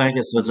 je comprends ce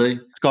que tu veux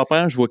dire. Tu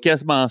comprends? Je vois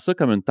quasiment ça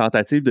comme une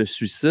tentative de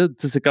suicide.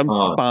 Tu sais, c'est comme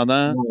si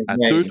pendant, à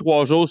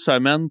 2-3 jours,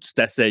 semaine, tu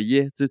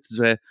t'asseyais, tu sais, tu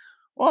disais,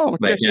 oh, on va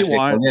checker,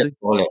 quand je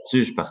t'ai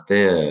là-dessus, je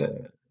partais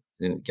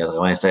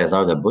 96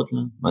 heures de bout,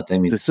 là, matin,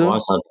 midi,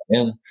 soir, sans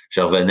appel. Je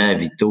revenais à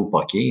Victo au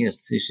poker,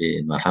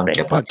 chez ma femme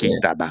capotait. OK,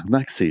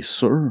 tabarnak, c'est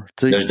sûr.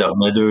 Là, je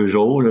dormais 2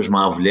 jours, là, je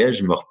m'en voulais,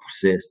 je me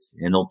repoussais.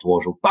 Un autre 3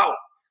 jours. Pow!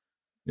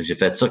 J'ai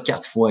fait ça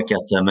 4 fois, 4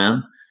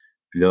 semaines.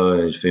 Puis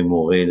là, je fais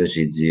mourir, là,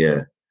 j'ai dit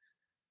là,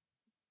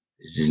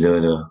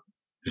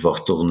 je vais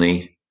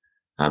retourner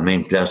à la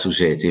même place où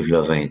j'ai été il y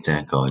a 20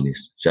 ans,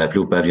 câlisse. J'ai appelé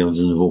au pavillon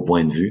du nouveau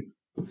point de vue.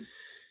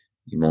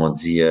 Ils m'ont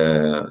dit,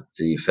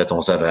 fais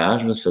ton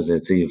sevrage, là. Ça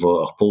faisait,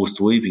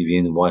 repose-toi, puis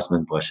viens nous voir la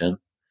semaine prochaine.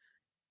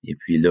 Et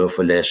puis là, il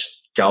fallait que je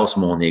casse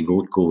mon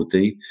ego de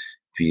côté.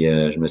 Puis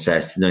je me suis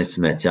assis dans un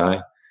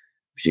cimetière.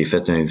 Puis j'ai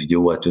fait une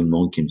vidéo à tout le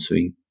monde qui me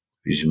suit.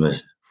 Puis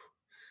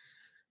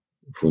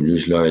faut que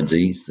je leur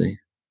dise, tu sais,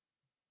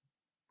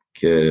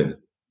 que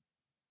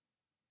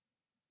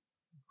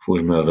faut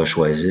que je me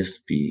rechoisisse.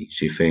 Puis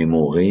j'ai fait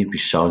mourir, puis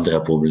je sors le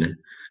drapeau blanc.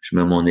 Je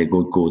mets mon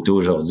ego de côté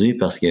aujourd'hui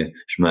parce que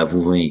je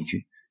m'avoue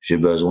vaincu. J'ai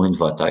besoin de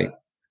votre aide.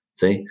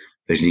 Tu sais,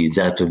 je l'ai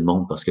dit à tout le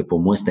monde parce que pour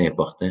moi, c'est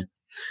important.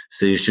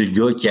 Je suis le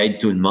gars qui aide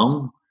tout le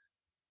monde.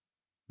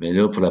 Mais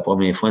là, pour la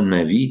première fois de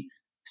ma vie,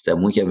 c'était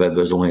moi qui avais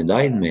besoin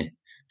d'aide, mais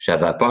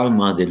j'avais peur de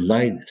demander de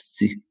l'aide,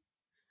 c'ti.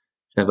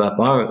 J'avais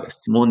peur.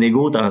 Mon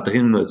ego est en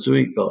train de me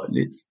tuer,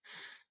 câlisse.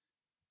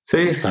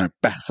 C'est un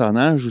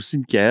personnage aussi,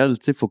 Michael.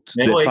 Tu sais, faut que tu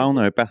défendes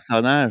un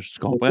personnage, tu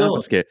comprends?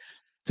 Parce que, tu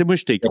sais, moi,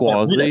 je t'ai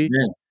croisé.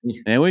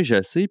 Ben oui,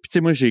 je sais. Puis, tu sais,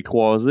 moi, j'ai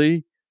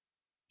croisé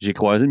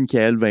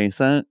Michael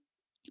Vincent,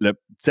 tu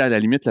sais, à la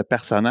limite, le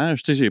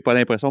personnage. Tu sais, j'ai pas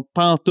l'impression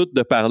pantoute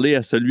de parler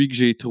à celui que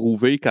j'ai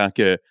trouvé quand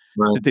que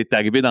t'es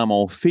arrivé dans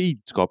mon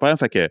feed, tu comprends?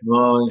 Fait que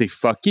c'est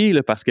fucké,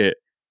 là, parce que,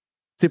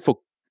 tu sais,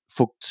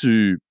 faut que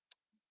tu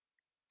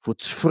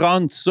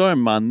frontes ça un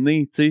moment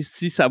donné, tu sais.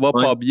 Si ça va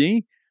pas bien,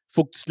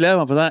 faut que tu te lèves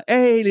en faisant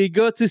Hey les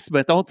gars, tu sais, si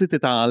mettons, tu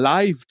es en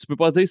live, tu peux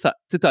pas dire ça.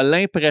 Tu as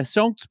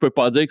l'impression que tu peux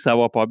pas dire que ça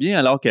va pas bien,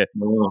 alors que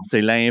Non,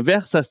 c'est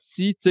l'inverse,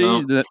 hostie, tu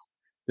non, sais,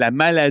 la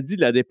maladie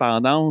de la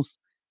dépendance,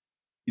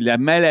 la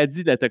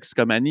maladie de la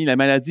toxicomanie, la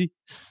maladie,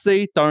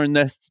 c'est un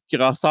hostie de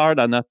crosseur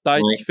dans notre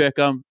tête qui oui, fait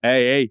comme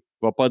Hey,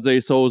 va pas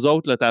dire ça aux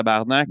autres, le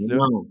tabarnak, là.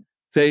 non.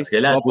 Tu sais, Parce que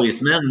là, à va tous pas. les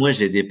semaines, moi,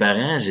 j'ai des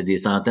parents, j'ai des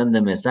centaines de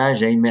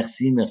messages. Hey,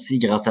 merci, merci,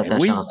 grâce à Ben ta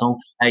oui, chanson.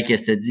 Hey,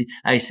 qu'est-ce que tu dis?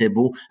 Hey, c'est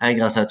beau. Hey,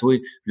 grâce à toi.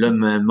 Là,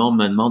 le monde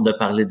me demande de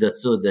parler de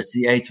ça, de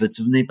ci. Hey, tu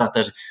veux-tu venir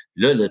partager?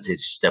 Là, tu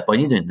sais, j'étais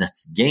pogné d'une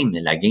petite game,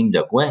 mais la game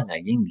de quoi? La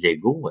game de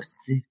Lego,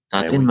 hostie. T'es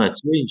en ben train de oui. me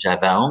tuer.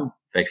 J'avais honte.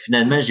 Fait que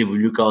finalement, j'ai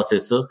voulu casser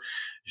ça.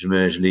 Je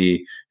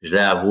l'ai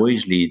avoué,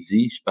 je l'ai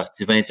dit. Je suis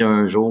parti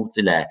 21 jours.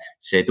 Tu sais,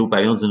 j'ai été au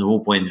pavillon du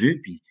nouveau point de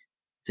vue, puis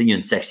tu sais, il y a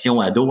une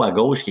section ado à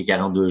gauche qui est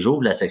 42 jours,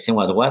 puis la section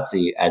à droite,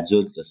 c'est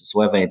adulte, là, c'est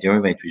soit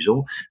 21, 28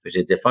 jours.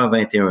 J'ai été faire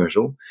 21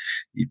 jours.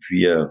 Et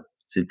puis,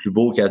 c'est le plus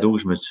beau cadeau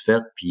que je me suis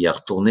fait. Puis,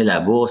 retourner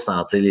là-bas,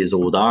 sentir les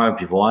odeurs,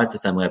 puis voir, tu sais,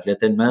 ça me rappelait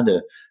tellement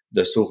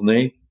de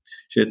souvenirs.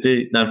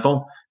 J'étais, dans le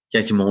fond,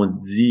 quand ils m'ont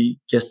dit,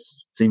 tu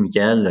sais,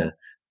 Michael,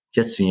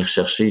 qu'est-ce que tu viens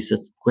rechercher, ça?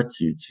 Pourquoi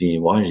tu viens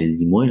voir? J'ai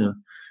dit, moi, là,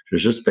 je veux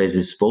juste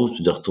peser sur pause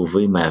puis de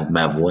retrouver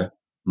ma voix,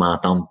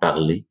 m'entendre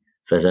parler.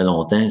 Ça faisait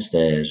longtemps,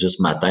 c'était juste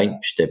ma tête,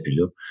 puis j'étais plus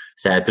là.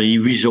 Ça a pris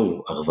 8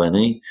 jours à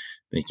revenir,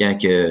 mais quand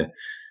que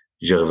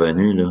j'ai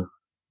revenu, là,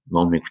 le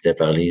monde m'écoutait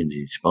parler, il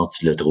dit, je pense que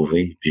tu l'as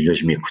trouvé. Puis là,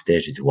 je m'écoutais,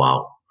 j'ai dit,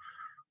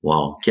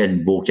 wow,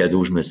 quel beau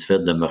cadeau je me suis fait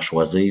de me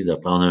choisir, de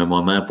prendre un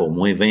moment pour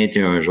moi,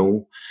 21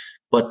 jours,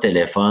 pas de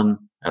téléphone,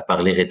 à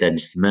parler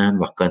rétablissement,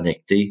 me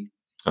reconnecter,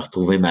 à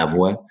retrouver ma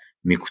voix,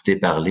 m'écouter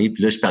parler.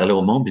 Puis là, je parlais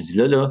au monde, puis je dis,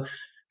 là,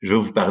 je veux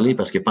vous parler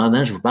parce que pendant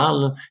que je vous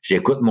parle, là,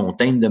 j'écoute mon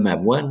thème de ma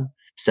voix, là,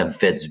 puis ça me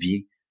fait du bien.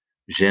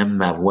 J'aime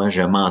ma voix,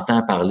 je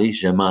m'entends parler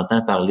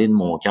de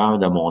mon cœur,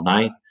 de mon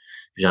être,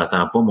 puis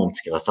j'entends pas mon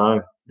petit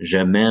crosseur. Je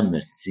m'aime,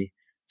 esti.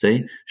 Tu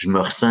sais, je me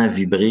ressens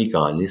vibrer,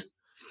 câlisse.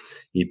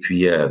 Et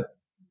puis, je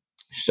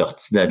suis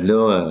sorti de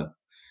là,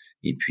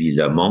 et puis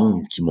le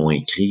monde qui m'ont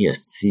écrit,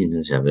 esti,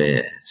 là,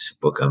 j'avais, je sais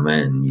pas comment,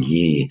 un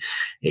millier.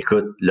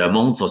 Écoute, le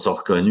monde sont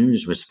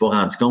reconnus. Je me suis pas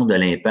rendu compte de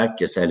l'impact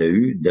que ça a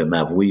eu de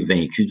m'avouer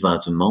vaincu devant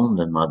tout le monde,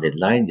 de demander de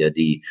l'aide.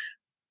 Il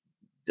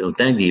y a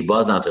autant que des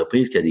boss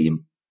d'entreprise que des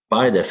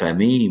pères de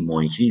famille m'ont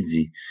écrit, ils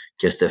disent,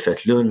 qu'est-ce que t'as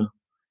fait là, là?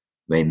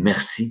 Ben,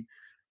 merci.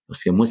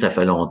 Parce que moi, ça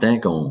fait longtemps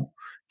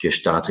que je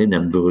suis en train de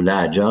me brûler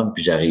à la job,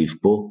 puis j'arrive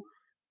pas.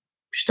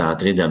 Puis je suis en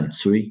train de me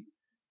tuer.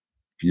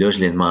 Puis là, je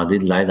l'ai demandé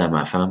de l'aide à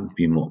ma femme,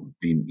 puis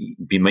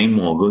même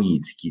mon gars, il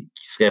dit qu'il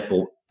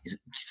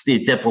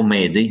était pour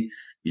m'aider.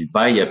 Puis le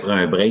père, il a pris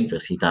un break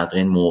parce qu'il était en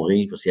train de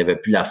mourir, parce qu'il avait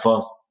plus la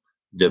force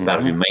de par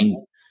Mhm. lui-même.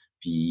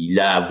 Puis il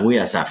l'a avoué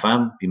à sa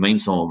femme, puis même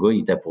son gars, il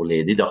était pour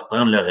l'aider, de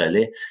reprendre le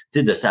relais, tu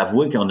sais, de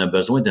s'avouer qu'on a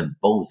besoin d'une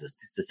pause.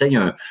 C'est ça, il y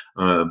a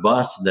un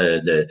boss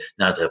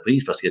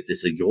d'entreprise parce que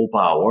c'est le gros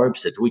power, puis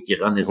c'est toi qui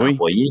rends les Oui.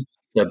 employés.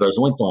 Tu as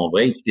besoin de ton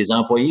break, puis tes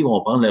employés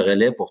vont prendre le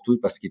relais pour toi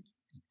parce qu'ils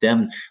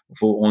t'aiment.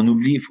 On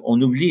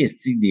oublie,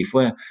 esti, des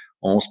fois,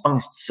 on se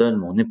pense tout seul,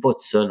 mais on n'est pas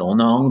tout seul. On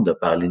a honte de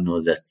parler de nos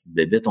esti de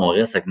bébites. On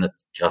reste avec notre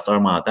petite crasseur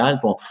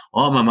mentale, puis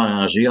maman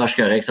rangé, je suis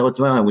correct, ça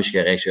va-tu bien? Oui, je suis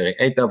correct, je suis correct.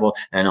 Hey, puis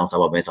non, ça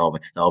va bien, ça va bien,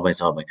 ça va bien,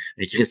 ça va bien.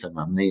 Et Chris, ça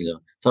m'a amené, là.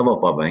 Ça va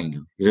pas bien, là.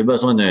 J'ai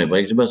besoin d'un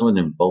break, j'ai besoin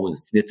d'une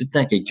pause. Il y a tout le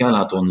temps quelqu'un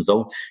alentour de nous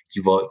autres qui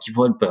va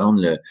le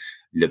prendre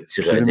le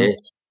petit Absolument. relais. Mais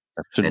tu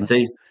Absolument.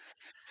 sais,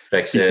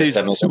 fait que Puis, tu sais,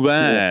 ça m'a fait beaucoup.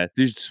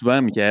 je dis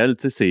souvent, Michael,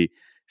 tu sais,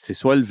 c'est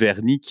soit le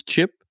vernis qui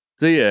chip,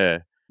 Ouais,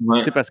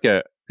 parce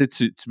que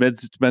tu mets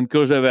une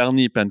couche de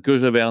vernis, puis une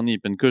couche de vernis,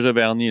 puis une couche de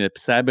vernis, là,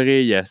 puis ça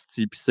brille,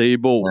 asti, puis c'est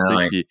beau, tu ah sais,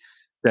 ouais, puis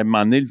à un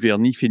moment donné, le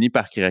vernis finit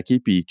par craquer,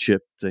 puis il chip,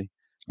 tu sais.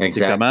 C'est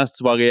exact, comment est-ce que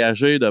tu vas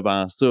réagir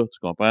devant ça, tu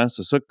comprends?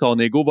 C'est ça que ton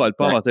ego va le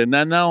pas, va exact.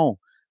 dire non, non,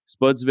 c'est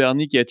pas du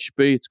vernis qui est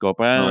chippé, tu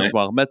comprends? Ouais, Je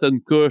vais remettre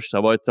une couche,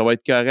 ça va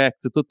être correct,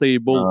 tu sais, tout est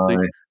beau, ah tu sais.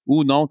 ouais,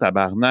 Ou non,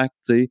 tabarnak,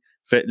 tu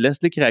sais.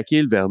 Laisse-les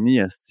craquer le vernis,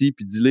 asti,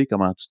 puis dis-les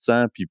comment tu te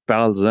sens, puis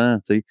parle-en,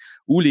 tu sais.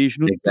 Ou les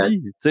genoux te exact.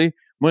 plient, tu sais.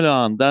 Moi, là,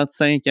 en dedans de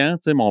 5 ans,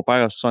 tu sais, mon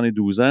père a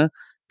 72 ans,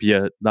 puis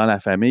dans la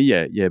famille,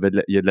 il y a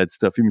de la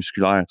dystrophie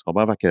musculaire, tu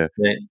comprends? Fait que,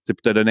 tu Ouais, sais,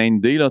 pour te donner une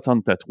idée, là, tu sais, on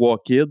était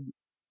 3 kids,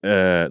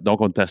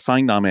 donc on était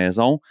 5 dans la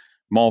maison.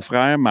 Mon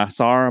frère, ma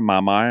soeur,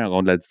 ma mère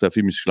ont de la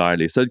dystrophie musculaire.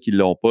 Les seuls qui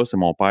l'ont pas, c'est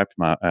mon père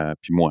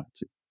puis moi,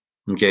 tu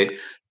sais. OK.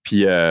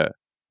 Puis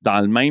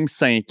dans le même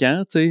 5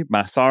 ans, tu sais,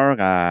 ma soeur,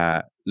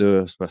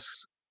 c'est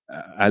parce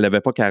elle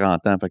avait pas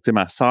 40 ans. Fait que, tu sais,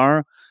 ma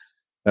soeur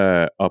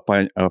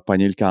a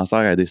pogné le cancer,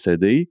 elle est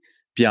décédée.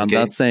 Puis en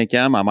dedans de OK. 5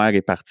 ans, ma mère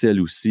est partie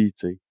elle aussi,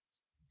 tu sais.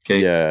 Puis,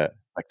 OK. fait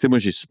que, tu sais, moi,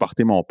 j'ai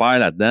supporté mon père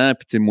là-dedans,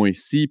 puis, tu sais, moi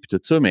ici, puis tout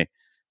ça, mais, tu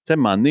sais, à un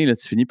moment donné, là,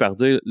 tu finis par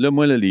dire, là,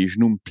 moi, là, les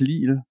genoux me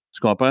plient, là. Tu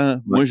comprends?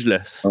 Ouais, Moi, je le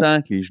ouais,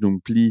 sens que les genoux me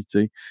plient,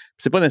 tu sais. Puis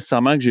c'est pas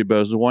nécessairement que j'ai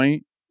besoin.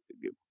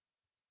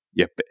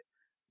 Il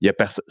y a,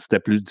 c'était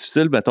plus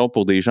difficile, mettons,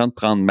 pour des gens de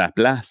prendre ma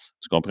place,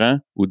 tu comprends?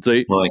 Ou de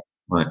dire, ouais,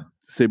 ouais,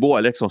 c'est beau,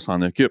 Alex, on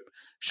s'en occupe.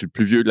 Je suis le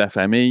plus vieux de la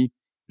famille,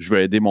 je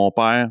vais aider mon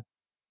père,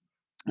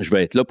 je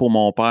vais être là pour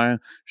mon père,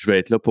 je vais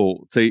être là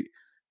pour, tu sais,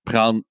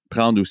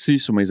 prendre aussi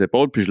sur mes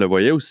épaules. Puis je le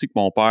voyais aussi que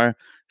mon père,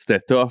 c'était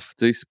tough,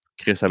 tu sais,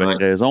 Chris avec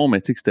raison, mais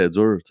tu sais que c'était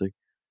dur, tu sais.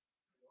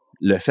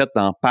 Le fait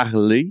d'en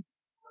parler,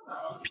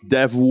 puis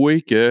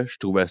d'avouer que je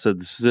trouvais ça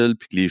difficile,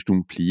 puis que les genoux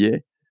me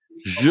pliaient,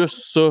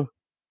 juste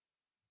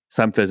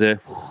ça me faisait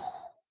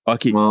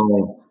OK. Tu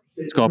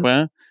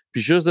comprends?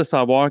 Puis juste de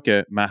savoir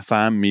que ma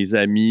femme, mes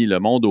amis, le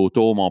monde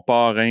autour, mon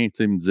parrain, tu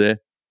sais, me disait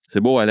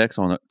c'est beau, Alex,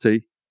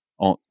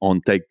 on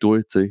take toi,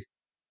 tu sais.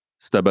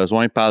 Si tu as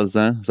besoin,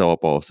 parle-en, ça va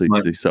passer,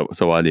 tu sais,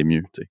 ça va aller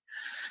mieux, tu sais.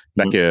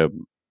 Fait que,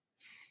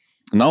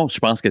 non, je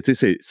pense que, tu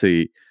sais,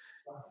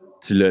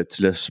 tu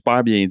l'as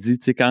super bien dit,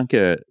 tu sais, quand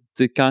que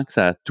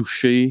ça a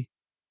touché,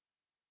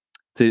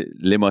 tu sais,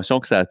 l'émotion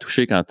que ça a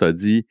touché quand tu as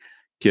dit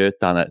que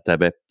tu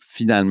avais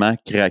finalement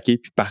craqué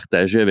puis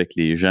partagé avec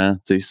les gens,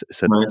 tu sais,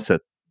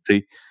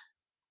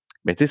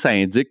 mais tu sais, ça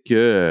indique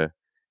que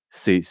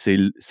c'est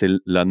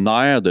le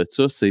nerf de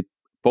ça, c'est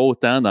pas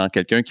autant dans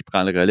quelqu'un qui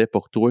prend le relais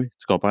pour toi,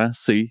 tu comprends?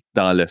 C'est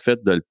dans le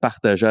fait de le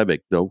partager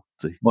avec d'autres,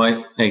 tu sais. Oui,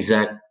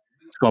 exact.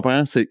 Tu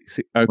comprends? C'est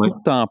un coup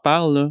que t'en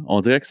parles, là, on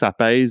dirait que ça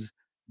pèse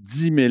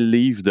 10 000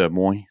 livres de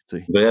moins, tu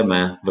sais.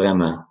 Vraiment,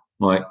 vraiment,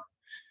 oui.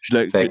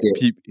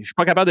 Puis je suis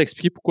pas capable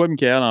d'expliquer pourquoi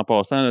Michael en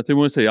passant, là, tu sais,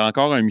 moi, c'est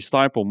encore un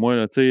mystère pour moi,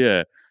 là, tu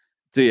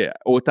sais,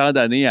 autant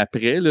d'années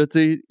après, là,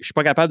 je suis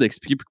pas capable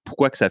d'expliquer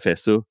pourquoi que ça fait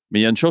ça. Mais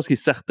il y a une chose qui est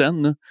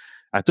certaine, là,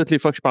 à toutes les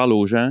fois que je parle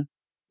aux gens,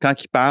 quand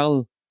ils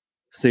parlent,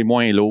 c'est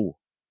moins lourd.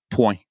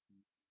 Point.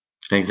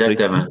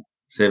 Exactement.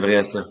 C'est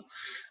vrai, ça.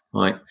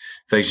 Oui.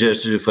 Fait que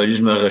il a fallu que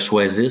je me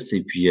rechoisisse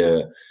et puis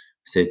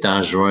c'était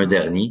en juin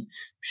dernier.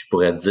 Puis je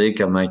pourrais te dire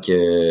comment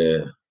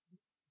que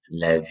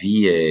la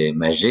vie est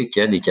magique,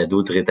 hein, les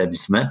cadeaux du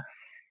rétablissement.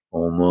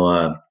 On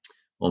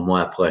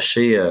m'a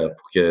approché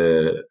pour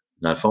que,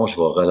 dans le fond, je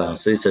vais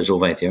relancer 7 jours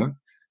 21.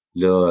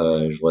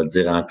 Là, je vais le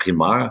dire en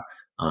primeur.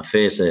 En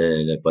fait,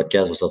 le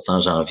podcast va sortir en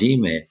janvier,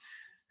 mais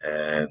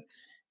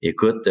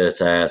écoute,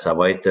 ça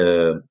va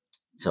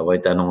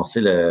être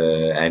annoncé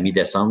à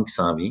mi-décembre qui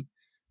s'en vient.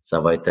 Ça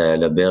va être à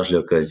l'auberge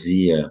Le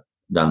Cosy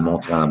dans le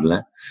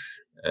Mont-Tremblant.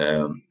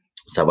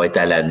 Ça va être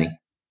à l'année.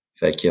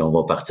 Fait qu'on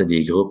va partir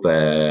des groupes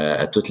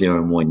à tous les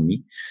 1 mois et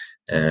demi.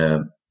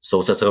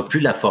 Sauf ça sera plus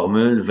la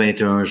formule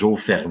 21 jours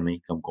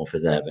fermés comme qu'on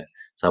faisait avant.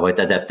 Ça va être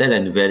adapté à la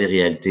nouvelle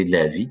réalité de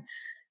la vie.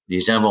 Les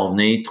gens vont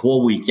venir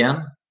 3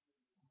 week-ends,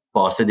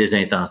 passer des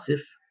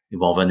intensifs. Ils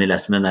vont venir la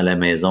semaine à la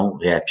maison,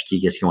 réappliquer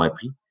qu'est-ce qu'ils ont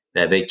appris.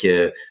 Puis avec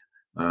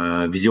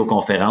une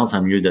visioconférence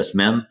en milieu de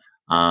semaine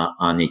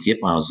en équipe,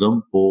 en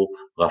Zoom, pour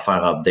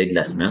refaire update de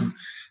la semaine.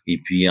 Et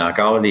puis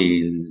encore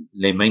les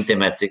mêmes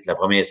thématiques. La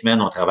première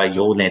semaine, on travaille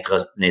gros de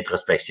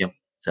l'introspection.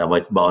 Ça va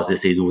être basé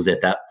sur ces 12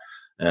 étapes.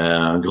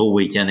 Un gros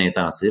week-end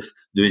intensif.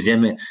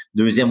 Deuxième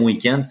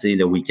week-end, c'est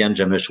le week-end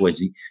jamais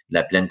choisi.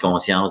 La pleine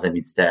conscience, la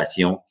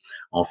méditation.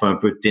 On fait un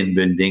peu de team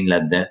building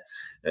là-dedans.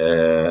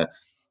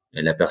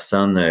 La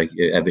personne,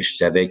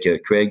 j'étais avec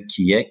Craig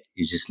Kiek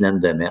et Ghislaine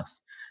Demers.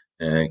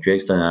 Craig,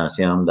 c'est un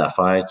ancien homme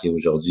d'affaires qui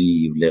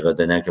aujourd'hui il voulait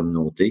redonner à la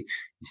communauté.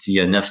 Ici, il y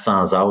a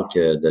 900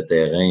 acres de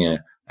terrain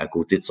à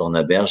côté de son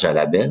auberge à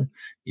La Belle.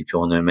 Et puis,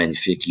 on a un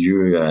magnifique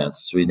lieu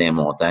situé dans les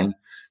montagnes.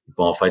 Et puis,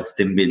 on fait du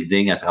team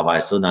building à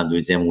travers ça dans le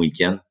deuxième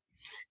week-end.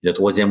 Le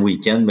troisième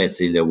week-end, ben,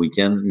 c'est le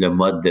week-end, le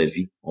mode de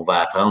vie. On va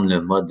apprendre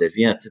le mode de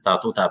vie. Tu sais,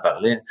 tantôt, t'en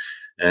parlais.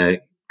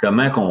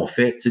 Comment qu'on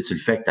fait? Tu sais, tu le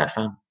fais avec ta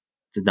femme.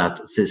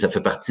 Ça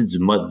fait partie du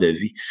mode de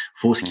vie.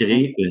 Faut se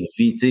créer une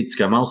vie. Tu sais, tu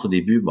commences au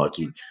début, bon, OK.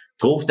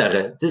 Trouve tu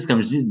sais, c'est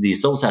comme je dis, des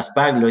sauces à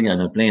spag, là, il y en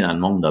a plein dans le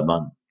monde de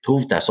bonnes.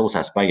 Trouve ta sauce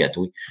à spag à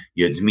toi.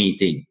 Il y a du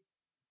meeting.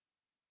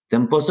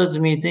 T'aimes pas ça du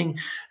meeting?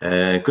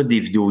 Écoute des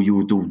vidéos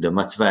YouTube de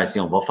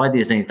motivation. Va faire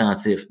des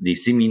intensifs, des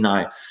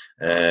séminaires.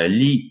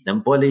 Lis.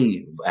 T'aimes pas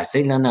lire?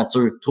 Essaye la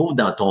nature. Trouve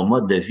dans ton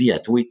mode de vie à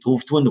toi.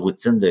 Trouve-toi une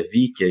routine de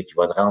vie qui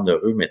va te rendre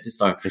heureux. Mais tu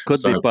sais,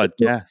 écoute des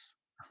podcasts.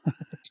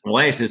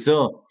 Ouais, c'est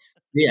ça.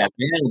 Et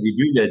après, au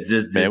début, le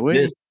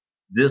 10-10-10,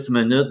 10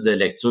 minutes de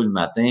lecture le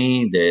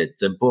matin,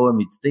 t'aimes pas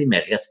méditer, mais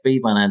respire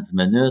pendant 10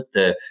 minutes,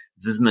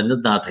 10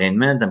 minutes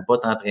d'entraînement, t'aimes pas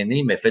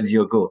t'entraîner, mais fais du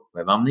yoga.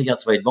 Ben, m'emmener quand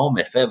tu vas être bon,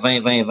 mais fais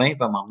 20-20-20,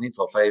 puis m'emmener, tu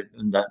vas faire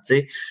tu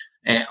sais,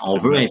 hein, on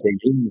veut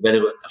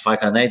intégrer faire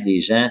connaître des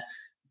gens,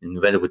 une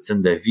nouvelle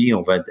routine de vie,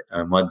 on veut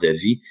un mode de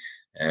vie.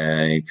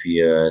 Et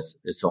puis,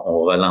 on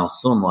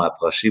relance ça, on m'a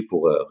approché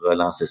pour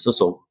relancer ça.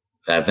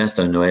 Avant,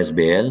 c'était un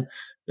OSBL.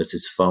 Là, c'est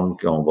sous forme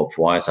qu'on va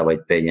pouvoir, ça va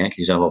être payant, que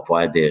les gens vont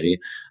pouvoir adhérer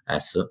à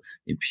ça.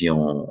 Et puis,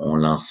 on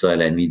lance ça à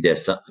la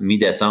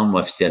mi-décembre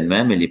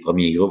officiellement, mais les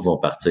premiers groupes vont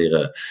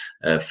partir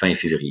fin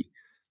février.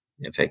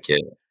 Fait que...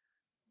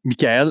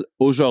 Michael,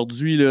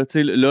 aujourd'hui, là,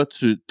 tu sais, là,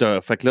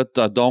 fait que là,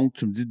 t'as donc,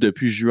 tu me dis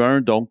depuis juin,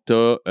 donc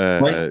t'as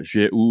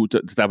juillet, août,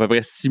 t'as à peu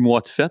près 6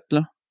 mois de fête,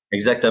 là?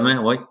 Exactement,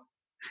 oui.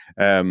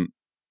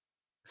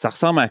 Ça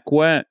ressemble à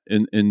quoi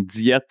une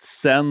diète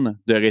saine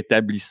de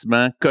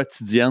rétablissement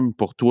quotidienne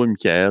pour toi,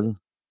 Michael?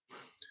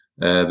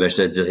 Ben, je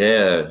te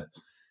dirais,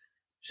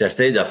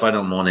 j'essaie de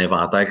faire mon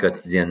inventaire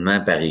quotidiennement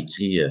par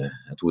écrit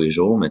à tous les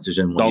jours, mais tu sais,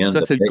 j'ai une moyenne. Donc,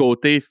 ça, c'est le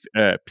côté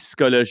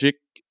psychologique,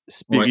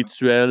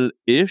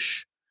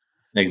 spirituel-ish.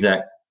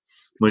 Exact.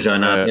 Moi, je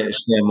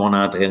fais mon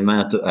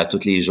entraînement à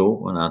tous les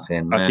jours, un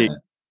entraînement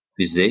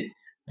physique.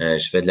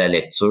 Je fais de la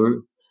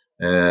lecture.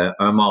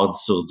 Un mardi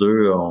sur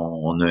deux,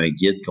 on a un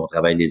guide qu'on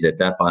travaille les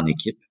étapes en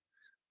équipe.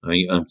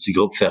 Un petit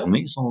groupe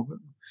fermé, si on veut.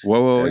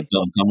 Ouais.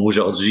 Comme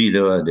aujourd'hui,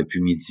 là,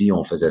 depuis midi,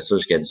 on faisait ça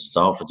jusqu'à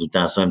 18h. On fait tout le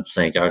temps ça, un petit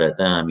 5 heures de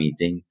temps en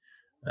meeting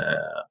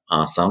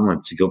ensemble. Un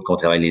petit groupe qu'on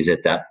travaille les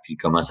étapes, puis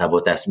comment ça va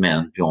ta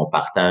semaine, puis on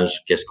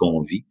partage qu'est-ce qu'on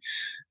vit.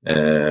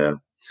 J'ai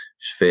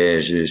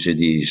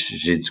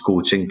du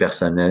coaching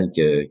personnel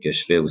que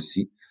je fais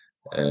aussi.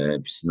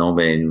 Puis sinon,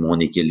 ben mon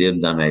équilibre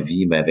dans ma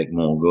vie, ben avec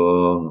mon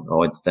gars,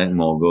 avoir du temps avec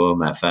mon gars,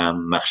 ma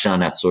femme, marcher en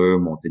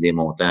nature, monter des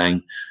montagnes.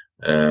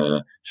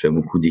 Je fais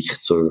beaucoup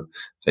d'écriture.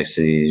 Fait que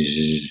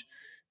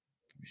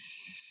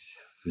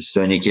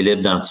c'est un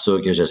équilibre dans tout ça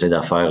que j'essaie de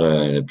faire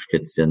le plus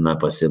quotidiennement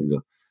possible.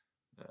 Là.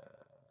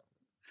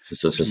 C'est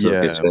ça que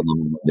je fais dans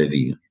mon mode de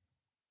vie. Là.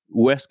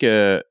 Où est-ce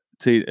que,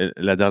 tu sais,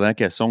 la dernière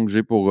question que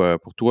j'ai pour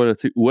toi, là,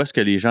 où est-ce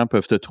que les gens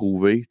peuvent te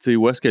trouver?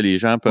 Où est-ce que les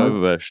gens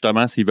peuvent,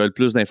 justement, s'ils veulent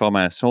plus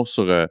d'informations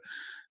sur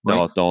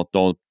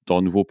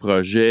ton nouveau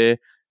projet,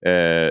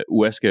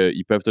 où est-ce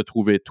qu'ils peuvent te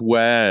trouver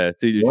toi,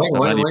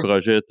 justement, les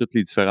projets, tous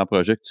les différents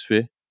projets que tu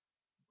fais?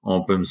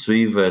 On peut me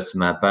suivre sur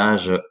ma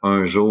page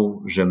Un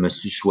jour, je me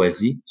suis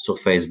choisi sur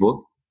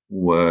Facebook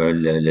ou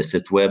le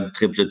site web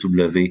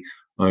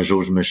Un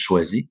jour, je me suis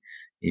choisi.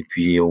 Et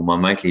puis, au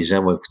moment que les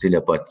gens vont écouter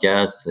le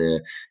podcast,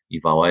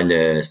 il va y avoir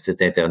le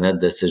site Internet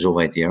de Séjour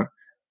 21,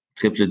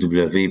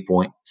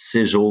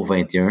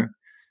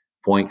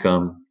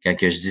 www.séjour21.com. Quand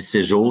que je dis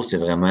séjour, c'est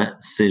vraiment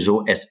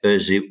séjour,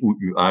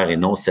 S-E-G-O-U-R et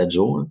non 7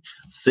 jours.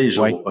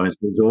 Séjour, un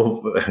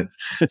séjour,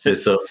 c'est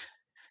ça.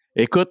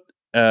 Écoute,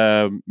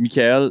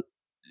 Michael,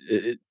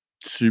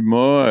 tu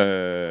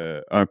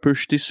m'as un peu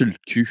jeté sur le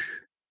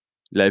cul.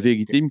 La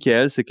vérité,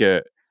 Michael, c'est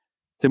que,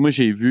 tu sais, moi,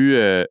 j'ai vu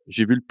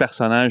le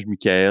personnage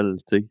Michael,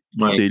 tu sais.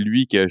 C'est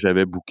lui que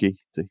j'avais booké,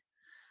 tu sais.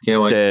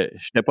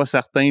 J'étais pas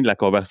certain de la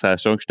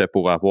conversation que j'étais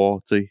pour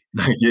avoir, tu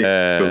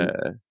sais.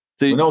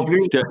 Cool. Non plus.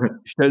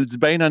 Je te le dis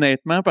bien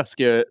honnêtement parce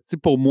que, tu sais,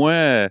 pour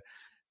moi,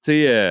 tu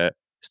sais,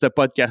 ce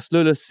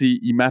podcast-là, là,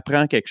 il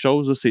m'apprend quelque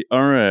chose, là, c'est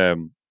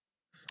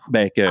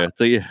que,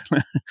 tu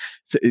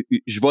sais,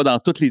 je vais dans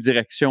toutes les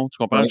directions, tu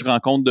comprends? Je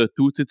rencontre de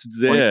tout. Tu sais, tu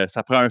disais,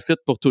 ça prend un fit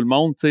pour tout le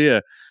monde. Tu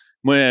sais,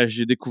 moi,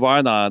 j'ai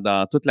découvert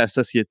dans toute la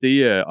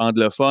société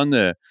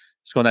anglophone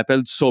ce qu'on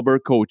appelle du sober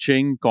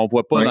coaching, qu'on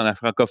voit pas dans la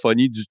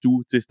francophonie du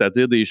tout. Tu sais,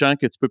 c'est-à-dire des gens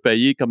que tu peux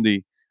payer comme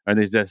des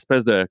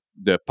espèces de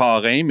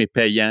parrains, mais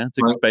payants, tu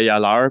sais, que tu payes à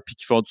l'heure, puis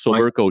qui font du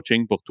sober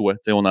coaching pour toi. Tu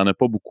sais, on n'en a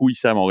pas beaucoup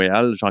ici à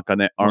Montréal. J'en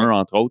connais un,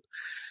 entre autres.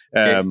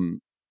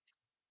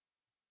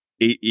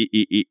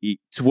 Et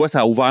tu vois,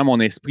 ça a ouvert mon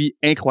esprit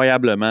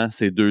incroyablement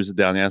ces 2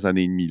 dernières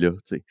années et demie-là.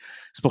 C'est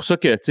pour ça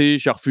que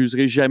je ne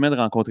refuserai jamais de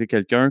rencontrer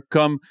quelqu'un,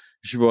 comme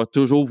je vais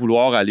toujours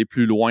vouloir aller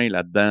plus loin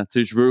là-dedans.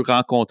 Je veux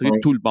rencontrer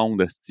tout le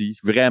monde, Steve.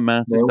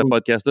 Vraiment. Ce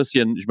podcast-là, si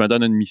je me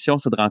donne une mission,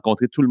 c'est de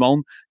rencontrer tout le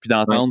monde puis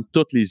d'entendre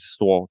toutes les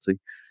histoires.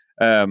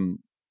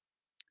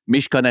 Mais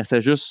je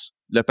connaissais juste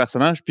le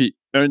personnage. Puis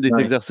un des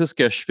exercices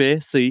que je fais,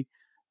 c'est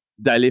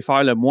d'aller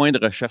faire le moins de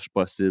recherches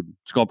possible.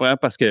 Tu comprends?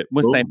 Parce que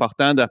moi, c'est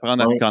important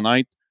d'apprendre à te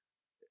connaître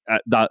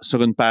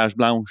sur une page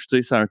blanche.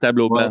 C'est un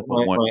tableau blanc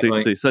pour moi.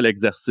 C'est ça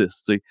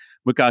l'exercice.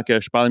 Moi, quand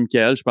je parle à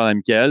Michael, je parle à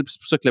Michael. Puis c'est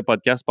pour ça que le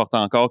podcast porte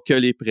encore que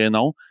les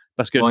prénoms.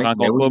 Parce que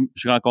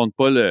je rencontre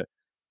pas le.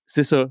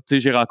 C'est ça.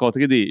 J'ai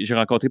rencontré,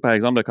 par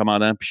exemple, le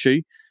commandant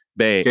Piché.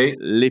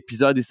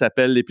 L'épisode, il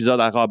s'appelle l'épisode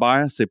à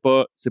Robert. C'est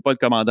pas le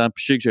commandant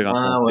Piché que j'ai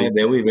rencontré.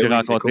 J'ai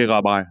rencontré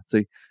Robert.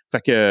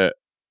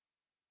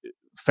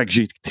 Fait que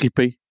j'ai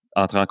trippé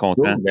en te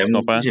rencontrant. Moi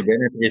aussi, j'ai bien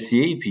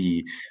apprécié.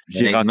 Puis,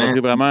 j'ai rencontré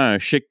vraiment un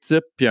chic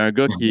type, puis un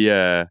gars qui, tu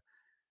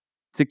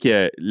sais,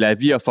 que la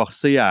vie a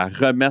forcé à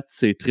remettre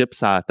ses tripes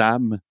à la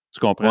table. Tu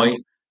comprends?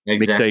 Oui, exact. Mais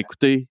que t'as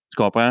écouté, tu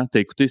comprends?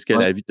 T'as écouté ce que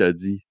la vie t'a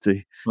dit.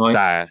 Tu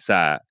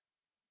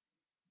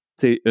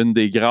sais, une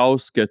des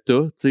grâces que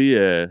t'as,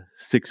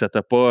 c'est que ça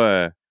t'a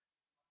pas.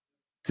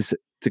 Tu sais,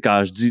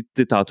 quand je dis,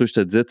 tantôt, je te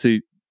disais, tu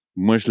sais,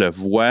 moi, je le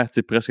vois,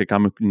 presque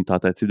comme une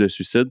tentative de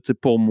suicide.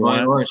 Pour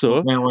moi,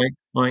 ça,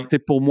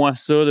 pour moi,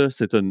 ça, là,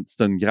 c'est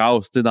une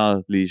grâce.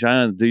 Les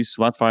gens disent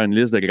souvent de faire une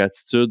liste de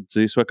gratitude,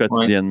 soit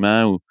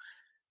quotidiennement ou.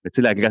 Mais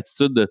la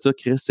gratitude de ça,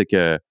 Chris, c'est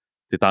que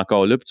tu es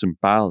encore là et tu me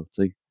parles.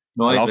 Oui,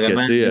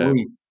 vraiment.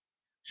 Oui.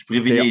 Je suis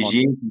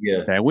privilégié.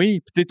 Ben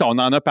oui. Puis on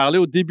en a parlé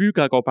au début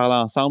quand on parlait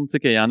ensemble,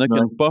 qu'il y en a qui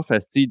une puff,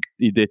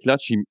 ils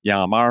déclenchent, ils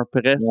en meurent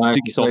presque,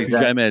 qui sont plus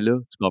jamais là.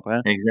 Tu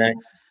comprends? Exact.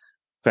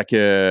 Fait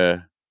que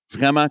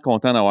vraiment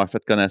content d'avoir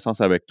fait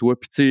connaissance avec toi.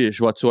 Puis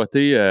je vais te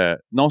souhaiter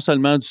non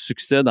seulement du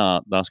succès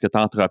dans ce que tu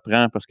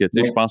entreprends, parce que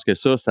je pense que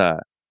ça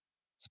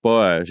c'est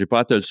pas, j'ai pas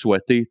à te le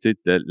souhaiter,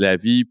 la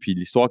vie puis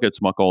l'histoire que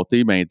tu m'as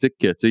contée m'indique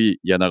que, il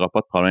y en aura pas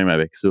de problème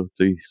avec ça,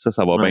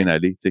 ça va bien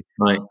aller,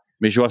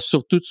 Mais je vais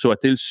surtout te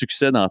souhaiter le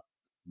succès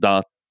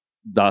dans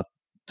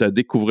te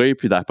découvrir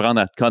puis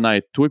d'apprendre à te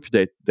connaître toi puis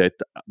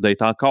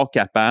d'être encore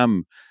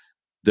capable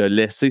de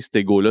laisser cet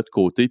ego-là de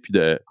côté puis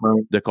de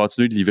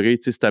continuer de livrer,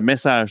 ce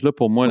message-là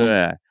pour moi,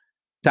 là,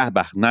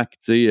 tabarnak,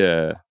 c'est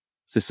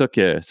ça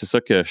que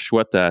je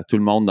souhaite à tout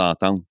le monde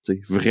d'entendre,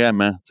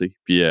 vraiment,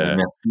 Puis,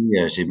 merci,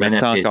 j'ai bien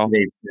apprécié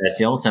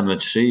l'invitation, ça m'a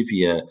touché,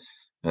 puis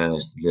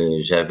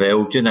J'avais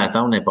aucune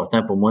attente.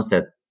 L'important pour moi,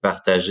 c'était de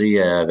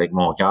partager avec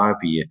mon cœur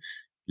puis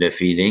le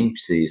feeling.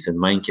 Puis c'est de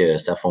même que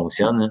ça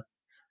fonctionne. Hein.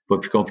 Pas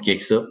plus compliqué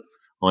que ça.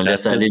 On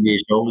laisse That's it. aller les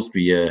choses.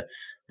 Puis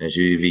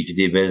j'ai vécu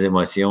des belles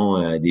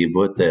émotions, des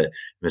bouts. Je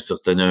me suis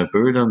retenu un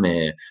peu là,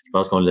 mais je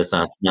pense qu'on l'a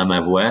senti dans ma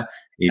voix.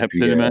 Et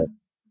puis Absolument.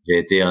 j'ai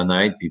été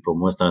honnête. Puis pour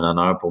moi, c'est un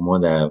honneur pour moi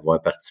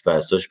d'avoir participé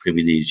à ça. Je suis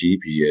privilégié.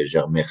 Puis je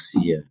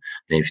remercie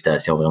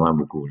l'invitation vraiment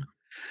beaucoup. Là.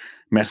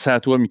 Merci à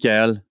toi,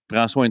 Michael.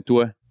 Prends soin de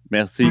toi.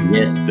 Merci.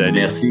 Yes, Salut.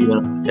 merci.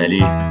 Là.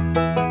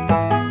 Salut.